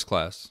called? First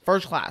Class.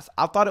 First Class.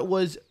 I thought it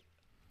was.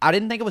 I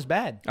didn't think it was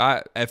bad.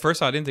 At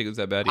first, I didn't think it was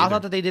that bad either. I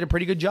thought that they did a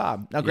pretty good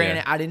job. Now,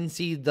 granted, I didn't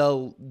see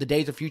the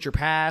Days of Future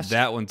Past.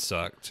 That one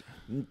sucked.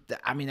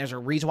 I mean, there's a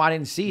reason why I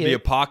didn't see it. The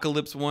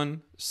Apocalypse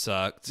one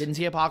sucked. Didn't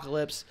see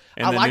Apocalypse.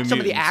 And I liked some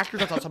of the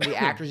actors. I thought some of the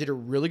actors did a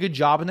really good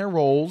job in their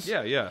roles.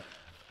 Yeah.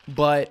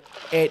 But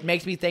it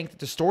makes me think that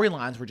the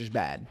storylines were just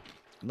bad.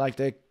 Like,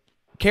 the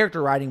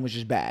character writing was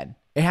just bad.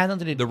 It had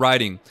nothing to do. The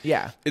writing.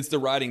 Yeah. It's the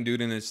writing,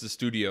 dude, and it's the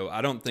studio.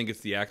 I don't think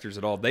it's the actors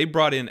at all. They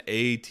brought in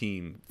a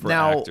team for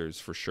actors,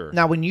 for sure.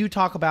 Now, when you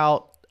talk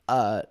about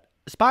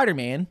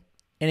Spider-Man,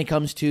 and it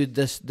comes to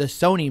the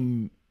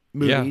Sony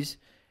movies,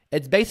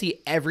 it's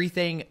basically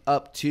everything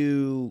up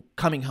to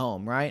Coming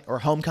Home, right? Or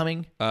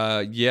Homecoming?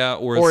 Yeah,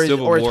 or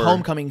Civil War. Or is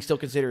Homecoming still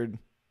considered...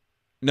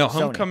 No, Sony?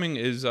 Homecoming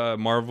is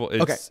Marvel.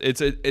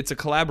 It's a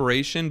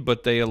collaboration,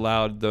 but they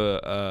allowed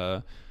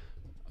the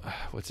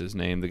what's his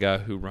name? The guy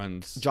who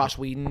runs Joss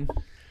Whedon.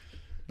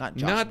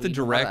 Not the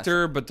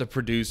director, but the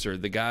producer,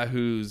 the guy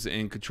who's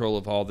in control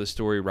of all the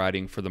story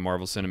writing for the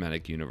Marvel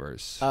Cinematic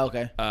Universe. Oh,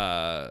 okay.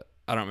 I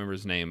don't remember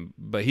his name,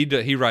 but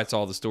he writes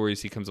all the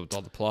stories. He comes up with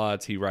all the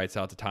plots. He writes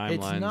out the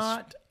timelines. It's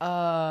not.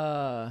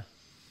 I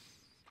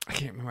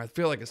can't remember. I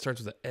feel like it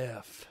starts with an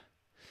F.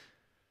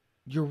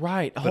 You're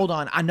right. Hold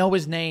on. I know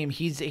his name.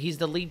 He's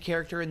the lead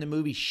character in the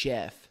movie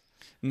Chef.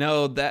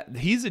 No,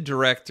 he's a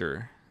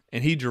director,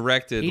 and he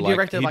directed like Iron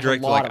Man. He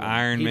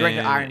directed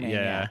Iron Man.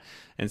 Yeah.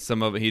 And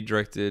some of it he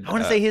directed. I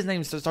want to say his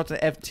name starts with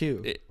F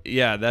too.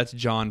 Yeah, that's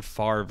Jon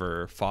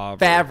Favreau.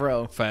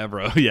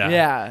 Favreau. Yeah.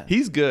 Yeah.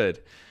 He's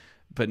good,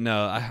 but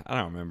no, I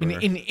don't remember.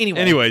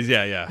 Anyways,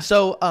 yeah.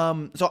 So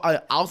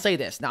I'll say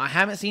this. Now I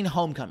haven't seen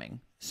Homecoming,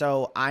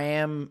 so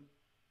I'm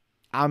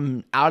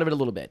out of it a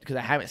little bit because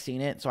I haven't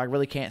seen it, so I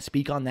really can't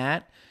speak on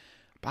that.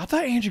 But I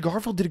thought Andrew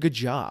Garfield did a good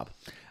job.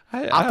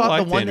 I thought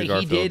the one Andrew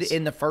that he did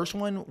in the first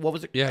one, what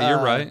was it? Yeah,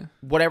 you're right.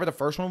 Whatever the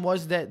first one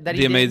was that he did.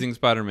 The Amazing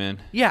Spider-Man.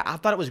 Yeah, I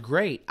thought it was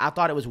great. I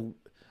thought it was...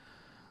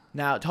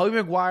 Now, Tobey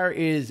Maguire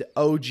is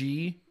OG.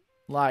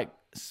 Like,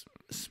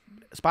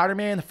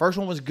 Spider-Man, the first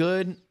one was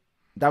good.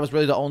 That was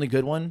really the only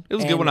good one. It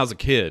was good when I was a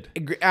kid.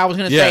 I was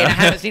going to say, and I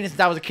haven't seen it since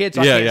I was a kid,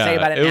 so I can't say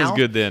about it now. It was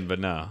good then, but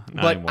no,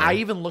 not anymore. I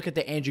even look at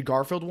the Andrew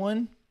Garfield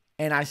one,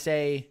 and I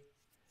say,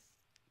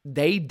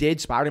 they did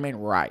Spider-Man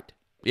right.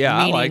 Yeah,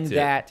 I liked it. Meaning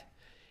that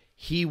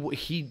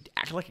he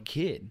acted like a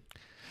kid.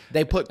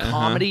 They put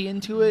comedy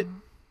into it,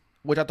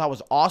 which I thought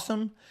was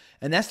awesome.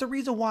 And that's the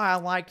reason why I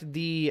liked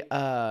the...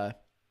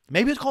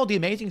 maybe it's called The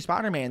Amazing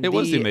Spider-Man. It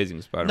was The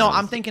Amazing Spider-Man. No,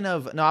 I'm thinking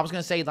of... No, I was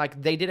going to say, like,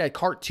 they did a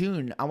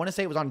cartoon. I want to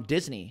say it was on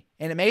Disney.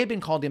 And it may have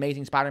been called The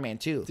Amazing Spider-Man,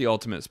 too. The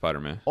Ultimate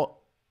Spider-Man. Oh,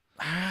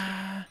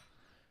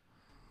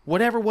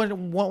 whatever one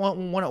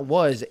it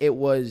was...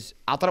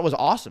 I thought it was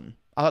awesome.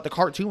 I thought the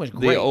cartoon was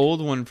great. The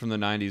old one from the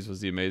 90s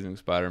was The Amazing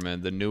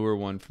Spider-Man. The newer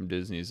one from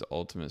Disney's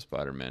Ultimate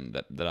Spider-Man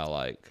that I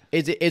like.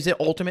 Is it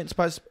Ultimate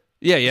Spider-Man?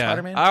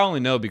 Yeah. I only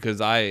know because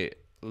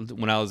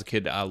when I was a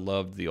kid, I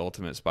loved the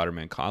Ultimate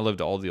Spider-Man. I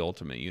loved all the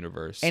Ultimate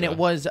Universe. And it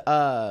was,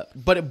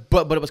 but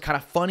it was kind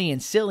of funny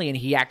and silly, and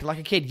he acted like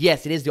a kid.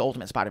 Yes, it is the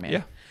Ultimate Spider-Man.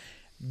 Yeah.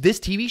 This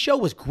TV show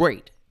was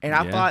great, and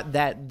I thought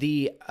that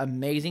the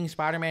Amazing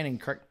Spider-Man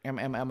and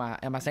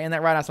am I saying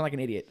that right? I sound like an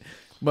idiot.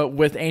 But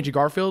with Andrew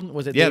Garfield,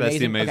 was it? Yeah, that's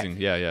the Amazing.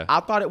 Okay. Yeah. I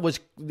thought it was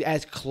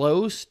as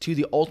close to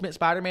the Ultimate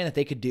Spider-Man that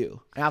they could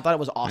do, and I thought it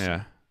was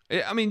awesome.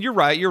 Yeah. I mean, you're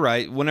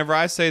right. Whenever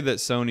I say that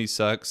Sony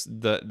sucks,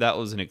 that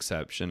was an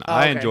exception.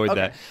 I enjoyed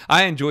that.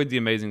 I enjoyed the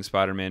Amazing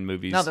Spider-Man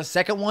movies. Now, the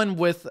second one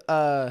with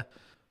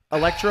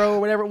Electro or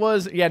whatever it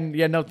was, yeah,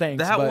 no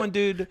thanks. That one,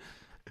 dude,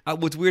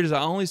 what's weird is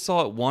I only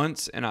saw it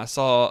once, and I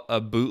saw a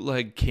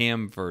bootleg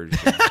cam version.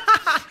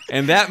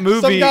 And that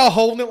movie... Some guy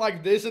holding it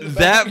like this in the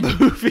back. That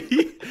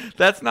movie...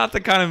 That's not the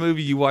kind of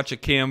movie you watch a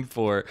cam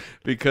for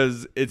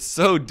because it's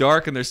so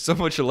dark and there's so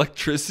much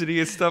electricity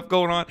and stuff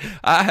going on.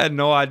 I had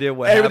no idea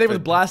what happened. Everything was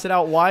blasted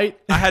out white.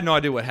 I had no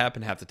idea what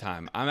happened half the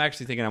time. I'm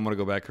actually thinking I'm going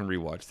to go back and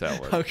rewatch that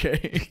one.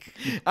 Okay.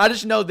 I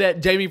just know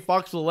that Jamie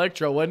Foxx was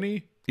Electro, wasn't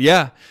he?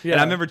 Yeah. And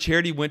I remember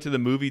Charity went to the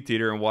movie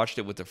theater and watched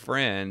it with a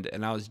friend,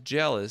 and I was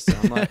jealous. And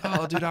I'm like,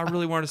 oh, dude, I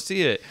really want to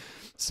see it.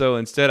 So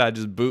instead, I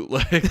just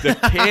bootlegged the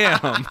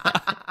cam.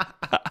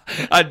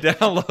 I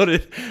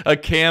downloaded a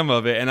cam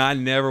of it, and I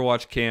never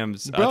watched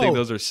cams. Bro, I think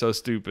those are so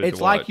stupid. It's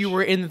to like watch. you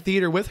were in the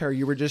theater with her.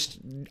 You were just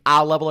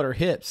eye level at her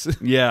hips.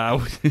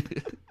 Yeah.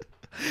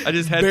 I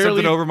just had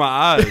something over my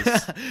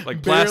eyes,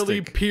 like plastic.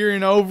 Barely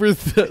peering over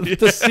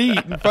the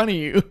seat in front of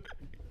you.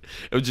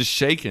 It was just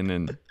shaking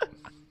and...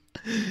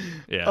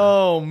 Yeah.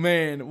 Oh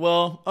man.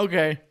 Well,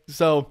 okay.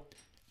 So,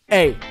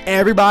 hey,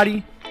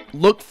 everybody,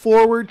 look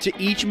forward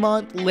to each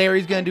month.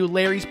 Larry's gonna do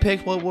Larry's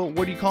picks. What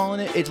are you calling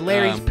it? It's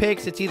Larry's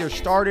picks. It's either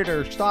start it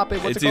or stop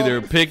it. What's it's it called?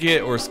 either pick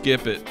it or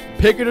skip it.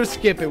 Pick it or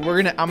skip it.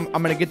 I'm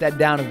gonna get that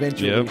down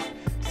eventually. Yep.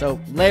 So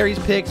Larry's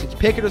picks. It's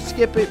pick it or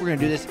skip it. We're gonna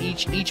do this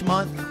each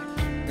month.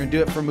 We're gonna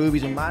do it for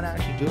movies. We might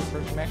actually do it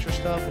for some extra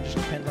stuff. It just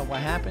depends on what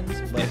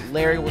happens. But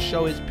Larry will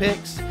show his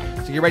picks.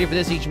 So get ready for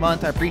this each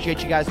month. I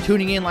appreciate you guys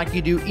tuning in like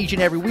you do each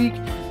and every week.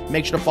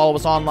 Make sure to follow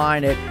us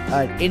online at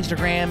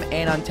Instagram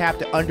and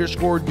Untapped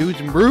 _ Dudes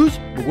and Brews.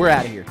 But we're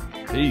out of here.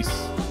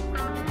 Peace.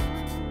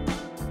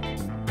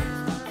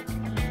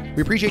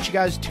 We appreciate you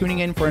guys tuning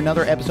in for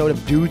another episode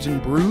of Dudes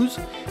and Brews.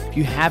 If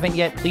you haven't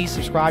yet, please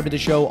subscribe to the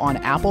show on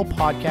Apple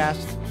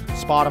Podcasts,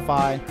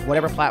 Spotify,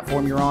 whatever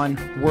platform you're on.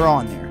 We're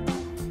on there.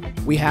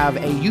 We have a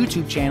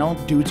YouTube channel,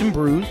 Dudes and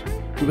Brews.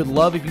 We would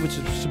love if you would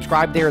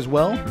subscribe there as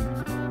well.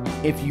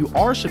 If you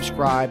are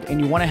subscribed and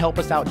you want to help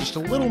us out just a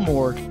little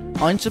more,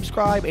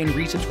 unsubscribe and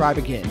resubscribe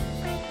again.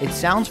 It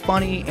sounds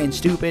funny and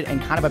stupid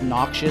and kind of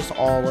obnoxious,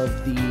 all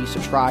of the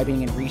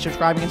subscribing and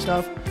resubscribing and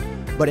stuff,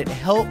 but it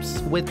helps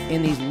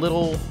in these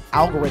little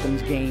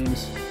algorithms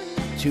games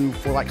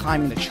for like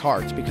climbing the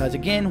charts, because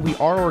again, we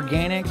are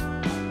organic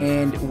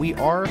and we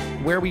are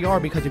where we are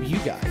because of you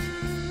guys.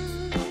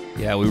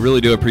 Yeah, we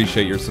really do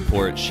appreciate your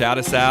support. Shout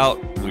us out.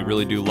 We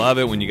really do love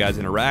it when you guys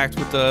interact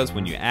with us,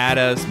 when you add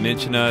us,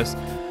 mention us,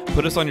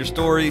 put us on your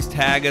stories,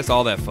 tag us,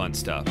 all that fun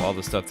stuff, all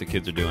the stuff the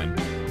kids are doing.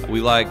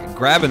 We like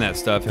grabbing that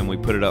stuff and we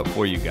put it up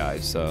for you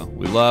guys. So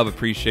we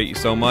appreciate you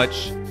so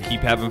much. Keep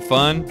having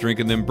fun,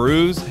 drinking them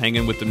brews,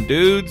 hanging with them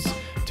dudes.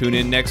 Tune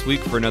in next week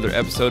for another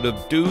episode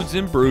of Dudes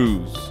and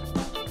Brews.